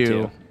going to do.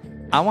 Too.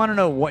 I want to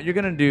know what you're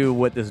going to do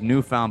with this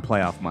newfound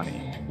playoff money.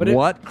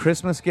 What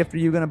Christmas gift are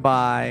you going to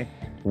buy?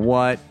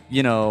 What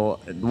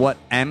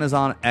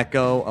Amazon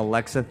Echo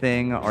Alexa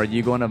thing are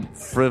you going to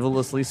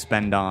frivolously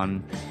spend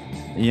on?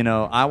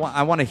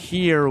 I want to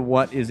hear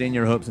what is in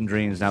your hopes and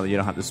dreams now that you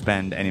don't have to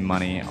spend any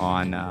money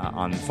on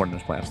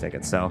 49ers playoff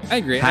tickets. So I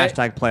agree.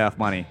 Hashtag playoff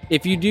money.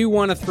 If you do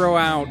want to throw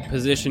out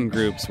position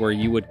groups where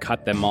you would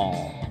cut them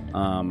all,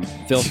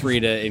 feel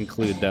free to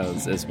include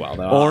those as well.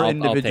 Or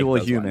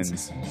individual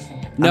humans.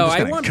 No,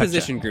 I want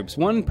position groups.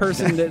 One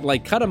person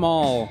that cut them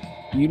all.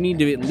 You need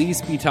to at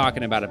least be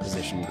talking about a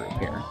position group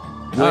here.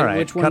 All right,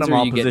 which ones cut them are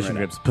all you position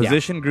groups.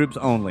 Position groups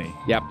only.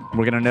 Yep.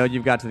 We're going to know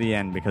you've got to the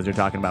end because you're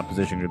talking about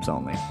position groups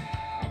only.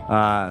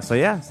 So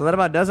that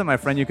about does it, my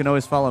friend. You can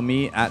always follow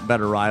me at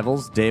Better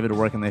Rivals. David,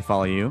 where can they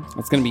follow you?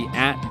 It's going to be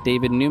at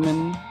David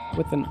Newman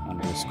with an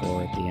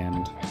underscore at the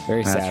end.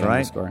 Very sad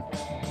underscore.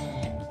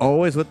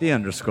 Always with the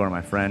underscore,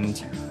 my friend.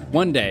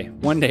 One day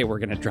we're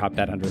going to drop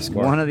that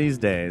underscore. One of these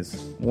days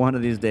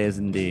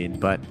indeed.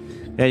 But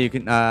Yeah, you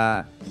can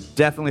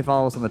definitely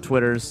follow us on the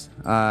Twitters.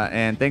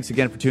 And thanks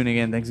again for tuning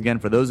in. Thanks again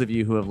for those of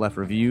you who have left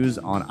reviews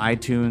on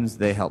iTunes.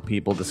 They help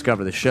people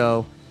discover the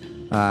show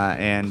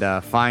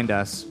and find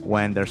us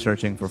when they're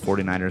searching for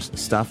 49ers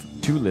stuff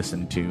to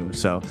listen to.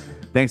 So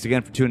thanks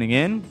again for tuning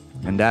in.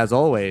 And as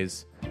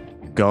always,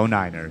 go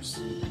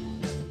Niners.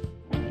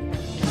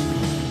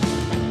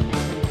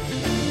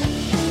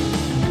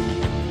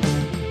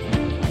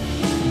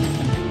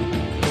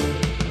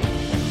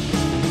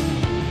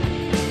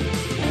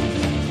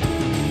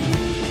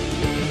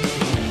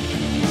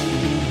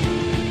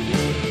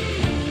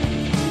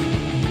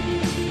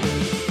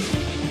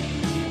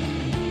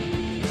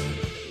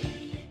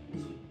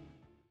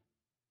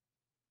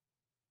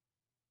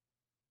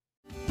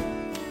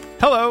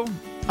 Hello,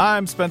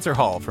 I'm Spencer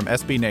Hall from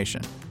SB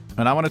Nation,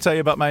 and I want to tell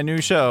you about my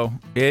new show,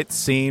 It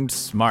Seemed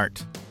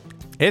Smart.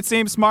 It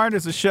Seemed Smart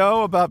is a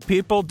show about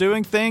people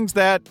doing things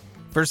that,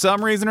 for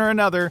some reason or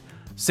another,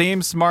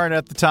 seem smart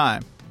at the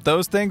time.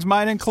 Those things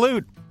might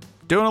include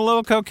doing a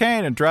little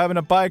cocaine and driving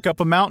a bike up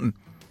a mountain.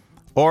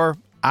 Or,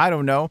 I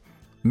don't know,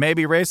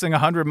 maybe racing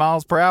 100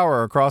 miles per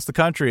hour across the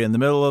country in the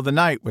middle of the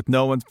night with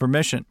no one's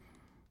permission.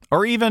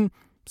 Or even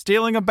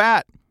stealing a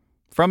bat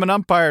from an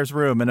umpire's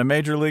room in a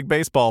Major League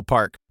Baseball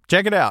park.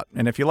 Check it out,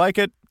 and if you like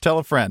it, tell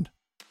a friend.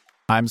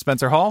 I'm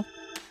Spencer Hall.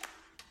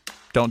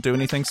 Don't do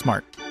anything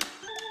smart.